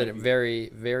 which by the very,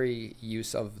 very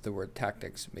use of the word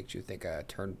tactics makes you think a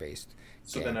turn-based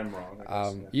So game. then I'm wrong. I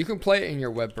guess, yeah. You can play it in your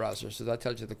web browser, so that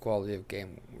tells you the quality of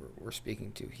game we're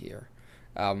speaking to here.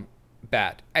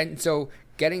 Bad. And so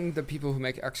getting the people who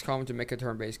make XCOM to make a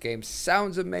turn-based game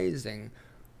sounds amazing,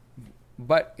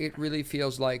 but it really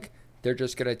feels like they're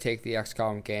just going to take the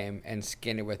XCOM game and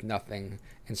skin it with nothing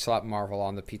and slap Marvel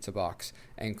on the pizza box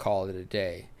and call it a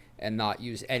day and not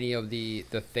use any of the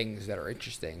things that are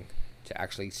interesting to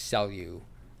actually sell you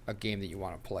a game that you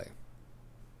want to play.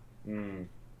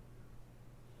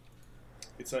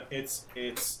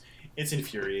 It's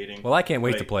infuriating. Well, I can't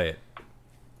wait to Like- play it.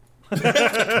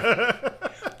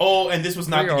 Oh, and this was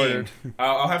not the Pre-ordered. game.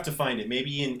 I'll have to find it.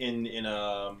 Maybe in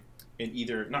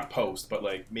either not post, but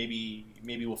like maybe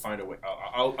we'll find a way.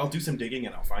 I'll do some digging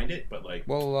and I'll find it. But like,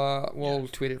 We'll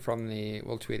tweet it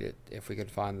we'll tweet it if we can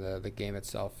find the game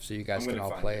itself, so you guys I'm can gonna all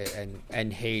find play it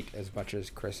and hate as much as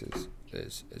Chris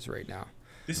is right now.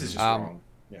 this is just wrong.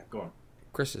 Yeah, go on.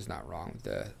 Chris is not wrong.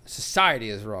 The society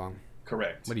is wrong.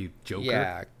 Correct. What are you, Joker?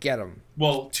 Yeah, get him.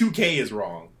 Well, 2K is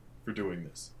wrong for doing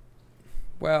this,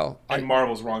 Well, and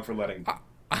Marvel's wrong for letting.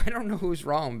 I don't know who's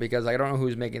wrong because I don't know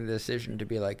who's making the decision to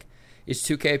be like, is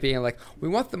 2K being like, we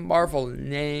want the Marvel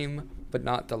name but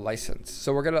not the license.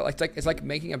 So we're gonna it's like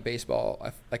making a baseball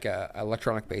like a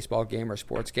electronic baseball game or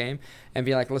sports game and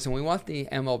being like, listen, we want the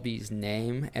MLB's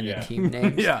name and Yeah. the team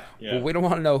names. Yeah. But we don't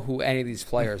want to know who any of these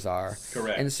players are.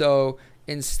 Correct. And so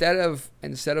instead of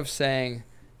saying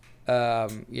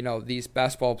these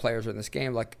basketball players are in this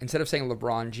game. Like instead of saying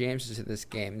LeBron James is in this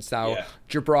game, it's now Yeah.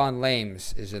 Jabron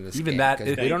Lames is in this Even game. that- 'cause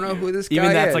it- we don't know Thank you. who this guy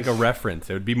Even that's is. like a reference.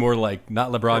 It would be more like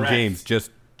not LeBron Correct. James,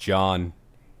 just John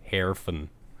Harfin.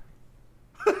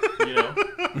 You know,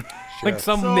 Like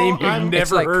some So name you've I'm- never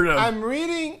It's like- heard of. I'm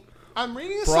reading some more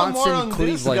Bronson on this,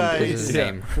 Cleveland is guys. his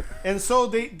name. And so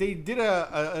they did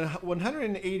a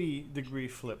 180-degree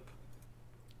flip.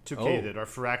 2K Oh. did, or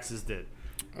Firaxis did.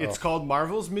 It's Oh. called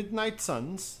Marvel's Midnight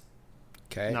Suns.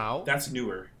 Okay. Now, that's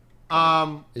newer.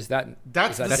 Is that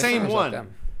That's is that the different same or is that one.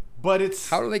 them? but it's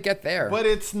How do they get there? But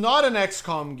it's not an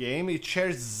XCOM game. It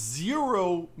shares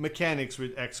zero mechanics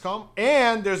with XCOM,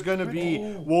 and there's going to be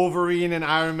Wolverine and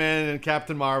Iron Man and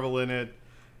Captain Marvel in it,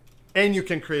 and you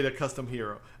can create a custom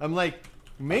hero. I'm like,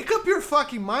 make up your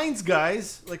fucking minds,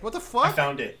 guys. Like, what the fuck? I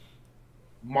found it.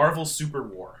 Marvel Super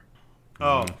War.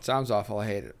 Oh, Sounds awful. I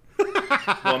hate it.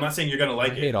 Well, I'm not saying you're gonna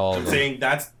like hate it. all of I'm them. saying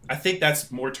I think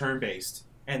that's more turn-based,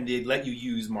 and they let you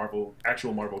use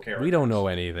actual Marvel characters. We don't know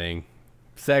anything.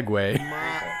 Segway.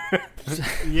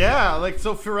 yeah. Like,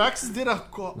 so Firaxis did a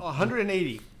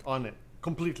 180 on it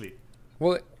completely.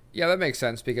 Well, yeah, that makes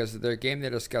sense because their game they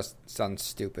discussed sounds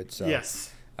stupid. So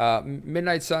Yes.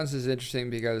 Midnight Suns is interesting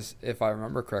because if I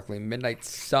remember correctly, Midnight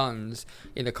Suns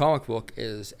in the comic book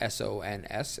is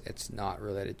SONS. It's not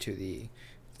related to the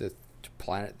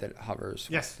planet that hovers.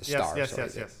 Yes, the yes, star, yes, sorry,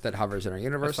 yes, yes. That hovers in our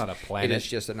universe. That's not a planet. It is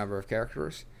just a number of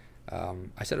characters.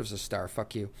 I said it was a star.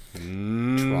 Fuck you.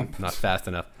 Trump. Not fast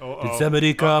enough. Uh-oh. Did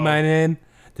somebody call my name?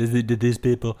 Did these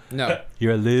people? No,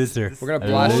 You're a loser. we're gonna A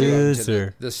blast you into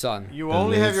loser. the sun. You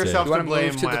only have loser. yourself You to wanna move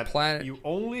blame, to the Matt. planet- You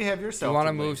only have yourself You want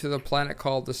to to blame. move to the planet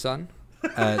called the sun?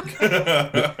 Listen,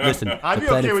 I'd the be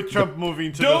planet, okay with Trump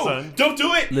moving to the No, sun. don't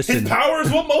do it. Listen. His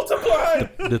powers will multiply.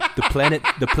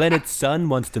 the planet sun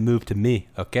wants to move to me.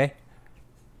 Okay.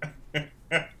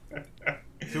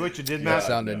 See what you did, That Matt?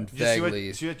 sounded Did you see what-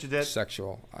 vaguely see what you did?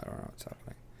 sexual. I don't know what's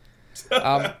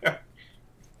happening.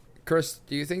 Chris,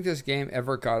 do you think this game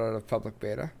ever got out of public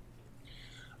beta?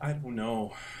 I don't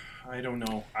know. I don't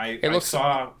know. I looks-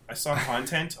 saw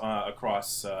content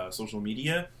across social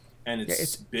media, and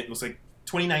it was like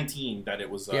 2019 that it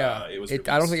was. It was. I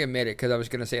don't think it made it because I was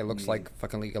gonna say it looks like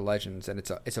fucking League of Legends, and it's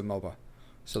a MOBA.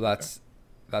 So that's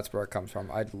where it comes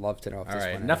from. I'd love to know if All this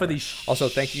right, went enough of anywhere. these. Also,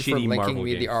 thank you for shitty linking Marvel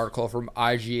me the games. article from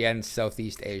IGN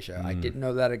Southeast Asia. I didn't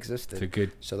know that existed. It's a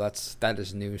good- So that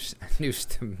is news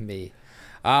to me.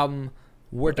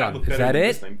 We're done. looked Is better that than it?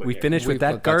 this thing, but We yeah. finished with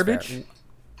that That's fair. garbage.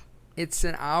 It's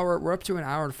an hour. We're up to an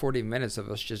hour and 40 minutes of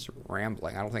us just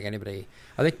rambling. I don't think anybody.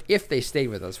 I think if they stayed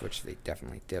with us, which they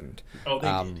definitely didn't. Oh,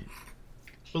 they did.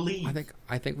 Believe.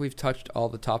 I think we've touched all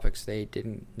the topics they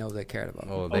didn't know they cared about.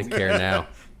 Oh, they care now.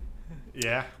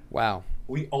 Yeah, Wow.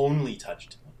 We only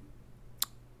touched.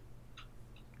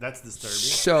 that's disturbing.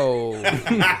 So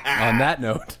On that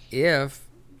note, if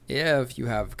you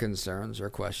have concerns or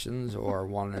questions or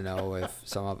want to know if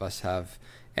some of us have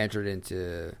entered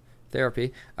into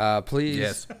therapy, please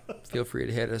Yes. feel free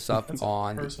to hit us up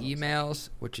on the personal emails,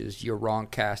 which is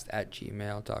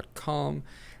yourwrongcast@gmail.com.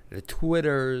 The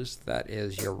Twitters, that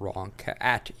is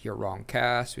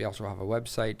yourwrongcast. We also have a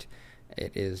website.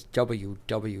 It is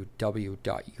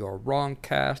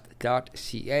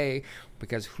www.yourwrongcast.ca,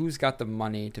 because who's got the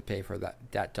money to pay for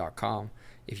that.com?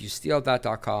 If you steal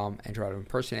that.com and try to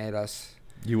impersonate us,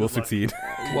 you will succeed.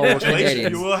 well, we're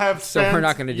Canadians, You will have so spent, we're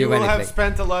not going to do You will have anything.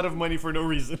 spent a lot of money for no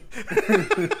reason.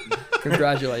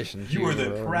 Congratulations. You are the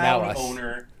now proud us.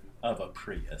 owner of a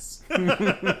Prius.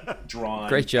 Drawn.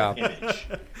 Great job. Image.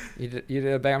 You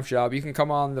did a bam job. You can come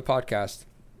on the podcast.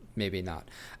 Maybe not.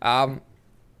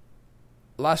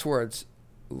 Last words.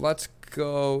 Let's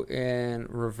go in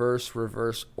reverse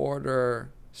order.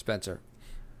 Spencer.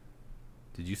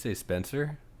 Did you say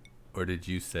Spencer, or did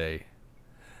you say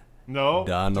No.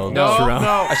 Donald No, Trump?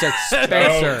 no. I said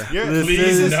Spencer. You're-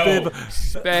 Please, no.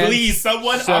 Spencer. Please,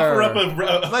 someone offer up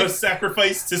a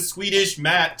sacrifice to Swedish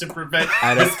Matt to prevent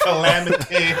this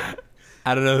calamity.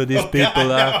 I don't know who these Oh, people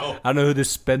God, are. no. I don't know who this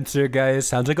Spencer guy is.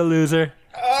 Sounds like a loser.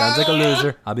 Sounds like a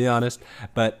loser. I'll be honest,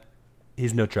 but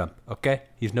he's no Trump. Okay,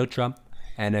 he's no Trump.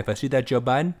 And if I see that Joe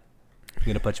Biden, I'm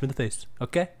gonna punch him in the face.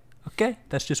 Okay, okay.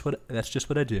 That's just what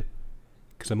I do.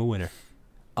 Cause I'm a winner.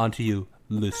 On to you,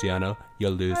 Luciano, you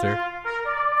loser.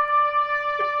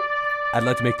 I'd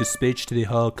like to make this speech to the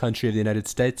whole country of the United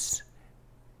States.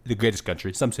 The greatest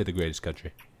country. Some say the greatest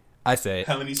country. I say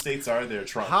How many states are there,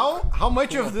 Trump? How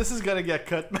much of this is gonna get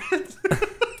cut, man?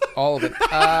 All of it.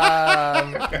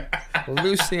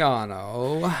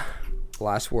 Luciano.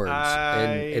 Last words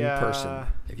in person,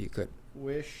 if you could.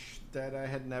 Wish that I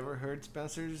had never heard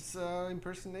Spencer's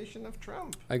impersonation of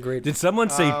Trump. Agreed. Did someone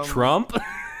say Trump?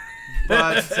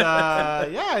 But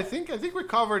yeah, I think we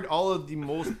covered all of the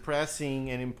most pressing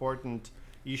and important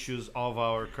issues of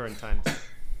our current times.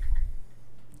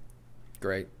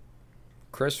 Great.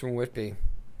 Chris from Whitby.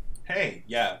 Hey,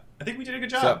 yeah, I think we did a good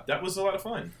job. So- That was a lot of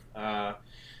fun. I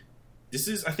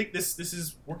think this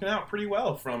is working out pretty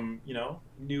well from a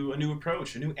new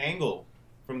approach, a new angle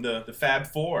from the Fab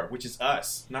Four, which is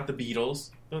us, not the Beatles.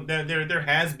 They're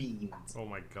has-beens. Oh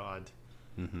my God!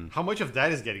 How much of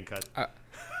that is getting cut?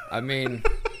 I mean,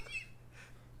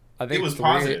 I think It was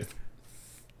positive.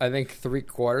 I think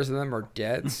 3/4 of them are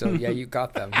dead. So yeah, you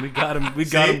got them. We got him. We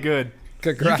got See? him good. You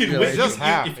can Congratulations. win. Just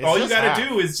half. If It's all you just gotta half.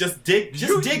 do is just dig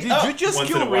Did up you just once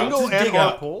kill in a while. Ringo Just and dig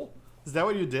up. Paul? Is that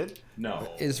what you did? No.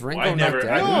 Is Ringo I not never,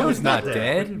 dead? I No, would he's not Not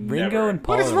dead. dead. Never. Ringo and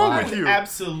Paul. What is wrong are with alive. you?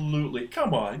 Absolutely.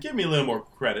 Come on, give me a little more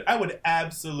credit. I would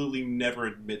absolutely never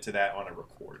admit to that on a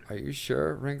record. Are you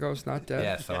sure Ringo's not dead?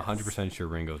 Yes, I'm 100% sure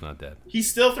Ringo's not dead. He's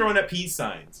still throwing up peace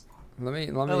signs. Let me.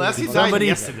 Unless he let died me- Somebody,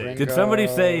 yesterday. did somebody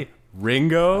say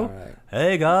Ringo? All right.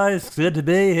 Hey guys, it's good to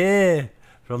be here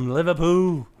from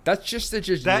Liverpool. That's just a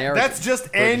generic. That's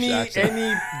just British any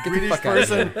accent. British fuck outta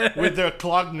person with their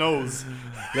clogged nose.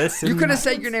 Listen, You could have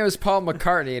said your name was Paul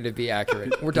McCartney and it'd be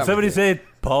accurate. We're done. Did somebody with you. say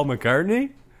Paul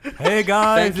McCartney? Hey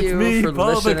guys, Thank it's you me, for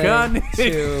Paul listening McCartney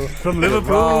to from The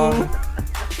Liverpool. Wrong.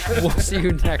 We'll see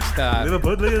you next time.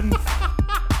 Liverpudlians.